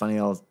those funny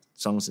old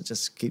songs that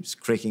just keeps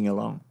creaking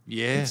along.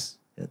 Yeah.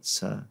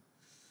 It's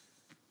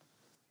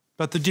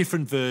but the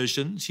different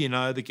versions,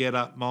 the Get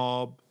Up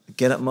Mob. The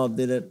Get Up Mob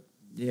did it,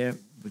 yeah,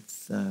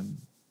 with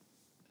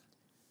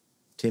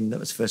Tim. That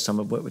was the first time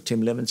I've worked with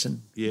Tim Levinson.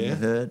 Yeah. I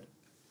heard.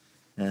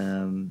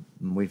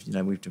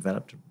 We've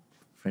developed a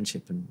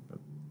friendship and a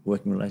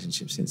working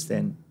relationship since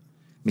then.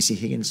 Missy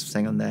Higgins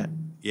sang on that.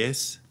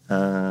 Yes.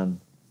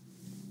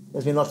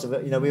 There's been lots of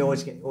it. We're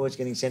always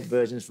getting sent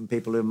versions from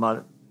people who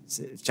might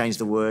change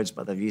the words,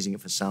 but they're using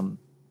it for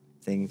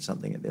something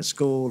at their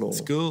school or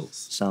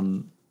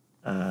some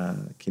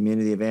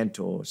community event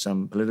or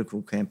some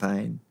political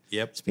campaign.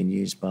 Yep. It's been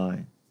used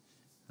by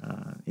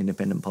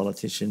independent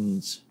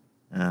politicians.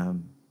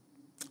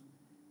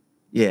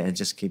 It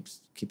just keeps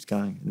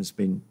going. And there's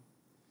been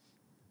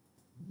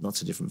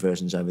lots of different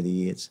versions over the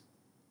years.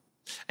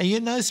 And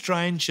you're no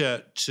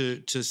stranger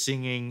to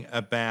singing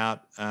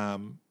about,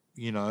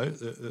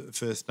 the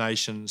First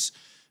Nations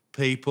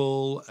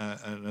people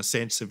and a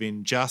sense of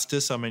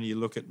injustice. I mean, you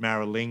look at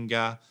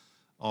Maralinga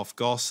off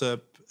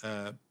Gossip,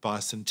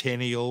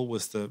 Bicentennial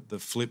was the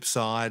flip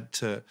side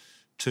to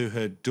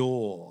Her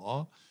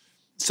Door.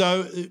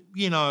 So,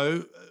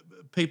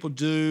 people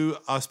do,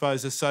 I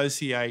suppose,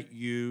 associate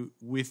you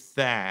with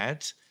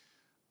that.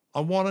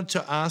 I wanted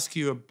to ask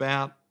you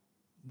about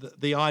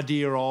the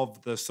idea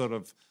of the sort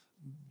of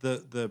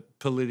the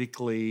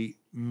politically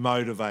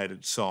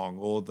motivated song,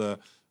 or the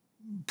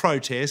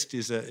protest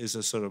is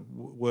a sort of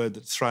word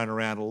that's thrown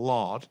around a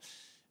lot.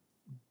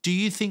 Do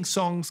you think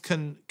songs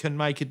can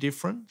make a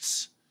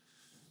difference?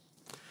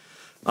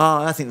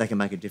 Oh, I think they can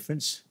make a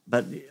difference,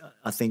 but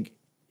I think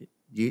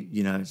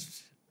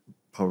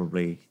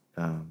probably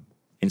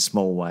in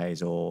small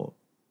ways, or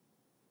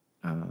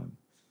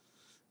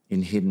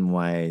in hidden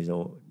ways,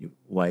 or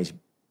ways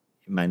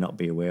you may not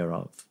be aware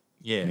of.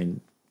 Yeah. I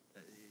mean,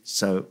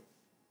 so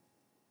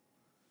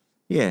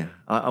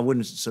I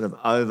wouldn't sort of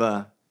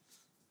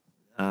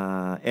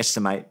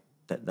estimate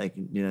that they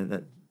can,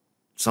 that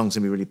songs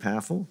can be really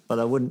powerful, but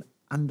I wouldn't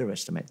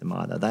underestimate them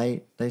either.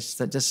 They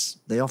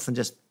often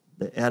just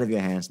they're out of your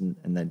hands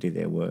and they do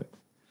their work.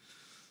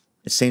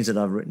 It seems that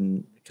I've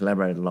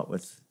collaborated a lot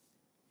with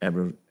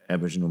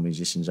Aboriginal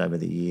musicians over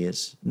the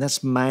years, and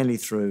that's mainly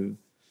through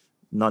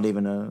not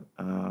even a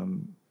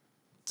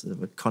sort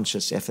of a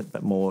conscious effort,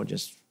 but more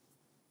just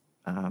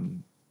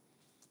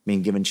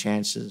being given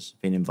chances,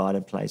 being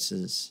invited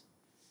places,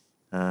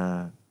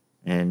 and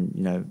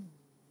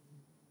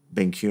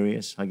being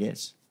curious, I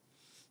guess.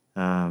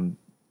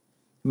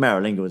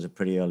 Maralinga was a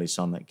pretty early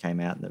song that came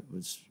out that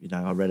was, you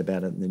know, I read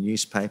about it in the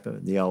newspaper,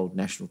 the old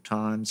National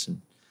Times,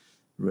 and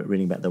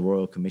reading about the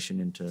Royal Commission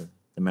into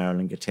the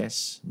Maralinga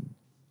tests. And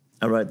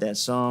I wrote that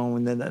song,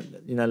 and then that,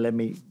 you know, led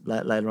me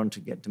later on to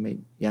get to meet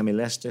Yami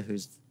Lester,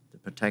 who's the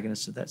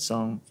protagonist of that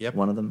song,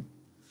 one of them.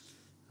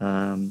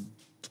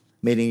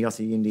 Meeting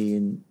Yothu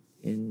Yindi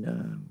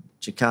in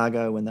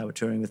Chicago when they were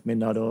touring with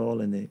Midnight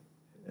Oil in the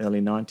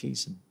early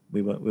 90s, and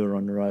we were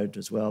on the road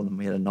as well, and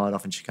we had a night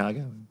off in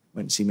Chicago and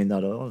went to see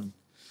Midnight Oil, and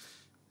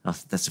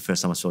that's the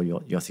first time I saw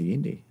Yothu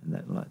Yindi, and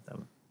they were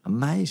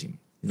amazing.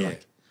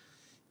 Like,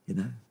 you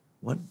know,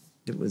 what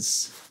it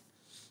was,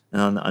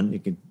 and you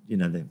could, you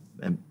know, the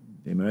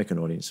American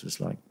audience was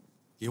like,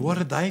 yeah. What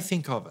did they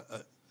think of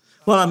it?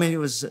 Well, I mean, it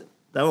was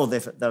they were all there.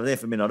 They were there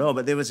for Midnight Oil,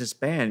 but there was this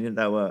band. You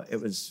know,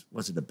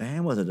 was it a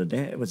band? Was it a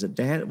dance? Was it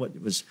dance? What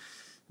it was?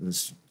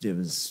 It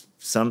was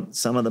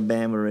some of the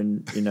band were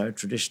in, you know,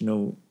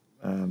 traditional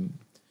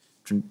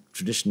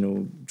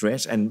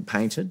dress and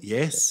painted,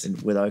 yes,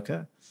 with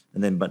ochre,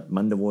 and then but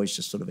Mundavoy's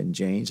just sort of in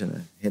jeans and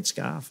a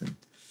headscarf, and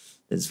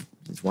there's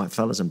white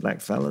fellas and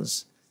black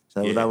fellas.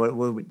 So they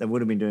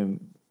would have been doing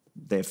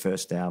their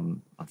first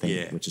album, I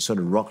think, which is sort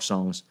of rock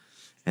songs,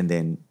 and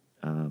then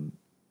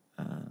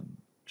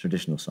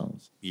traditional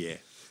songs. Yeah.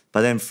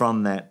 But then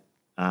from that,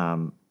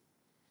 I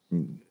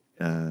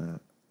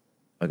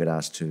got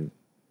asked to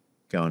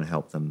go and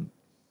help them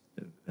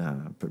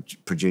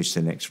produce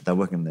their next. They were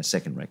working on their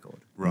second record,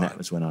 right? And that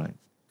was when I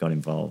got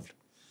involved.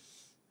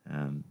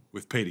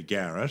 With Peter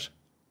Garrett.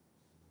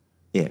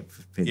 Yeah,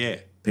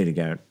 Peter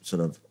Garrett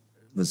sort of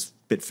was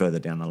a bit further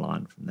down the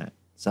line from that.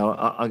 So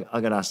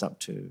I got asked up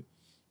to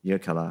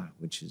Yirrkala,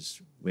 which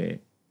is where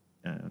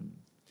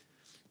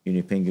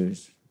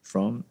Unipingu's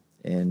from,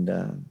 and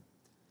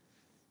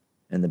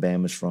the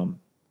band was from,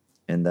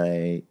 and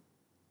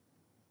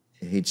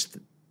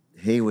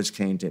he was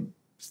keen to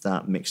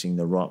start mixing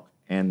the rock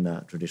and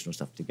the traditional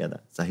stuff together.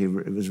 So he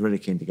was really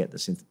keen to get the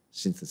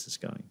synthesis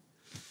going.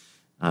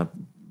 I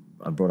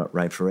brought up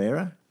Ray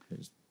Pereira,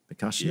 who's a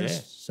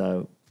percussionist.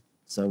 Yeah.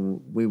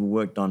 So we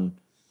worked on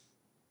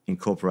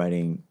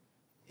incorporating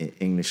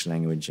English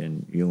language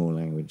and Yolngu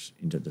language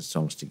into the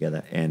songs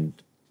together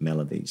and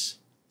melodies.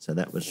 So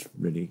that was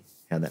really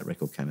how that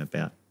record came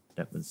about.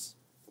 That was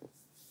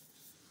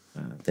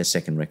their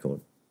second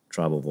record,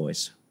 Tribal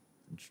Voice.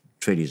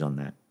 Treaty's on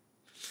that.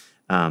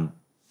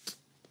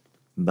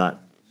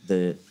 But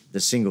the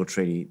single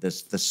Treaty, the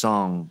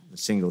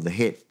single, the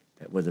hit,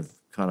 it was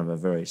kind of a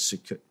very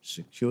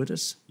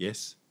circuitous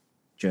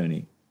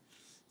journey.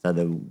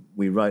 So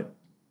we wrote,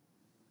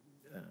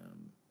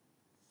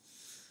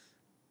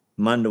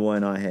 Mundawoy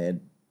and I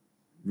had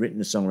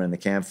written a song around the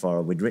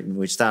campfire.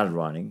 We started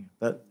writing,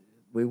 but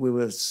we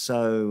were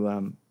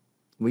so,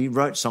 we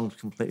wrote songs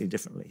completely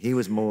differently. He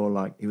was more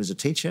like, he was a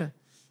teacher.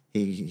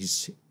 He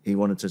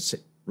wanted to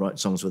write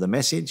songs with a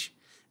message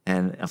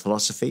and a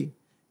philosophy,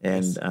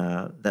 and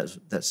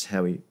that's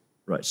how he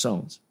wrote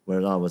songs.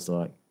 Whereas I was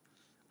like,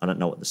 I don't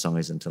know what the song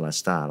is until I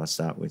start. I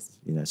start with,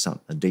 you know,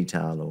 a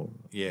detail or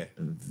a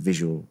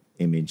visual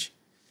image,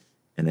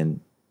 and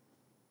then.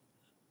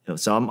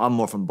 So I'm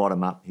more from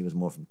bottom up. He was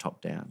more from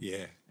top down.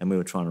 Yeah. And we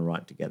were trying to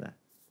write together,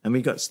 and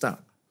we got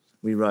stuck.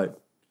 We wrote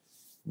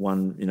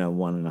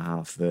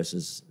 1.5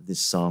 verses this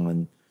song,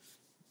 and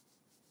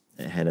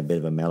it had a bit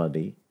of a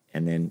melody,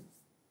 and then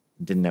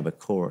didn't have a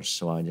chorus.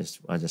 So I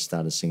just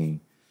started singing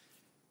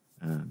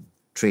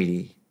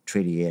Treaty,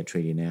 yeah,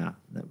 Treaty now.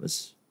 That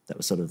was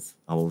sort of,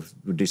 we'll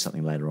do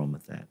something later on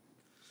with that.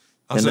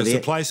 Oh, so it's a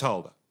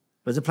placeholder.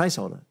 It was a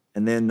placeholder.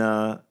 And then,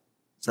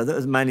 so that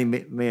was mainly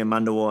me and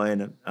Mundawoy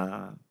and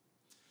a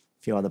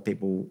few other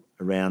people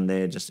around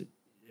there.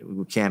 We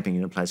were camping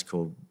in a place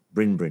called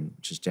Bryn,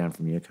 which is down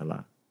from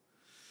Yirrkala.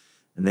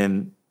 And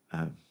then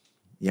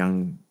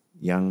young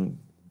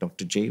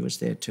Dr. G was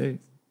there too,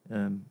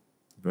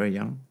 very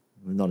young,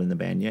 not in the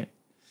band yet.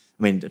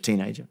 I mean, a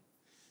teenager.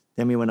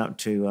 Then we went up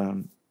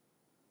to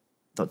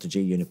Dr.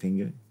 G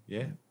Unipingu.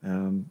 Yeah.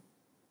 And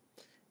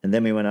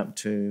then we went up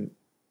to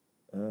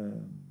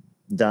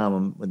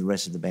Darwin with the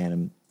rest of the band,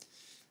 and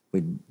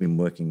we'd been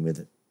working with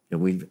it. You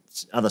know,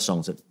 other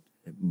songs that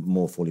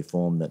more fully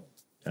formed that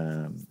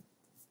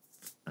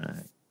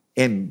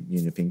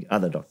Unipingu,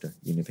 other Dr.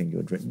 Unipingu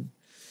had written,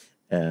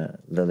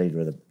 the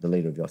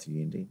leader of Yothu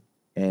Yindi,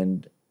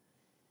 and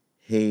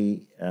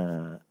he.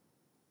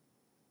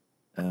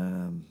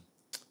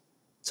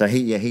 So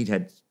he'd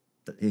had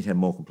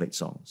more complete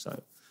songs.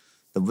 So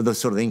the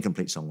sort of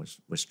incomplete song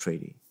was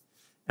Treaty,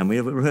 and we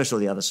rehearsed all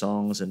the other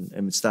songs,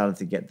 and started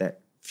to get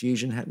that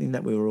fusion happening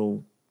that we were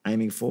all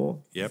aiming for,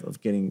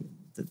 of getting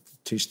the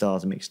two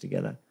styles mixed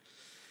together.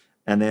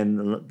 And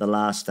then the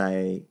last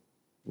day,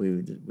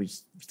 we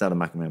started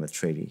mucking around with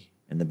Treaty,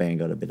 and the band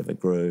got a bit of a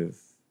groove.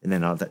 And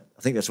then I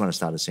think that's when I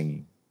started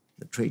singing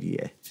the Treaty,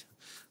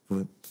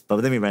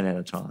 But then we ran out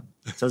of time,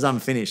 so it was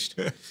unfinished.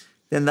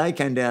 Then they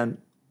came down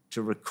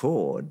to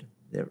record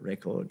their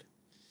record,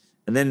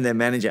 and then their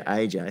manager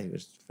AJ, who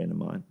was a friend of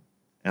mine,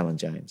 Alan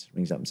James,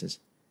 rings up and says,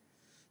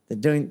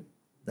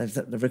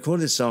 they've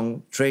recorded this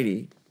song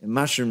Treaty, and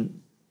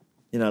Mushroom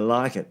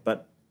like it,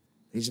 but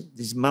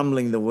he's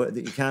mumbling the word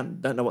that you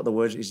don't know what the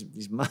words.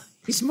 He's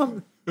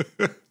mumbling.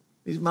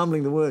 He's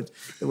mumbling the words.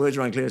 The words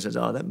are unclear. He says,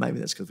 "Oh, maybe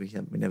that's because we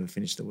never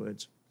finished the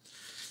words."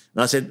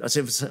 And I said,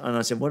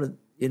 what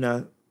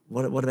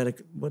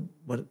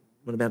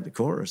about the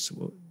chorus?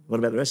 What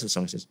about the rest of the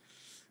song? He says,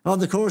 "Oh,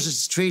 the chorus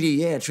is treaty.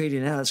 Yeah, treaty.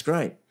 Now it's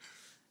great."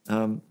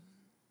 So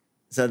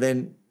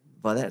then,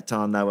 by that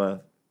time,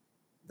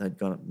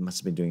 must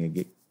have been doing a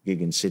gig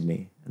in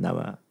Sydney, and they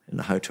were in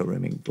the hotel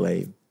room in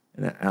Glebe.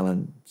 And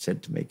Alan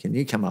said to me, "Can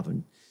you come up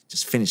and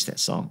just finish that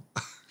song?"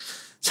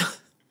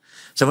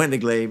 So I went to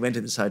Glebe, went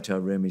to this hotel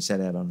room. We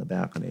sat out on the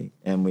balcony,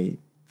 and we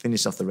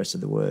finished off the rest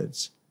of the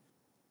words.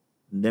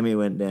 And then we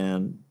went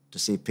down to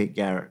see Pete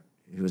Garrett,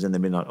 who was in the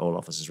Midnight Oil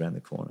offices around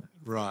the corner.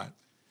 Right.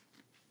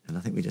 And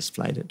I think we just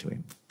played it to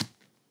him.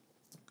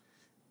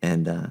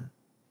 And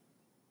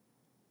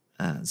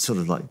sort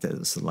of like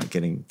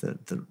getting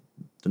the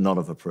nod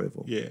of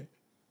approval. Yeah.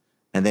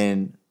 And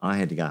then I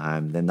had to go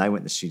home. Then they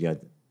went to the studio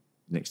the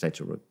next day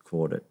to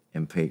record it.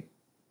 And Pete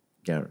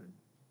Garrett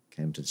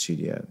came to the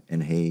studio,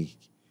 and he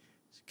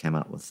came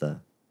up with the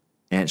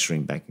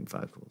answering backing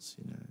vocals.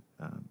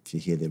 If you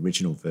hear the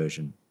original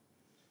version,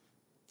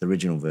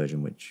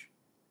 which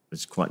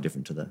was quite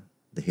different to the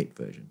hit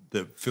version.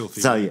 The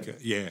Filthy Lucre,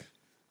 yeah.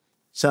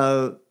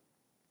 So,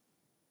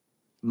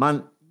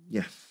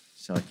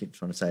 so I keep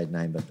trying to say his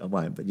name, but I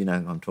won't. But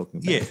I'm talking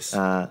about. Yes.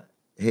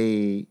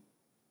 He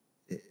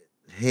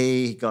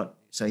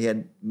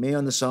had me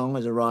on the song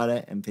as a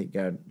writer and Pete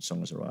Garrett on the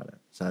song as a writer.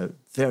 So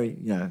very,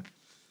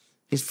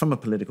 he's from a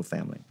political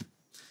family.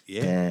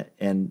 Yeah.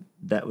 And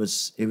it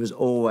was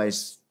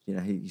always,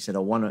 he said,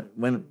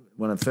 when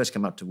I first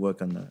came up to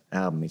work on the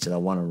album, he said, "I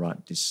want to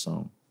write this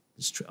song.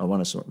 I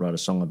want to write a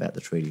song about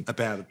the treaty.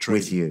 About a treaty.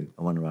 With you.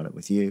 I want to write it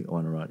with you. I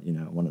want to write,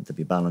 I want it to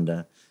be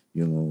Ballinder,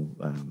 Jungel,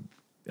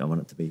 I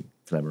want it to be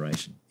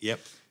collaboration." Yep.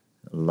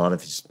 A lot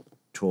of his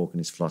talk and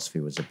his philosophy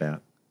was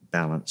about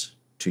balance,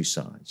 two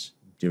sides.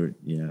 The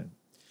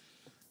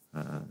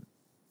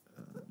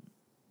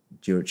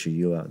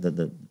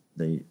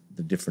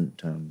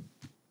different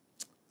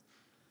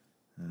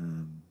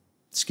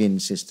skin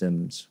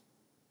systems,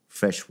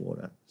 fresh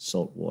water,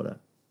 salt water,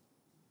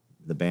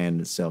 the band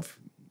itself,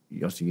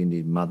 Yothu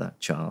Yindi, mother,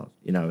 child,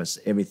 it's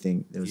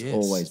everything. There was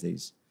always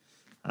these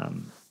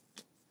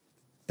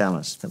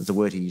balance. That was the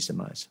word he used the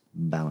most,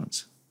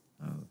 balance.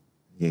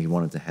 He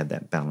wanted to have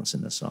that balance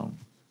in the song.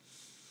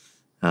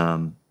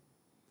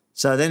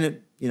 So then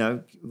it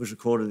was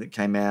recorded, it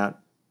came out,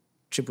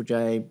 Triple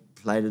J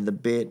played it a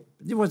bit.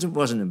 It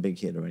wasn't a big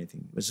hit or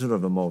anything. It was sort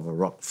of more of a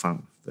rock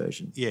funk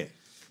version. Yeah.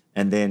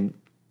 And then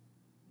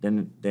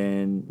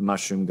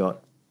Mushroom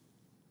got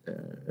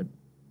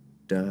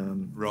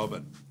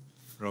Robert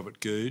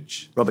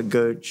Googe. Robert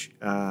Googe.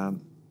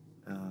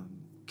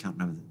 Can't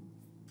remember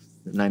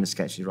the name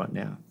escapes you right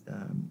now.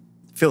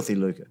 Filthy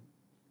Lucre.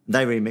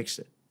 They remixed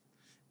it,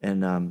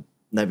 and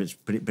they was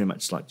pretty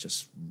much like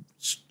just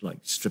like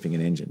stripping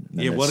an engine.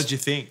 Yeah. What did you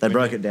think? They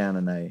broke it down,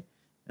 and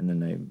then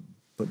they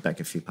put back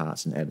a few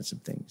parts and added some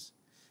things,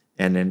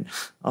 and then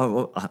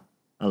I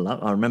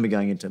remember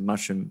going into the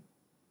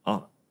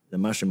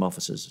Mushroom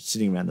offices,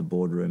 sitting around the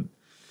boardroom,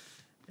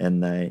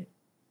 and they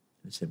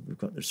said, "We've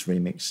got this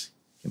remix.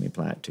 Can we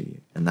play it to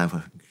you?" And they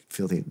were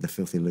the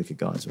Filthy Lucre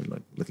guys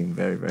were looking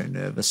very, very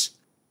nervous.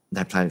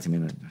 They played it to me,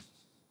 and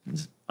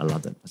I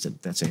loved it. I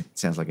said, "That's it.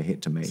 Sounds like a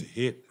hit to me." It's a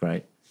hit.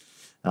 Great.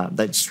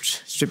 They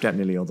stripped out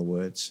nearly all the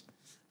words,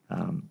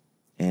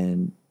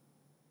 and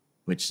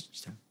which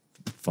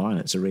fine.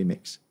 It's a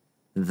remix.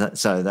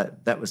 So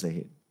that was the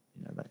hit.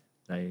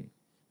 They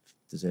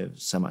deserve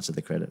so much of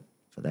the credit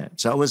for that.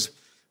 So it was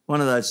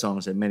one of those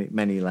songs that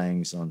many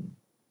layings on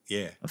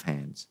of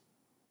hands.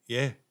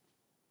 Yeah.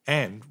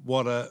 And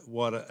what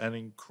an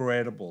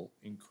incredible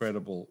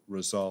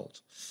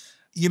result.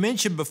 You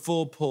mentioned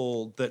before,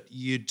 Paul, that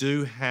you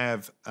do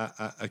have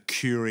a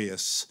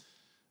curious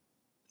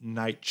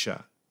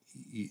nature.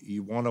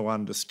 You want to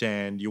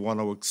understand, you want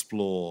to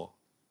explore.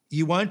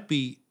 You won't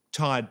be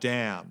tied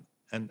down.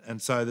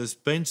 And so there's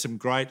been some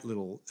great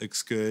little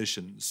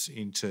excursions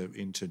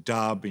into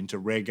dub, into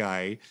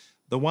reggae.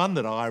 The one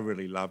that I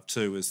really love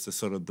too is the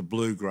sort of the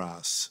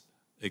bluegrass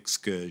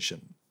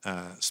excursion.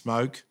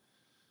 Smoke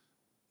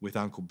with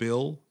Uncle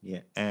Bill,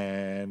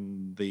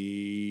 and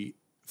the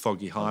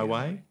Foggy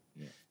Highway.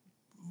 Yeah.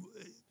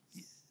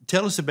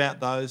 Tell us about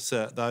those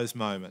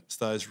moments,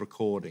 those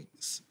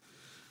recordings.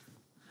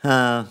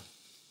 Loved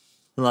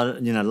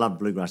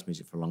bluegrass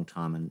music for a long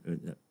time,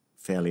 and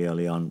fairly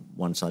early on,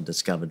 once I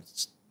discovered,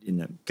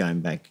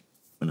 going back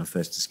when I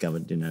first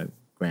discovered,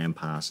 Graham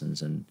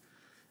Parsons and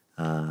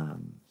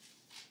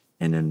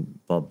then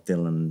Bob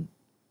Dylan,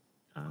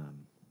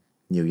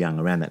 Neil Young,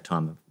 around that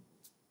time of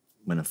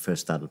when I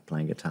first started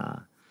playing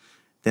guitar.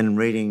 Then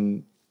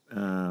reading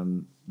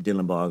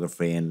Dylan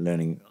biography and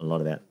learning a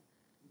lot about,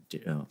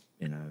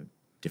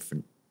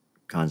 different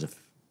kinds of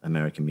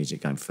American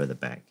music going further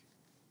back.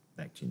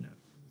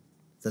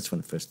 That's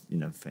when I first,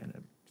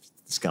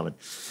 discovered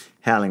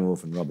Howling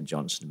Wolf and Robert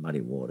Johnson and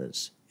Muddy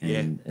Waters.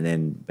 And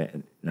then,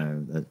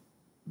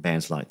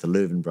 bands like the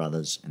Louvin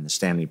Brothers and the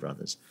Stanley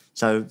Brothers.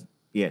 So,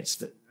 yeah,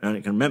 and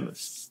I can remember,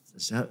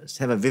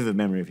 have a vivid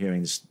memory of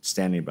hearing the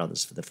Stanley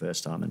Brothers for the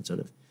first time and sort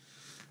of,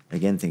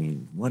 again,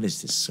 thinking, what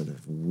is this sort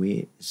of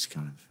weird, this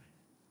kind of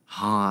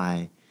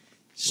high,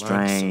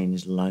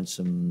 strange,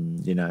 lonesome,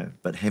 you know,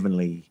 but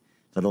heavenly,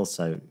 but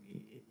also,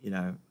 you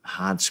know,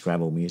 hard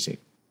scrabble music.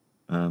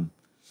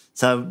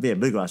 So, yeah,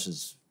 bluegrass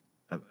is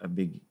a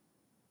big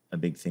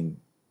thing,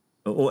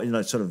 or, you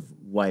know, sort of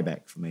way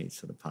back for me,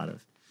 sort of part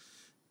of,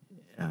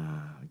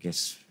 I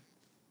guess,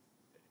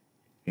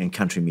 and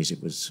country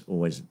music was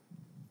always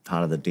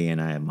part of the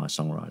DNA of my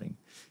songwriting.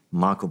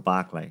 Michael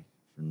Barclay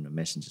from the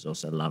Messengers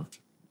also loved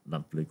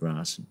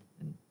bluegrass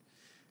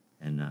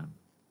and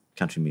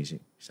country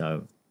music.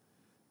 So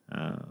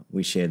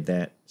we shared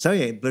that. So,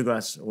 yeah,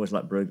 bluegrass, always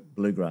liked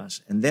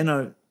bluegrass. And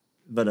then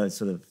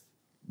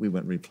we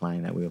weren't really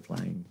playing that. We were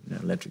playing, you know,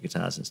 electric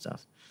guitars and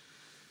stuff.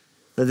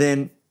 But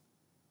then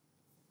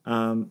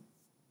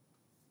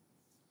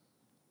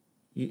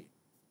it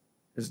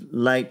was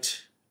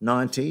late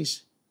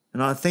 90s,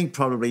 and I think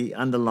probably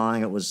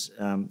underlying it was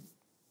I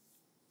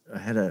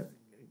had a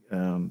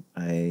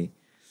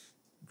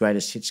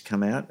greatest hits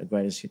come out. A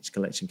greatest hits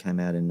collection came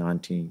out in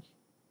 97.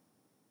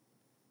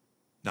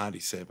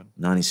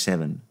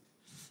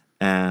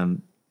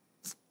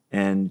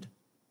 And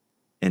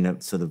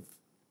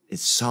it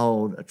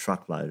sold a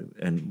truckload,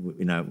 and,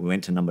 you know, we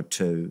went to number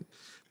 2.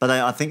 But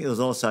I think there was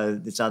also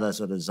this other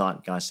sort of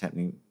zeitgeist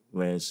happening,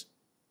 whereas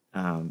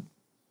a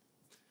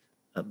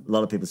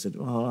lot of people said,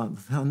 "Oh,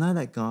 I know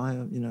that guy.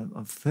 You know,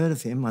 I've heard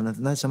of him. I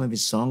know some of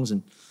his songs,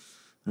 and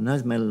I know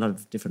he's made a lot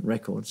of different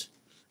records."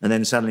 And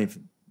then suddenly,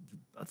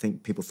 I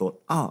think people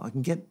thought, "Oh, I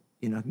can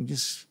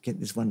just get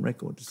this one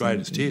record."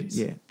 Greatest hits.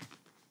 Yeah,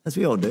 as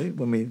we all do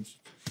when we,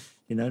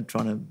 you know,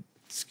 trying to,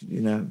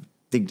 you know,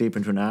 dig deeper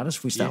into an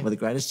artist. We start with the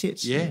greatest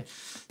hits. Yeah.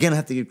 Again, I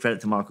have to give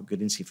credit to Michael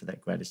Gudinski for that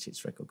greatest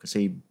hits record, because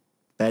he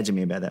badgered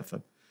me about that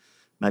for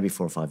maybe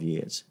 4 or 5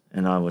 years.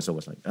 And I was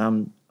always like,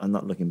 I'm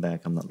not looking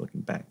back, I'm not looking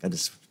back. I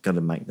just got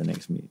to make the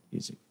next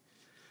music.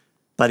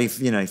 But he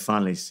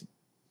finally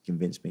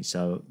convinced me.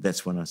 So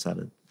that's when I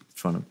started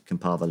trying to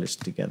compile the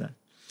list together.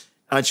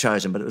 I'd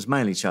chosen, but it was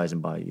mainly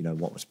chosen by, you know,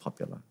 what was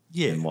popular.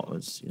 Yeah. And what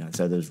was, you know,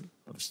 so there's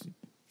obviously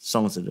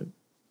songs that have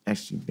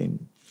actually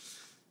been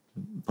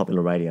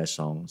popular radio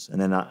songs, and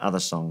then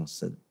other songs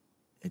that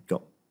had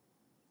got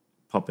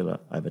popular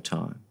over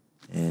time.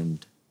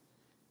 And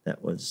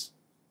that was,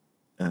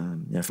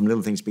 you know, From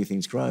Little Things Big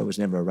Things Grow. It was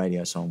never a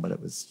radio song, but it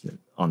was, you know,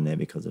 on there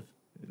because it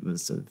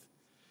was sort of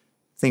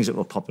things that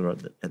were popular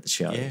at the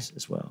shows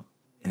as well.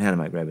 And How to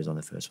Make Grab was on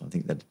the first one. I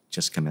think that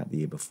just come out the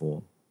year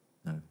before.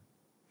 No.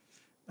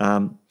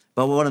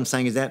 But what I'm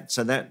saying is that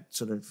sort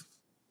of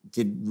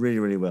did really,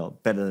 really well,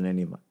 better than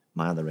any of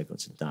my other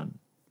records had done.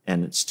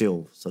 And it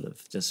still sort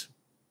of just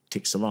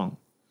ticks along.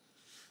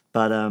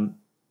 But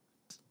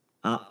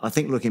I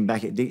think looking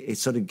back, it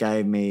sort of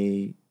gave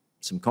me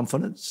some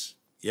confidence.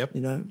 Yep.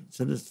 You know,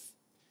 sort of,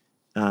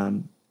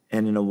 and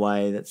in a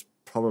way that's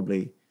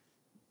probably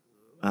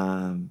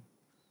confident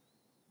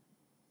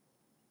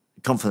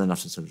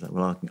enough to sort of say,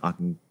 well, I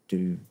can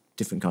do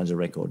different kinds of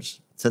records.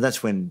 So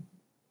that's when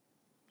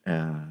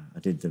I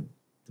did the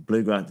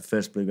bluegrass, the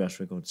first bluegrass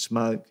record,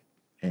 Smoke,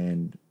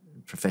 and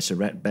Professor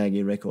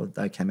Ratbaggy record.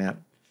 They came out.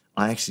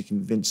 I actually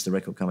convinced the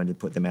record company to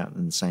put them out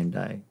on the same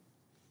day,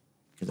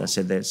 because I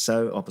said they're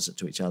so opposite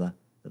to each other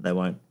that they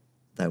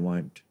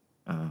won't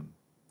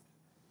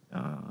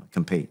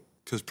compete.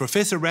 Because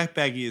Professor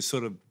Ratbaggy is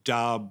sort of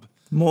dub,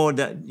 more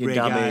reggae.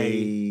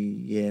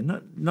 dubby, yeah,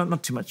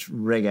 not too much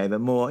reggae, but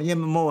more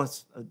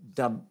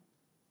dub,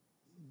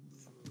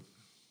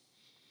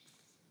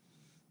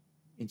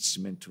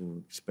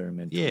 instrumental,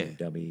 experimental,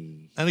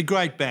 dubby, and a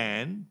great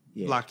band.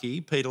 Yeah.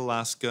 Lucky, Peter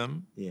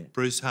Luscombe,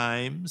 Bruce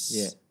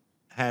Hames,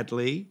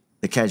 Hadley.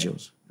 The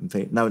Casuals, and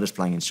they were just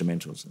playing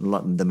instrumentals, a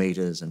lot of the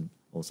Meters and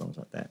all songs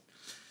like that.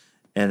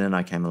 And then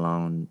I came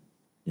along, and,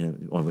 you know,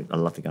 I'd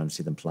love to go and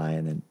see them play.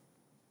 And then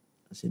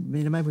I said,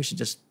 you know, maybe we should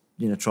just,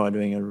 you know, try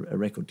doing a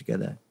record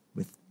together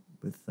with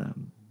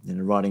you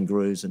know, writing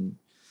grooves and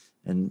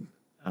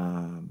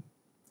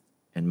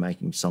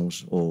making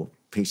songs or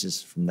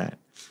pieces from that.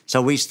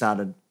 So we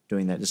started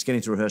doing that, just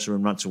getting to rehearsal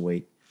room once a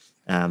week.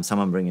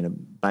 Someone bringing a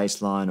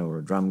bass line or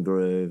a drum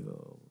groove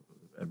or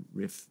a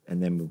riff,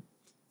 and then we'll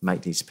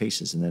make these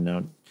pieces. And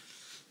then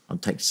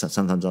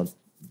sometimes I'll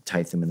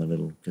tape them in a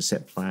little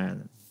cassette player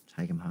and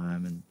take them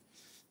home and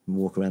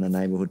walk around the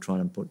neighbourhood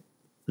trying to put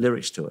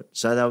lyrics to it.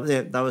 So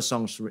they were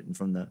songs written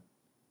from the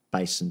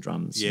bass and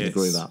drums and the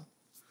groove up.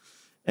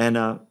 And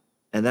at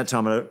that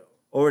time I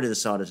already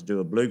decided to do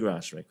a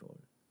bluegrass record.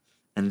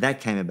 And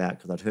that came about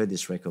because I'd heard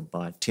this record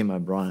by Tim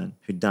O'Brien,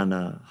 who'd done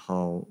a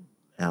whole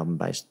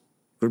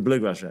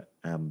bluegrass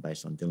album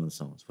based on Dylan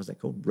songs. What's that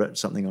called?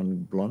 Something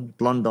on Blonde?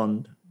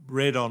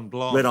 Red on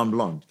Blonde. Red on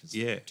Blonde, because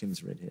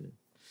Tim's redheaded.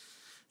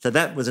 So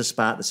that was a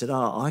spark that said,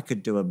 I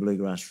could do a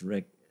bluegrass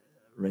record.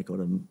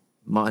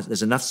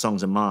 There's enough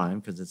songs of mine,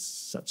 because there's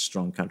such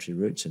strong country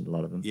roots in a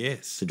lot of them,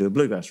 to do a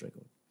bluegrass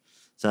record.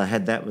 So I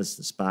had that was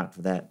the spark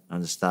for that. I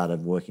just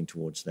started working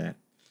towards that.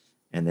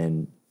 And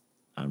then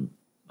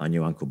I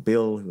knew Uncle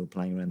Bill, who were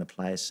playing around the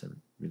place. I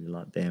really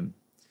liked them.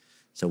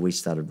 So we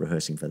started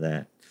rehearsing for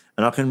that.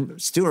 And I can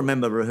still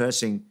remember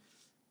rehearsing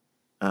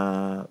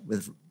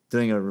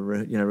rehearsing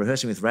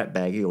with Rat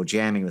Baggy or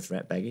jamming with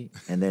Rat Baggy,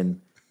 and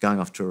then going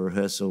off to a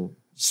rehearsal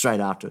straight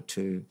after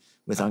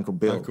with Uncle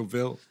Bill. Uncle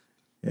Bill.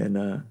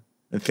 And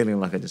feeling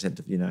like I just had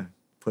to,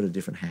 put a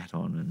different hat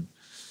on. And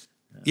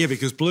yeah,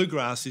 because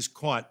bluegrass is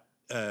quite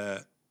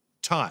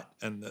tight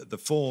and the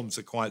forms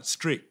are quite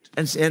strict.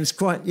 And it's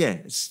quite,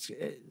 it's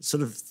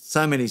sort of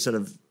so many sort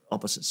of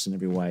opposites in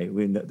every way.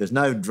 There's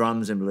no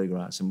drums in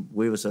bluegrass, and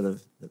we were sort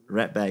of,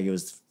 Rat Baggy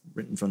was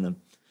written from the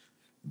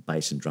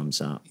bass and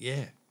drums up.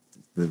 Yeah.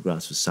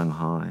 Bluegrass was sung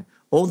high.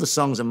 All the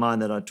songs of mine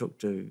that I took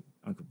to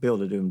Uncle Bill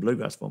to do in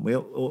bluegrass form, we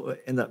all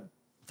ended up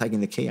taking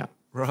the key up.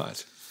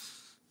 Right.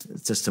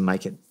 Just to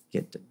make it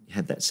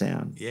have that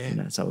sound.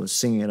 Yeah. So I was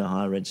singing at a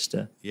high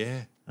register.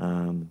 Yeah.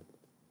 And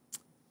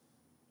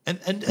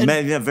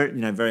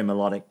very, very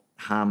melodic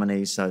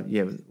harmonies. So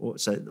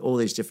so all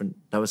these different,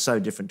 they were so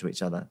different to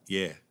each other.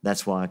 Yeah.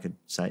 That's why I could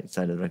say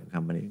to the record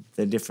company,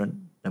 they're different,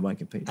 they won't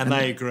compete. And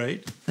they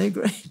agreed. They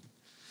agreed.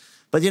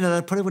 But, they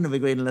probably wouldn't have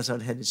agreed unless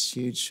I'd had this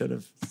huge sort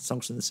of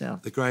songs from the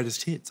South. The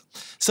greatest hits.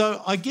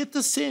 So I get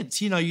the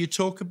sense, you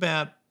talk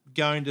about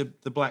going to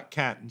the Black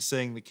Cat and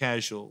seeing the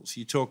Casuals.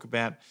 You talk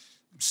about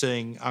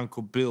seeing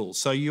Uncle Bill.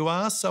 So you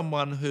are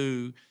someone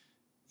who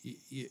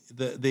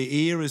the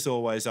ear is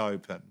always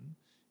open.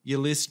 You're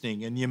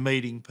listening and you're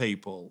meeting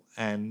people,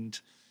 and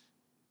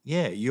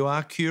you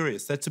are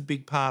curious. That's a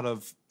big part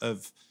of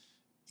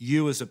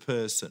you as a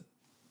person.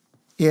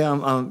 Yeah,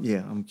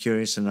 I'm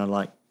curious, and I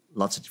like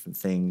lots of different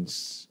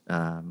things.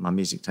 My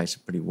music tastes are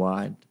pretty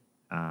wide,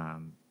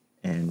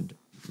 and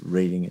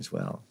reading as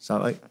well.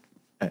 So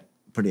I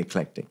pretty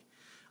eclectic.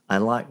 I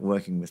like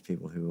working with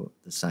people who are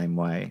the same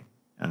way.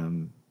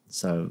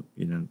 So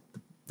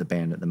the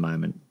band at the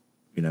moment,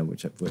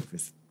 which I've worked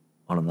with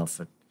on and off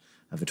for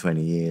over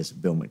 20 years,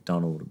 Bill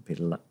McDonald and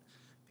Peter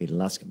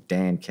Luscombe,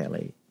 Dan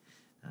Kelly,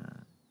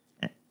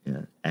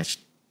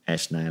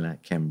 Ash Naylor,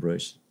 Cam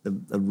Bruce.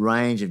 The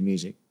range of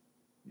music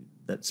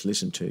that's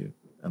listened to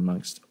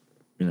amongst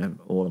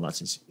all of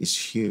us is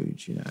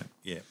huge.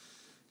 Yeah.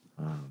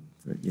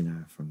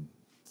 From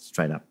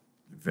straight up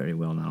very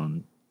well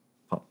known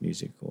pop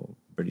music or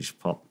British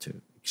pop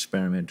to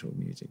experimental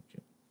music,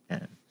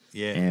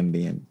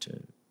 ambient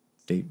to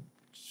deep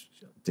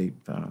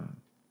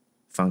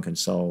funk and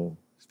soul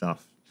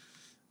stuff.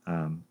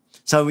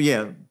 So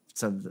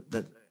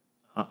that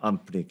I'm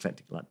pretty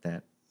eclectic like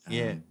that.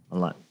 I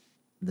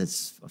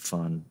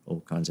find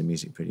all kinds of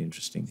music pretty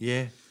interesting.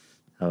 Yeah.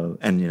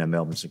 And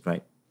Melbourne's a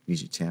great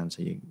music town,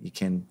 so you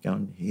can go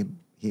and hear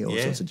all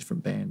sorts of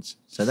different bands.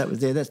 So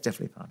that's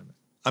definitely part of it.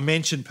 I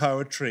mentioned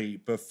poetry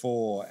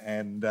before,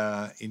 and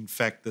in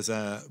fact, there's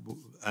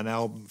an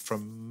album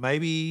from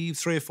maybe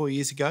 3 or 4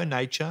 years ago,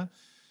 Nature,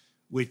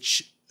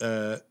 which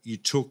you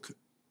took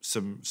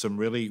some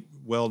really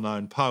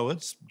well-known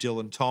poets,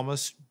 Dylan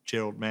Thomas,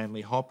 Gerald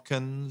Manley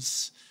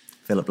Hopkins,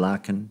 Philip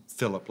Larkin,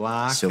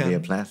 Sylvia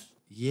Plath.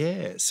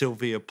 Yeah,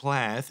 Sylvia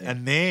Plath. Yeah.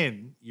 And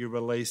then you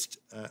released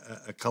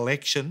a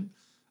collection,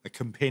 a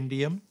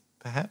compendium,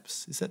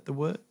 perhaps. Is that the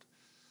word?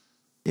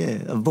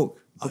 Yeah, a book.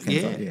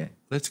 Yeah.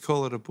 Let's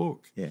call it a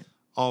book. Yeah.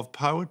 Of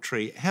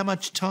poetry. How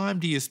much time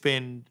do you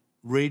spend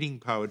reading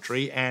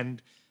poetry,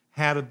 and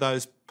how did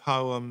those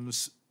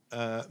poems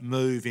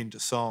move into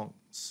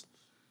songs?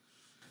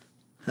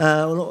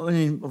 Well,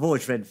 I've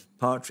always read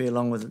poetry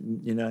along with,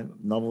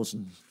 novels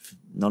and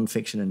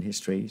non-fiction and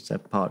history. So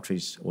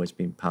poetry's always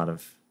been part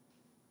of,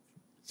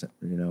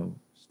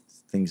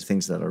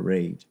 things that I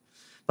read.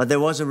 But there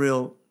was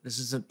this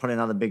is probably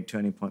another big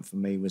turning point for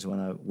me, was when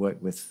I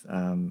worked with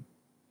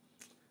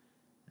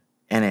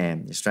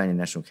ANAM, the Australian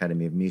National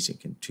Academy of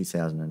Music, in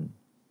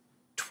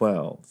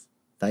 2012.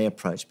 They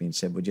approached me and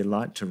said, would you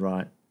like to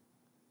write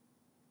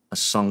a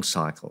song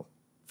cycle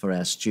for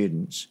our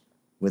students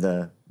with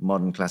a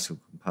modern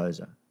classical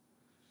composer?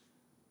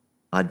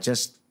 I'd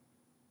just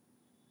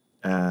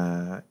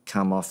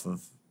come off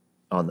of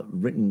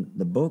written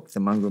the book, The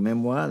Mongrel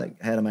Memoir,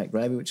 How to Make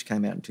Gravy, which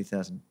came out in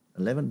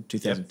 2011,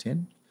 2010.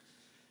 Yep.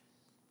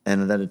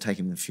 And that had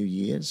taken a few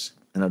years,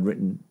 and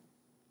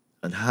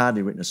I'd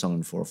hardly written a song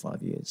in 4 or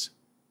 5 years.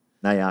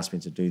 They asked me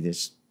to do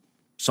this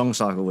song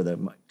cycle with a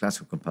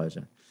classical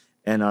composer,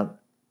 and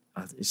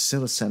it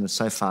sort of sounded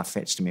so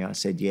far-fetched to me. I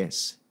said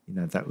yes.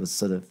 That was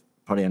sort of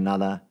probably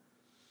another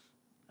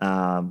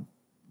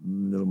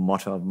little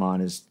motto of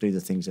mine, is do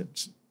the things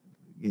that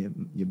you're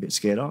a bit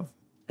scared of.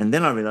 And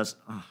then I realised,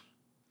 I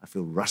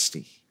feel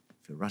rusty.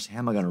 How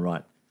am I going to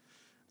write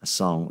a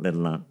song, let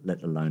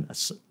alone a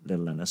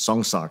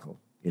song cycle,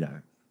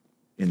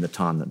 in the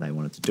time that they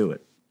wanted to do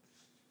it?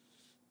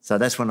 So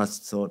that's when I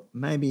thought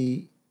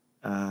maybe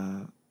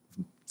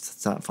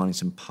start finding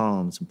some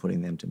poems and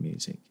putting them to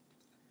music.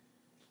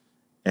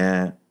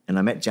 And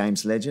I met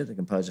James Ledger, the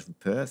composer from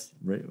Perth.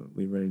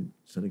 We really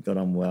sort of got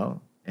on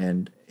well,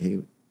 and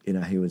he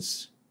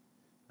was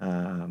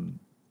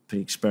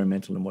pretty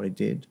experimental in what he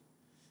did.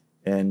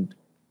 And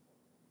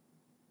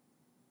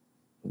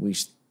we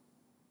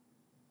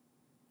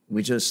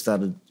just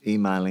started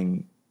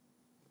emailing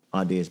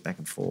ideas back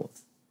and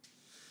forth.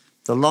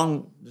 To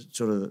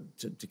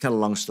cut a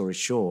long story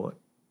short,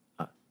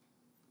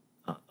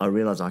 I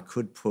realised I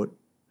could put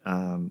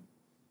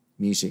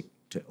music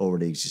to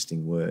already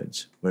existing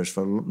words, whereas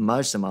for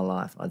most of my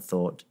life I'd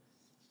thought,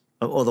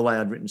 or the way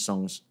I'd written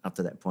songs up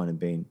to that point had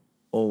been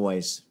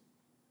always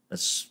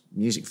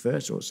music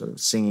first, or sort of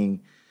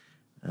singing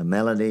a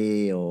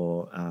melody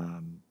or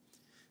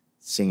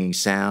singing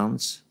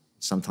sounds,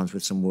 sometimes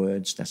with some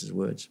words, that's as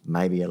words,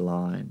 maybe a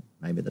line,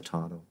 maybe the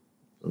title,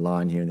 a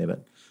line here and there,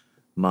 but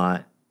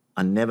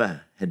I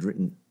never had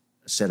written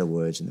a set of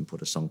words and then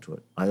put a song to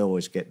it. I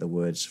always get the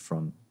words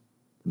from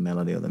the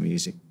melody or the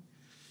music.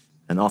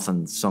 And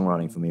often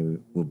songwriting for me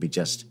will be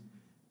just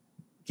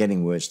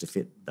getting words to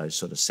fit those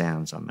sort of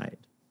sounds I made.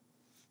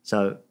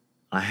 So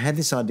I had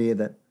this idea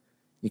that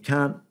you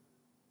can't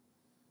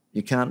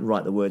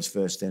write the words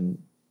first and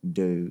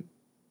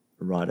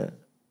write a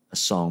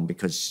song,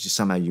 because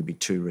somehow you'd be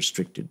too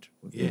restricted.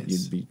 Yes.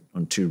 You'd be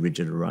on too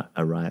rigid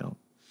a rail.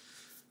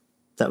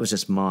 That was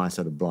just my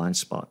sort of blind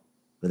spot.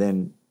 But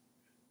then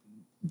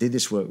did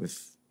this work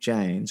with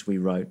James. We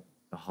wrote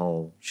a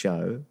whole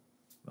show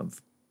of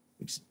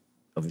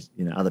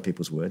other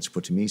people's words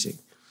put to music,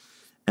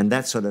 and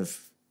that sort of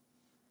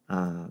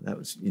that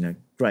was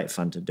great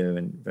fun to do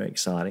and very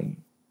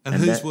exciting. And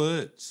whose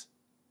words?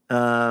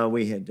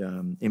 We had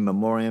In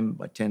Memoriam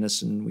by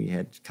Tennyson. We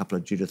had a couple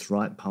of Judith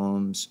Wright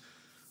poems.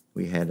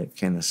 We had a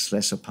Kenneth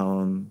Slessor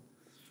poem.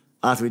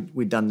 After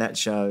we'd done that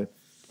show,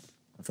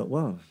 I thought,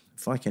 well,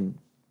 if I can,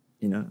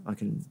 I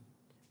can.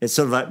 It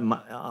sort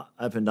of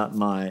opened up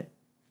my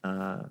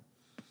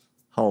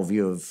whole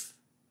view of,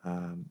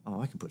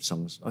 I can put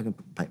songs, I can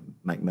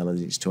make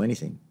melodies to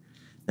anything.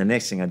 The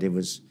next thing I did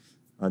was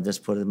I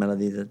just put a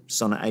melody to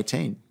Sonnet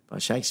 18 by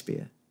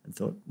Shakespeare and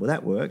thought, well,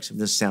 that works. It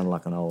just sounded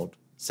like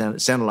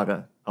sounded like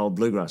an old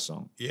bluegrass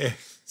song. Yeah.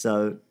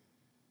 So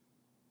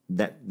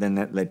that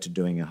led to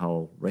doing a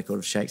whole record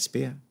of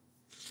Shakespeare.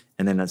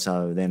 And then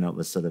it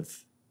was sort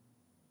of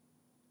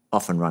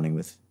off and running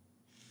with.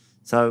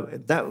 So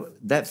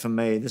that for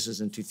me, this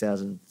was in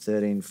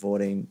 2013,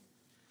 14,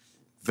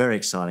 very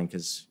exciting,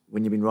 because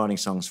when you've been writing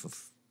songs for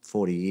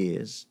 40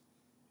 years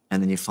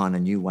and then you find a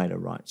new way to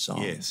write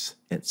songs, yes,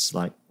 it's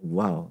like,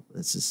 wow,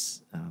 this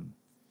is,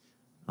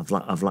 I've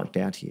lucked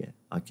out here.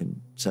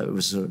 So it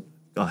was sort of,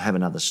 I have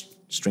another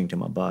string to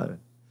my bow.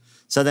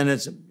 So then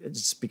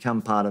it's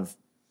become part of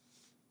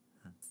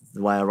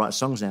the way I write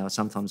songs now.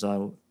 Sometimes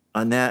I'll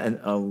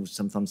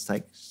sometimes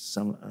take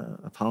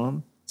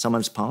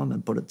someone's poem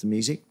and put it to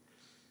music.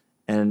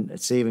 And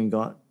it's even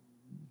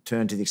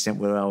turned to the extent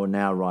where I will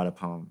now write a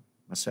poem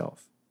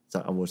myself.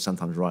 So I will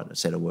sometimes write a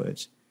set of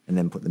words and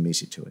then put the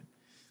music to it,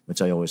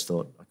 which I always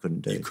thought I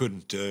couldn't do. You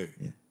couldn't do.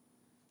 Yeah.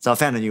 So I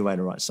found a new way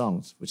to write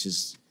songs, which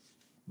is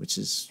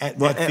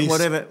what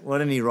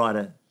any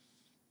writer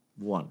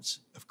wants.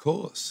 Of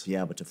course. Be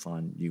able to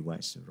find new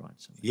ways to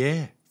write something.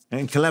 Yeah.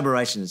 And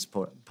collaboration is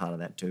part of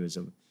that too, is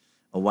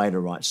a way to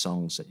write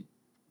songs that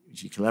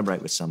if you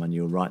collaborate with someone,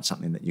 you'll write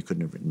something that you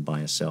couldn't have written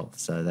by yourself.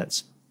 So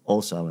that's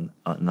also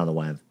another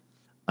way of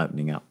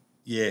opening up.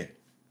 Yeah.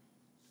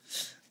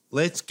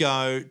 Let's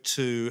go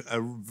to a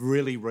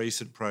really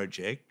recent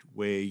project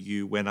where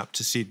you went up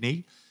to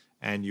Sydney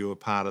and you were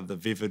part of the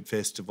Vivid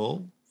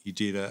Festival. You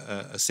did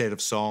a set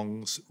of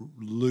songs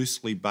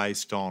loosely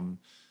based on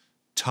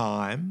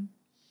time.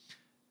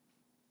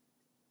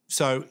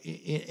 So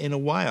in a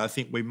way, I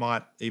think we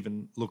might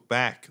even look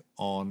back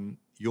on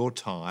your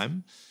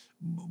time.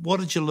 What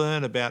did you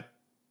learn about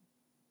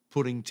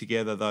putting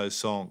together those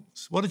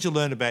songs? What did you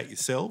learn about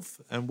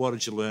yourself, and what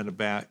did you learn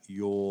about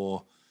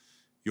your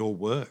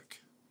work?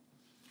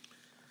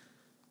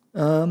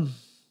 Doing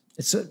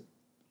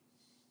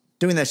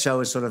that show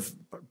was sort of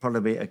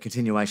probably a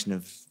continuation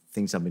of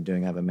things I've been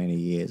doing over many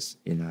years,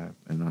 and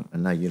I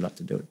know you like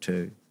to do it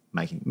too,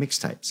 making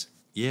mixtapes.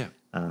 Yeah.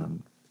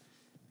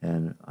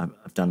 And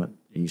I've done it.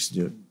 I used to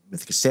do it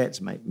with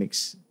cassettes, make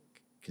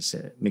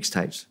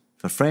mixtapes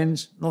for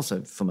friends and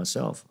also for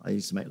myself. I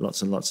used to make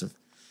lots and lots of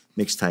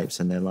mixtapes,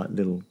 and they're like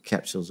little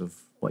capsules of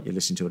what you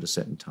listen to at a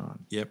certain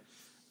time. Yep.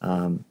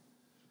 And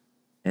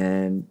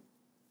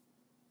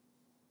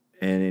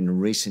in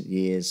recent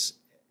years,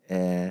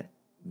 when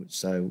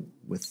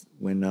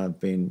I've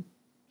been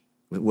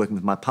working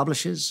with my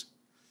publishers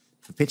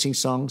for pitching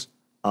songs,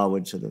 I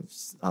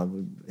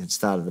had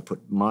started to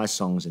put my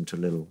songs into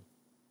little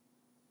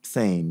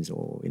themes,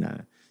 or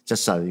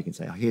just so you can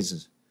say, oh,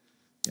 here's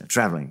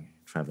traveling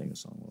a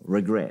song, or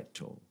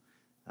regret, or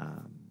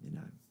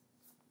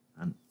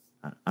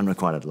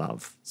unrequited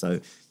love.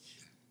 So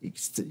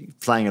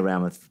playing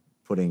around with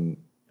putting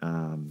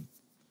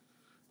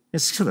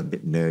it's sort of a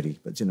bit nerdy,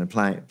 but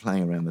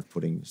playing around with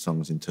putting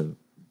songs into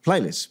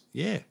playlists.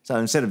 Yeah. So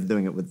instead of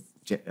doing it with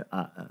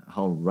a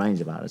whole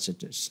range of artists,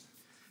 just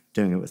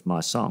doing it with my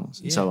songs.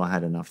 And so I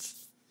had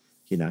enough,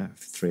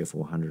 300 or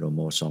 400 or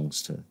more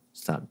songs to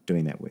start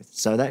doing that with.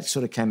 So that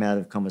sort of came out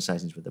of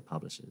conversations with the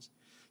publishers.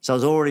 So I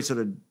was already sort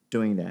of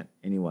doing that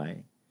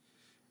anyway.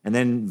 And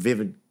then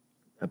Vivid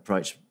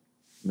approached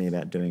me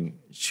about doing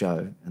a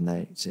show, and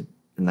they said,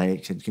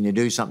 can you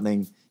do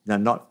something?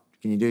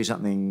 Can you do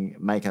something?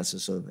 Make us a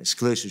sort of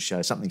exclusive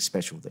show, something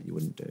special that you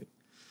wouldn't do.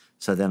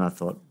 So then I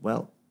thought,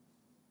 well,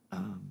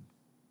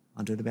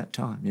 I'll do it about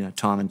time.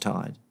 Time and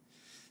tide.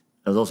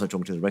 I was also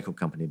talking to the record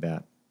company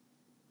about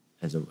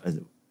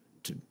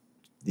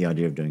the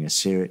idea of doing a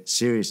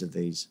series of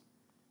these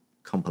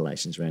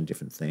compilations around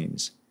different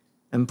themes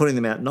and putting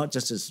them out not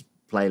just as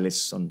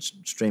playlists on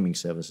streaming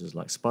services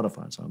like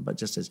Spotify and so on, but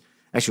just as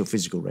actual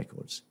physical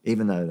records,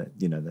 even though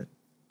that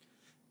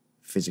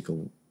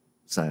physical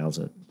sales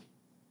are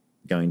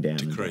going down.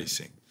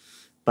 Decreasing.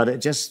 But it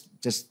just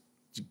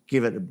to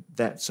give it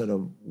that sort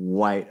of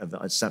weight of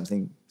it's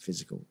something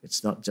physical.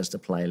 It's not just a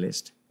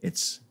playlist.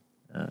 It's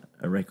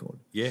a record.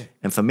 Yeah.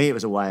 And for me, it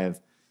was a way of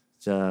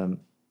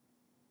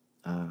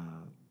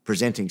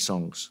presenting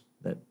songs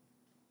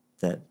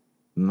that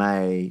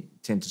may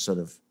tend to sort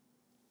of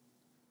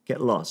get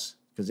lost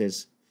because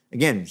there's,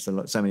 again,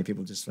 so many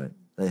people just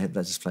they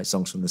just play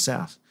songs from the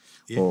South,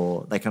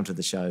 or they come to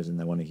the shows and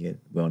they want to hear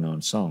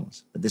well-known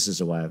songs. But this is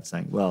a way of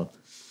saying, well,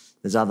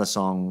 there's other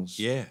songs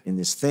in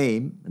this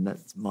theme, and that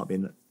might be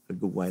a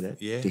good way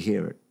to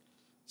hear it.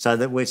 So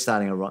that we're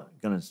going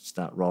to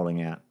start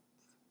rolling out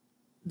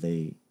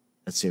a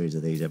series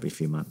of these every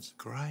few months.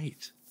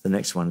 Great. The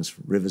next one is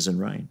Rivers and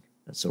Rain.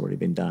 That's already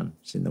been done.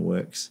 It's in the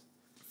works.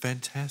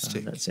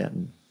 Fantastic. That's out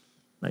in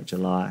late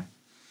July.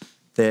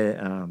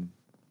 Their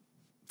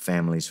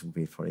Families will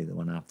be probably the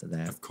one after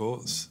that. Of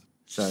course.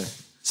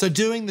 So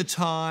doing the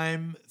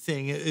time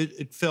thing,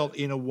 it felt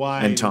in a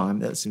way. And time.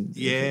 That's in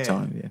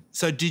time. Yeah.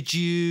 So did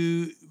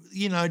you?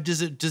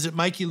 Does it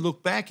make you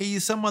look back? Are you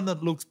someone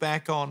that looks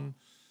back on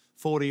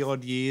 40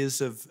 odd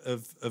years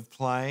of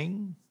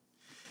playing?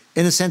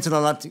 In the sense that I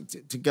like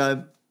to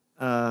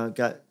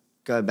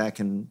go back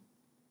and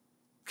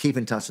keep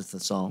in touch with the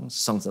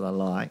songs that I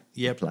like,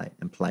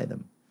 play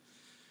them.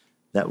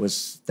 That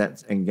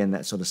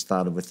sort of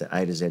started with the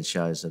A to Z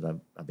shows that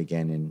I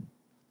began in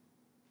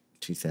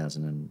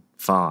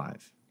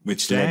 2005,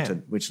 which led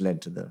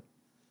to the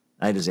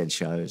A to Z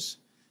shows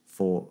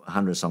for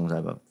 100 songs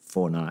over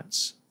 4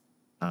 nights,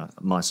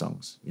 my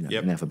songs,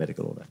 in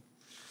alphabetical order.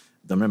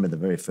 I remember the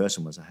very first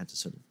one was I had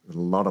to a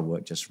lot of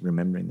work just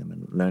remembering them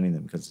and learning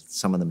them because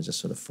some of them have just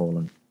sort of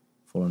fallen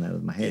out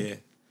of my head. Yeah.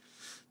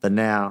 But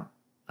now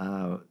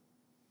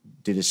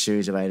did a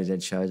series of A to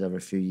Z shows over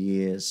a few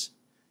years,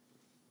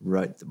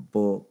 wrote the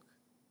book,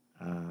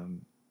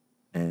 and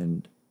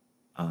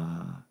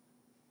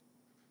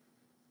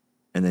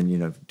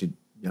then did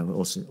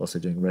also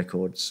doing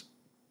records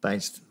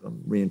based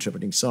on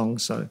reinterpreting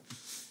songs. So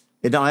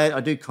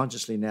I do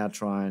consciously now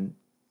try and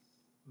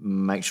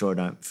make sure I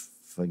don't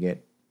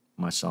forget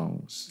my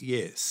songs.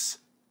 Yes.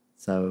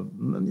 So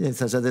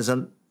there's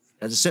at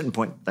a certain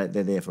point they're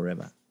there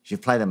forever. If you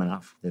play them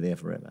enough, they're there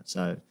forever.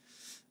 So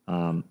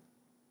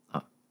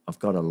I've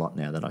got a lot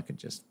now that I could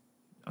just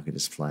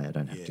play. I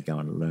don't have to go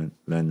and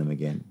learn them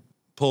again.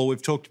 Paul,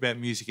 we've talked about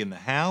music in the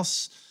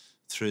house,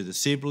 through the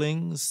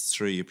siblings,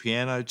 through your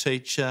piano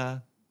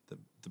teacher,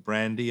 the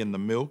brandy and the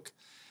milk.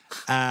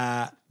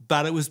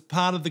 But it was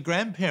part of the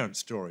grandparent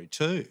story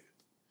too.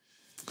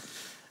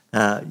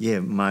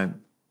 My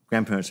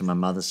grandparents on my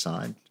mother's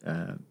side,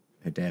 her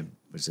dad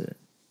was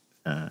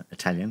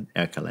Italian,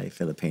 Ercole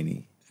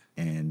Filippini,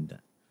 and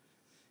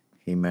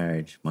he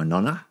married my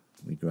nonna.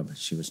 We grew up,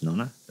 she was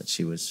Nonna, but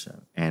she was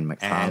Anne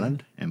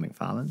McFarland,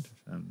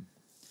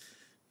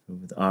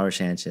 with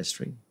Irish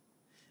ancestry.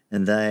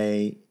 And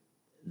they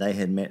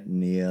had met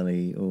in the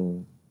early,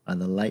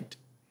 either late,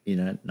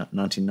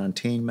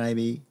 1919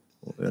 maybe,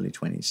 or early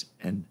 20s.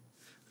 And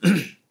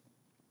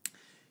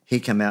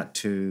he came out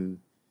to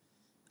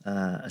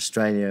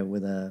Australia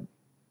with a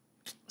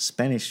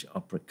Spanish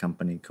opera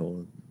company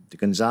called the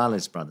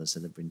Gonzalez Brothers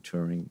that have been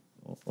touring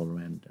all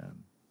around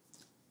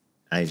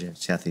Asia,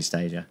 Southeast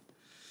Asia.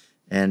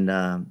 And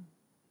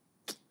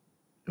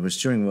it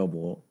was during World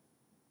War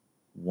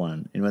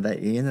I. And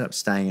he ended up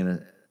staying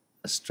in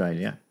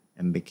Australia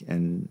and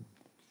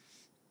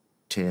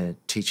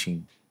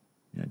teaching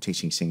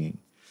singing.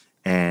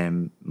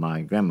 And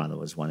my grandmother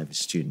was one of his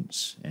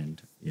students. And,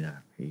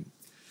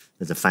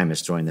 there's a famous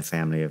story in the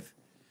family of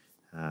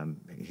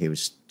he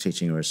was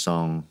teaching her a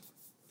song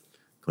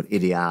called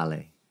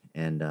Ideale.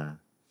 And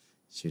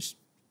she was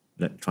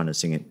trying to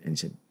sing it. And he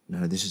said,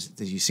 no,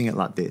 you sing it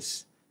like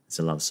this. It's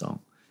a love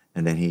song.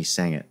 And then he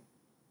sang it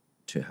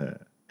to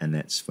her, and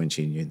that's when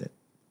she knew that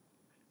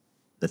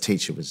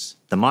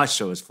the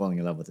maestro was falling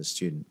in love with a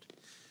student.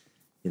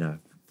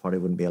 Probably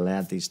wouldn't be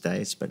allowed these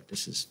days, but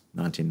this is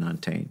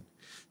 1919.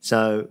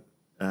 So,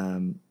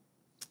 so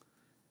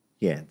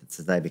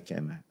they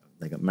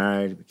got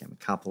married, became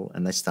a couple,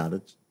 and they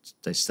started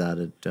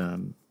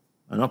an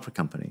opera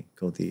company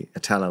called the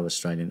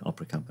Italo-Australian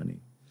Opera Company,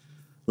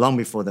 long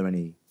before there were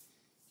any,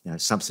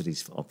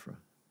 subsidies for opera.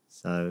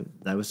 So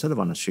they were sort of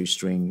on a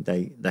shoestring.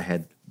 They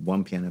had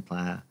one piano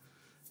player,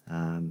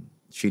 a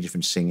few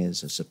different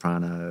singers, a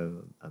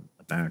soprano,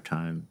 a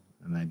baritone,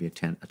 and maybe a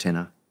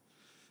tenor.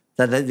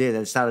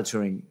 They started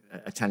touring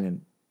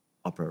Italian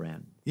opera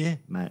around. Yeah.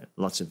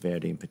 Lots of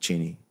Verdi and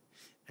Puccini.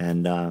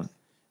 And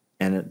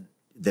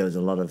there was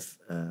a lot of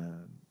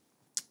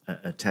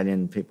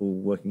Italian people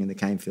working in the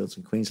cane fields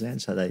in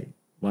Queensland. So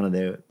one of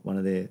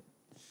their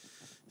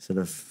sort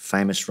of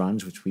famous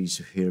runs, which we used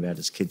to hear about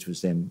as kids,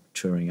 was them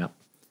touring up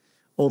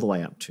all the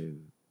way up to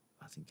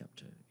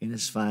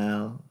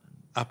Innisfail,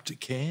 up to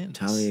Cairns,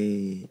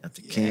 Tully, up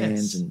to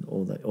Cairns, and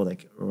all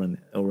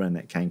around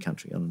that cane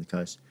country on the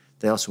coast.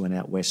 They also went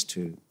out west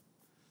to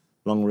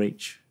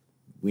Longreach,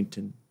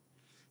 Winton,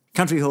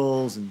 country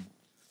halls and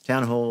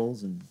town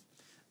halls, and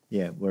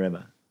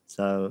wherever.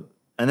 So,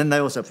 and then they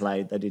also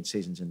played. They did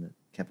seasons in the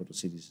capital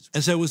cities as well.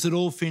 And so, was it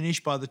all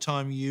finished by the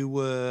time you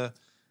were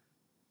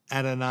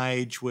at an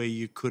age where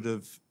you could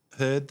have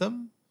heard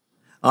them?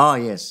 Oh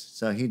yes.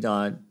 So he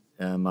died.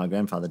 My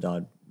grandfather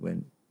died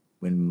when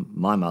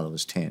my mother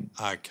was 10.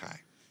 Okay.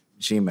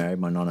 She married.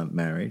 My nonna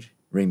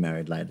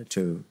remarried later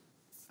to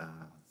a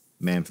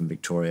man from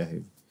Victoria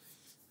who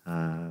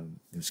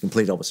was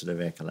complete opposite of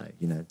Echolay.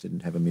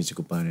 Didn't have a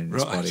musical bone in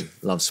his body.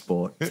 Loved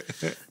sport.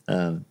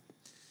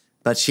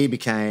 But she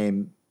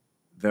became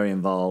very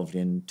involved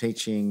in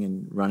teaching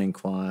and running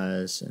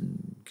choirs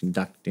and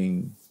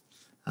conducting.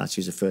 She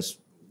was the first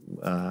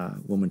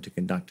woman to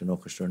conduct an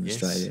orchestra in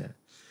Australia.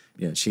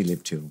 She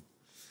lived till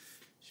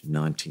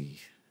 90,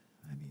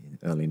 maybe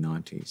early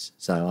 90s.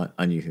 So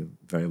I knew her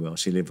very well.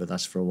 She lived with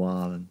us for a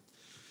while. And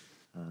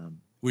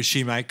would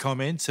she make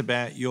comments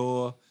about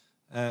your?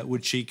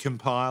 Would she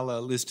compile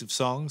a list of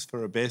songs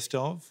for a best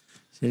of?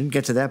 She didn't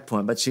get to that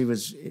point, but she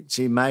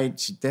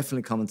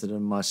definitely commented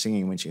on my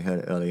singing when she heard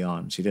it early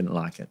on. She didn't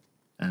like it,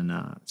 and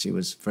she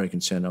was very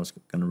concerned I was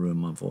going to ruin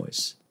my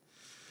voice.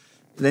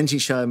 Then she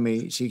showed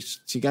me. She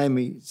gave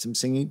me some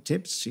singing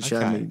tips. She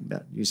showed me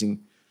about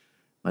using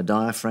my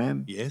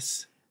diaphragm.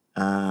 Yes.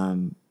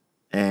 And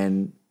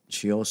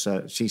she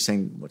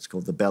sang what's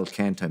called the bel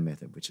canto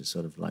method, which is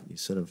sort of like you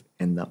sort of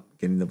end up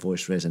getting the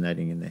voice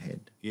resonating in the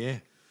head. Yeah.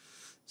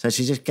 So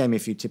she just gave me a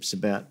few tips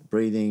about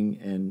breathing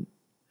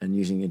and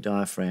using your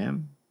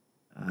diaphragm.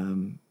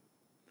 And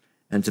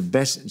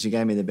she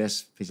gave me the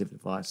best piece of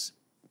advice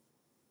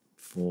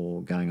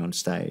for going on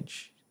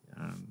stage.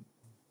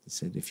 She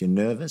said, if you're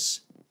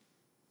nervous,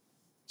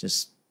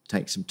 just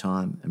take some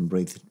time and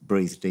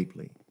breathe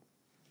deeply.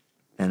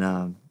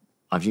 And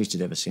I've used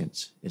it ever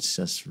since. It's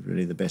just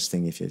really the best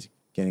thing if you're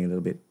getting a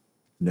little bit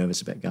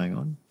nervous about going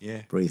on.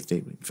 Yeah. Breathe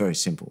deeply. Very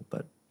simple,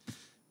 but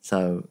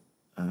so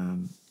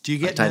do you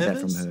get I take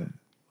nervous? that from her.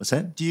 What's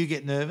that? Do you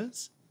get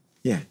nervous?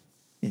 Yeah.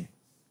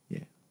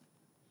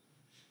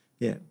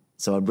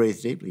 So I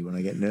breathe deeply when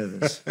I get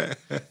nervous.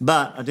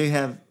 But I do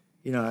have,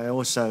 I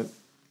also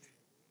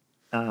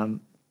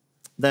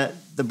that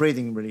the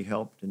breathing really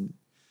helped, and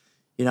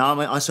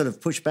I sort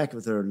of pushed back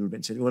with her a little bit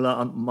and said,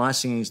 well, my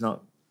singing is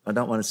not. I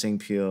don't want to sing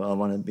pure. I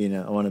want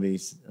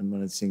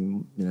to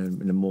sing,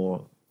 in a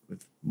more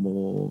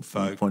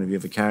from the point of view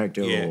of a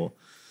character, or,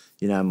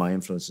 my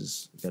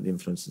influences. Got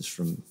influences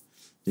from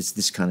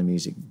this kind of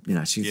music.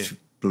 She's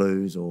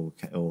blues or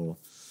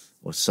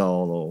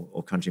soul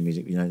or country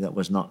music. That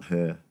was not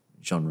her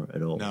genre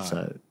at all. No.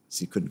 So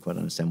she couldn't quite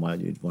understand why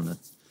you'd want to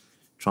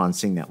try and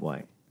sing that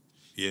way.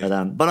 Yeah.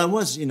 But I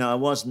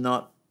was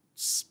not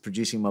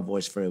producing my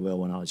voice very well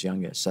when I was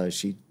younger. So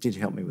she did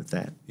help me with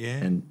that.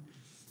 Yeah. And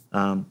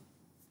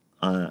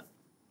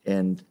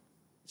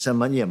so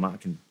my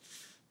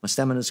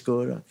stamina's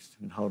good. I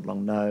can hold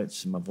long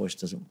notes, and my voice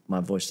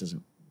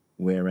doesn't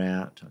wear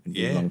out. I can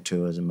do long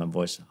tours, and my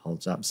voice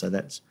holds up. So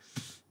that's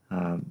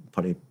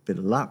probably a bit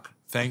of luck.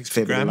 Thanks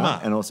to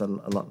Grandma, and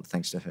also a lot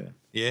thanks to her.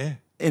 Yeah.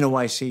 In a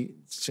way,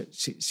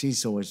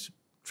 she's always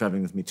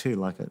travelling with me too,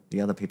 like the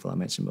other people I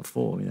mentioned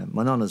before.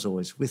 My nonna's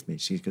always with me.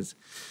 Because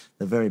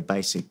the very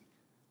basic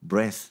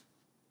breath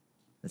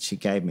that she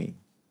gave me,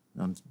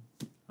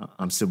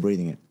 I'm still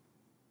breathing it.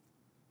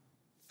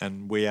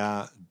 And we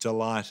are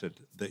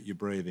delighted that you're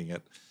breathing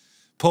it.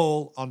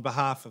 Paul, on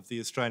behalf of the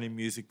Australian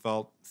Music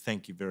Vault,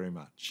 thank you very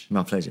much.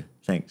 My pleasure.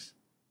 Thanks.